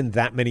haven't been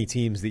that many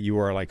teams that you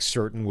are like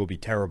certain will be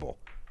terrible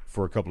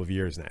for a couple of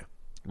years now.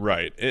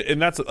 Right. And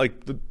that's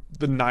like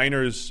the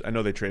Niners, I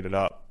know they traded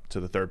up to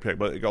the third pick,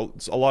 but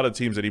a lot of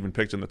teams that even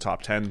picked in the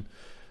top 10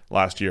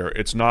 last year,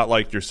 it's not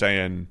like you're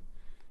saying,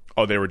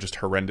 oh, they were just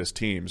horrendous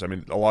teams. I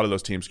mean, a lot of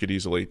those teams could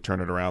easily turn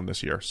it around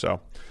this year. So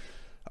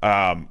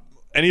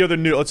any other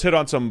news? Let's hit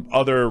on some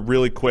other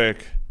really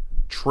quick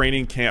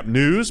training camp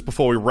news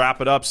before we wrap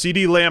it up.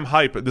 CD Lamb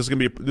hype. This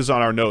is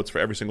on our notes for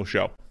every single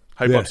show.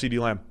 Hype up CD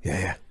Lamb.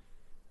 Yeah.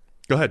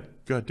 Go ahead,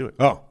 do it.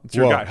 Oh, it's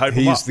your guy. Hype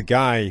him up. He's the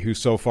guy who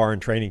so far in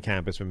training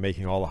camp has been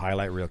making all the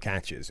highlight reel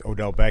catches.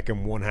 Odell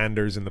Beckham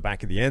one-handers in the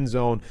back of the end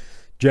zone.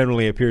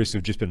 Generally appears to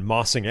have just been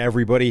mossing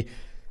everybody.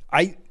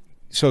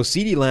 So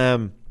CD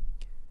Lamb,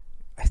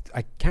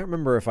 I can't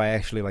remember if I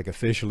actually like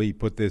officially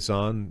put this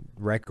on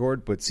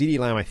record, but CeeDee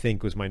Lamb I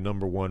think was my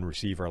number one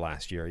receiver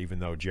last year, even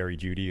though Jerry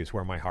Jeudy is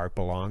where my heart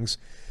belongs.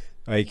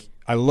 Like,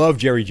 I love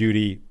Jerry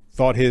Jeudy.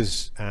 Thought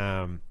his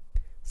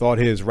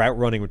route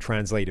running would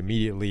translate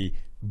immediately,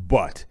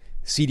 but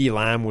CeeDee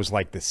Lamb was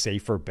like the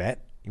safer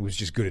bet. He was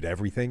just good at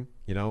everything,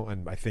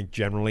 and I think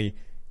generally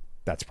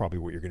that's probably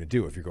what you're going to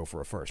do if you go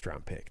for a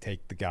first-round pick.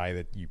 Take the guy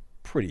that you're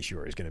pretty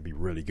sure is going to be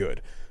really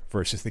good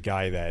versus the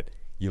guy that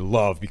you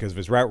love because of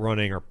his route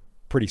running or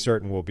pretty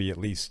certain will be at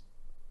least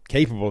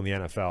capable in the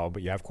NFL,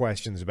 but you have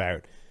questions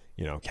about,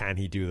 can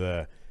he do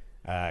the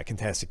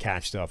contested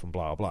catch stuff and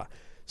blah, blah.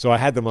 So I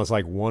had them as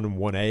like 1 and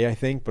 1A, I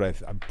think,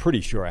 but I'm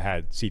pretty sure I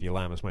had CeeDee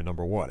Lamb as my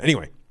number one.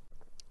 Anyway,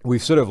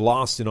 we've sort of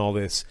lost in all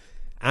this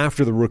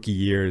after the rookie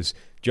years.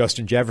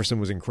 Justin Jefferson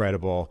was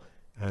incredible,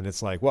 and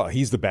it's like, well,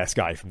 he's the best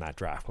guy from that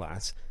draft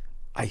class.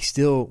 I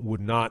still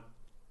would not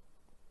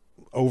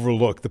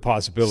overlook the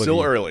possibility.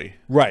 Still early.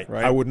 Right.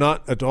 I would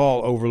not at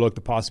all overlook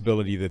the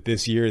possibility that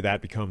this year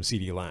that becomes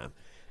CeeDee Lamb.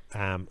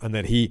 And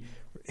that he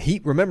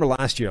remember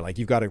last year, like,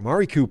 you've got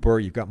Amari Cooper,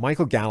 you've got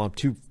Michael Gallup,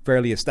 two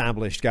fairly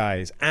established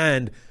guys,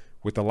 and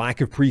with the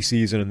lack of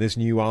preseason and this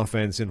new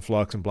offense in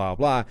flux and blah,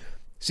 blah,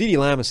 CeeDee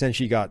Lamb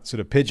essentially got sort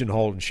of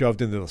pigeonholed and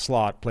shoved into the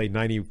slot, played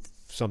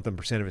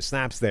 90-something% of his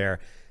snaps there.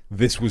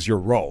 This was your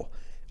role.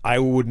 I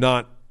would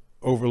not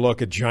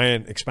overlook a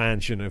giant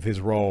expansion of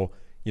his role,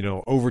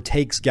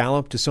 overtakes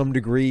Gallup to some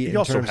degree.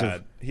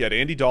 He had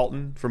Andy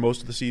Dalton for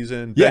most of the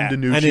season, Ben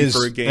DiNucci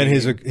for a game. And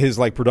his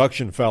like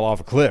production fell off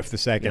a cliff the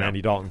second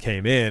Andy Dalton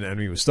came in, and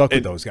he was stuck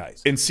with those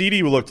guys. And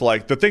CeeDee looked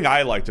like, the thing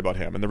I liked about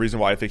him, and the reason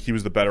why I think he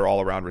was the better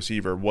all-around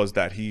receiver, was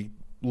that he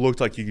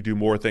looked like he could do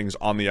more things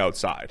on the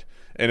outside.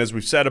 And as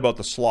we've said about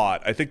the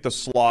slot, I think the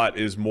slot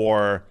is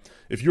more,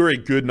 if you're a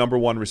good number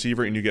one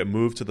receiver and you get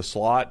moved to the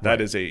slot,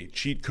 that is a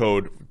cheat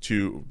code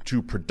to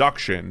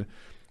production.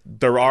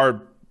 There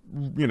are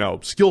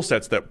skill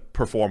sets that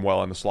perform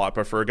well in the slot,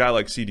 but for a guy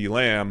like CeeDee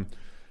Lamb,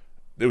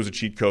 it was a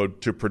cheat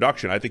code to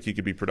production. I think he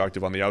could be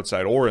productive on the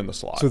outside or in the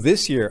slot. So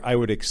this year, I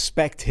would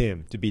expect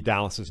him to be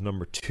Dallas's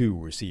number 2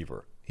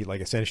 receiver. He'd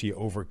essentially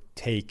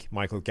overtake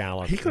Michael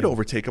Gallup. He could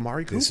overtake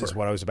Amari Cooper. This is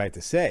what I was about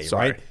to say,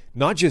 Sorry. right?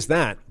 Not just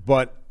that,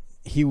 but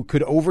he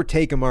could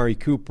overtake Amari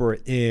Cooper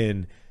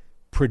in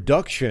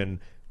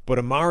production, but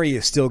Amari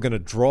is still going to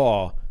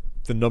draw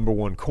the number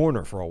one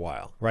corner for a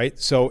while, right?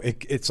 So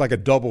it's like a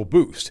double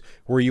boost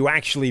where you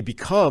actually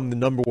become the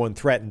number one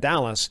threat in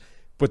Dallas,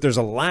 but there's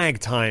a lag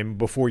time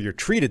before you're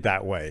treated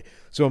that way.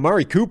 So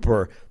Amari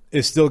Cooper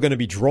is still going to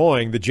be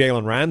drawing the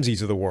Jalen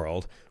Ramseys of the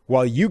world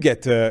while you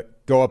get to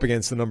go up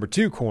against the number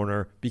 2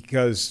 corner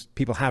because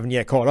people haven't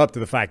yet caught up to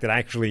the fact that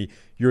actually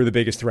you're the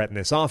biggest threat in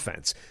this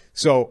offense.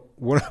 So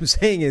what I'm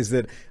saying is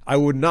that I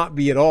would not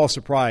be at all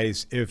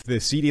surprised if the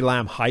CeeDee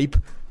Lamb hype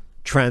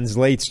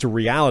translates to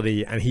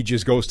reality and he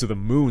just goes to the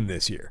moon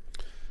this year.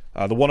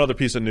 The one other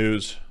piece of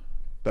news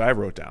that I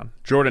wrote down,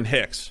 Jordan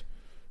Hicks.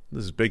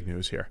 This is big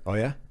news here. Oh,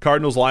 yeah?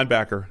 Cardinals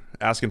linebacker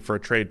asking for a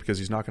trade because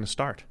he's not going to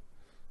start.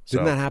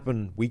 Didn't that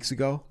happen weeks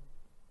ago?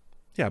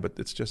 Yeah, but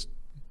it's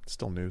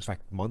still news. In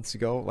fact, months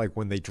ago, like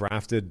when they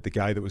drafted the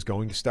guy that was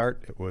going to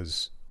start, it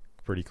was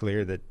pretty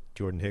clear that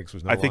Jordan Hicks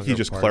was no longer. I think he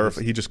just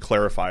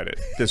clarified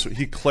it.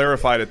 He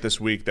clarified it this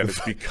week that it's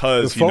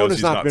because the phone he knows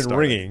has not been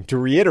starting. ringing. To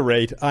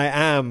reiterate, I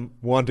am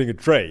wanting a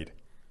trade.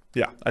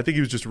 Yeah, I think he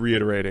was just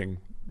reiterating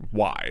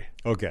why.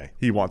 Okay,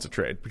 he wants a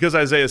trade because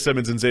Isaiah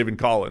Simmons and Zaven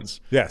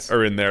Collins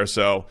are in there.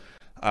 So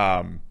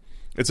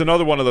it's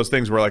another one of those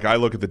things where, like, I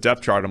look at the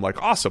depth chart, I'm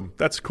like, awesome,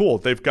 that's cool.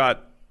 They've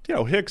got,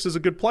 Hicks is a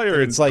good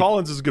player, and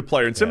Collins is a good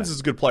player, and Simmons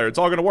is a good player. It's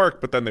all going to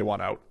work, but then they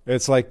want out.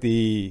 It's like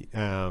the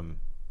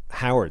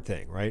Howard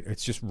thing, right?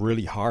 It's just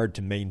really hard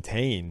to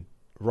maintain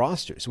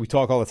rosters. We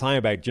talk all the time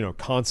about,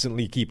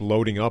 constantly keep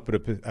loading up at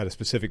a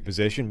specific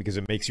position because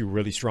it makes you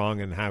really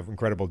strong and have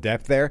incredible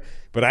depth there.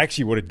 But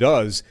actually what it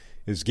does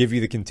is give you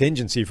the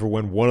contingency for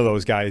when one of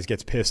those guys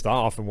gets pissed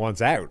off and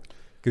wants out,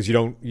 because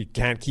you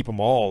can't keep them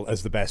all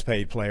as the best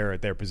paid player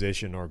at their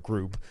position or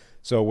group.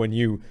 So when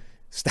you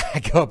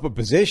stack up a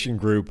position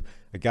group,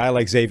 a guy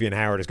like Xavier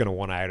Howard is going to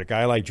want out. A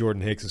guy like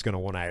Jordan Hicks is going to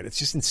want out. It's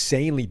just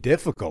insanely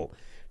difficult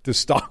to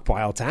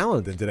stockpile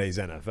talent in today's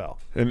NFL.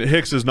 And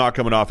Hicks is not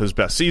coming off his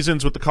best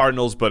seasons with the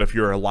Cardinals, but if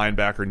you're a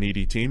linebacker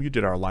needy team, you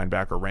did our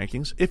linebacker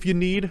rankings. If you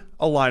need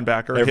a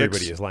linebacker,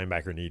 everybody Hicks, is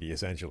linebacker needy,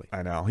 essentially.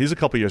 I know. He's a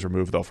couple years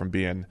removed, though, from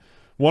being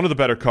one of the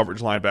better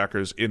coverage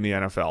linebackers in the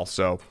NFL,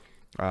 so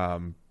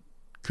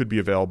could be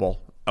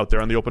available out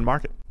there on the open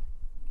market.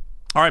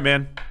 All right,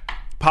 man.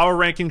 Power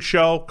ranking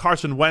show,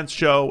 Carson Wentz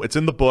show. It's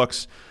in the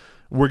books.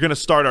 We're going to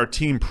start our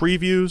team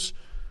previews,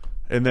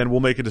 and then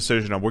we'll make a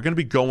decision on. We're going to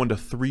be going to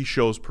 3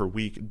 shows per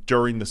week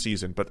during the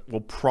season, but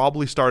we'll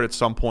probably start at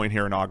some point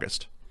here in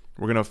August.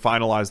 We're going to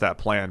finalize that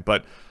plan,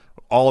 but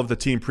all of the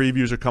team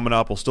previews are coming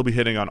up. We'll still be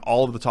hitting on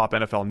all of the top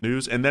NFL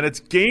news, and then it's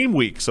game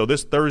week. So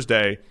this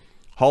Thursday,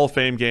 Hall of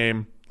Fame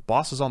game.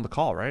 Boss is on the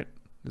call, right?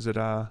 Is it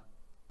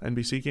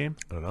NBC game?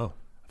 I don't know.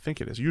 I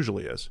think it is.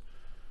 Usually is.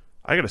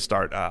 I got to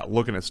start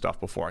looking at stuff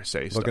before I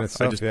say Looking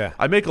stuff. at stuff,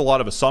 I make a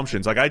lot of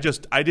assumptions. Like I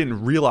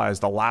didn't realize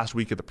the last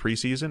week of the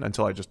preseason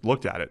until I just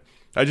looked at it.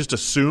 I just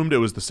assumed it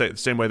was the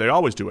same way they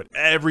always do it.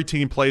 Every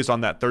team plays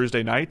on that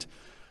Thursday night,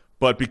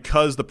 but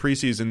because the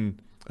preseason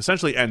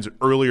essentially ends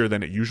earlier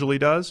than it usually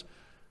does,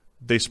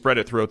 they spread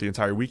it throughout the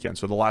entire weekend.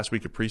 So the last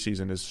week of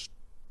preseason is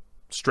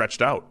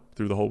stretched out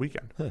through the whole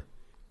weekend. Huh.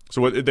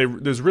 So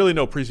there's really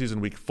no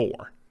preseason week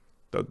 4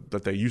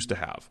 that they used to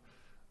have.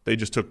 They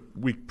just took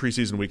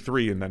preseason week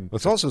 3 and then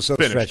it's also so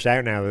finished. Stretched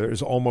out now.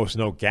 There's almost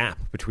no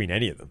gap between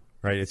any of them,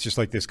 right? It's just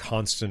like this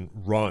constant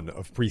run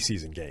of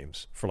preseason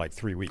games for like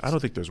 3 weeks. I don't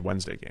think there's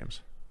Wednesday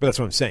games. But that's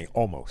what I'm saying.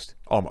 Almost.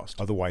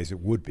 Otherwise, it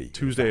would be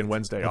Tuesday and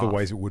Wednesday.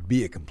 Otherwise, it would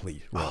be a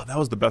complete run. Oh, that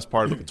was the best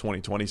part of the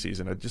 2020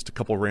 season. Just a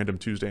couple random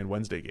Tuesday and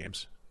Wednesday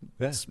games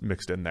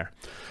mixed in there.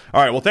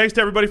 All right. Well, thanks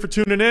to everybody for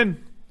tuning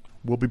in.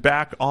 We'll be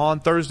back on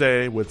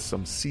Thursday with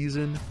some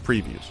season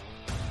previews.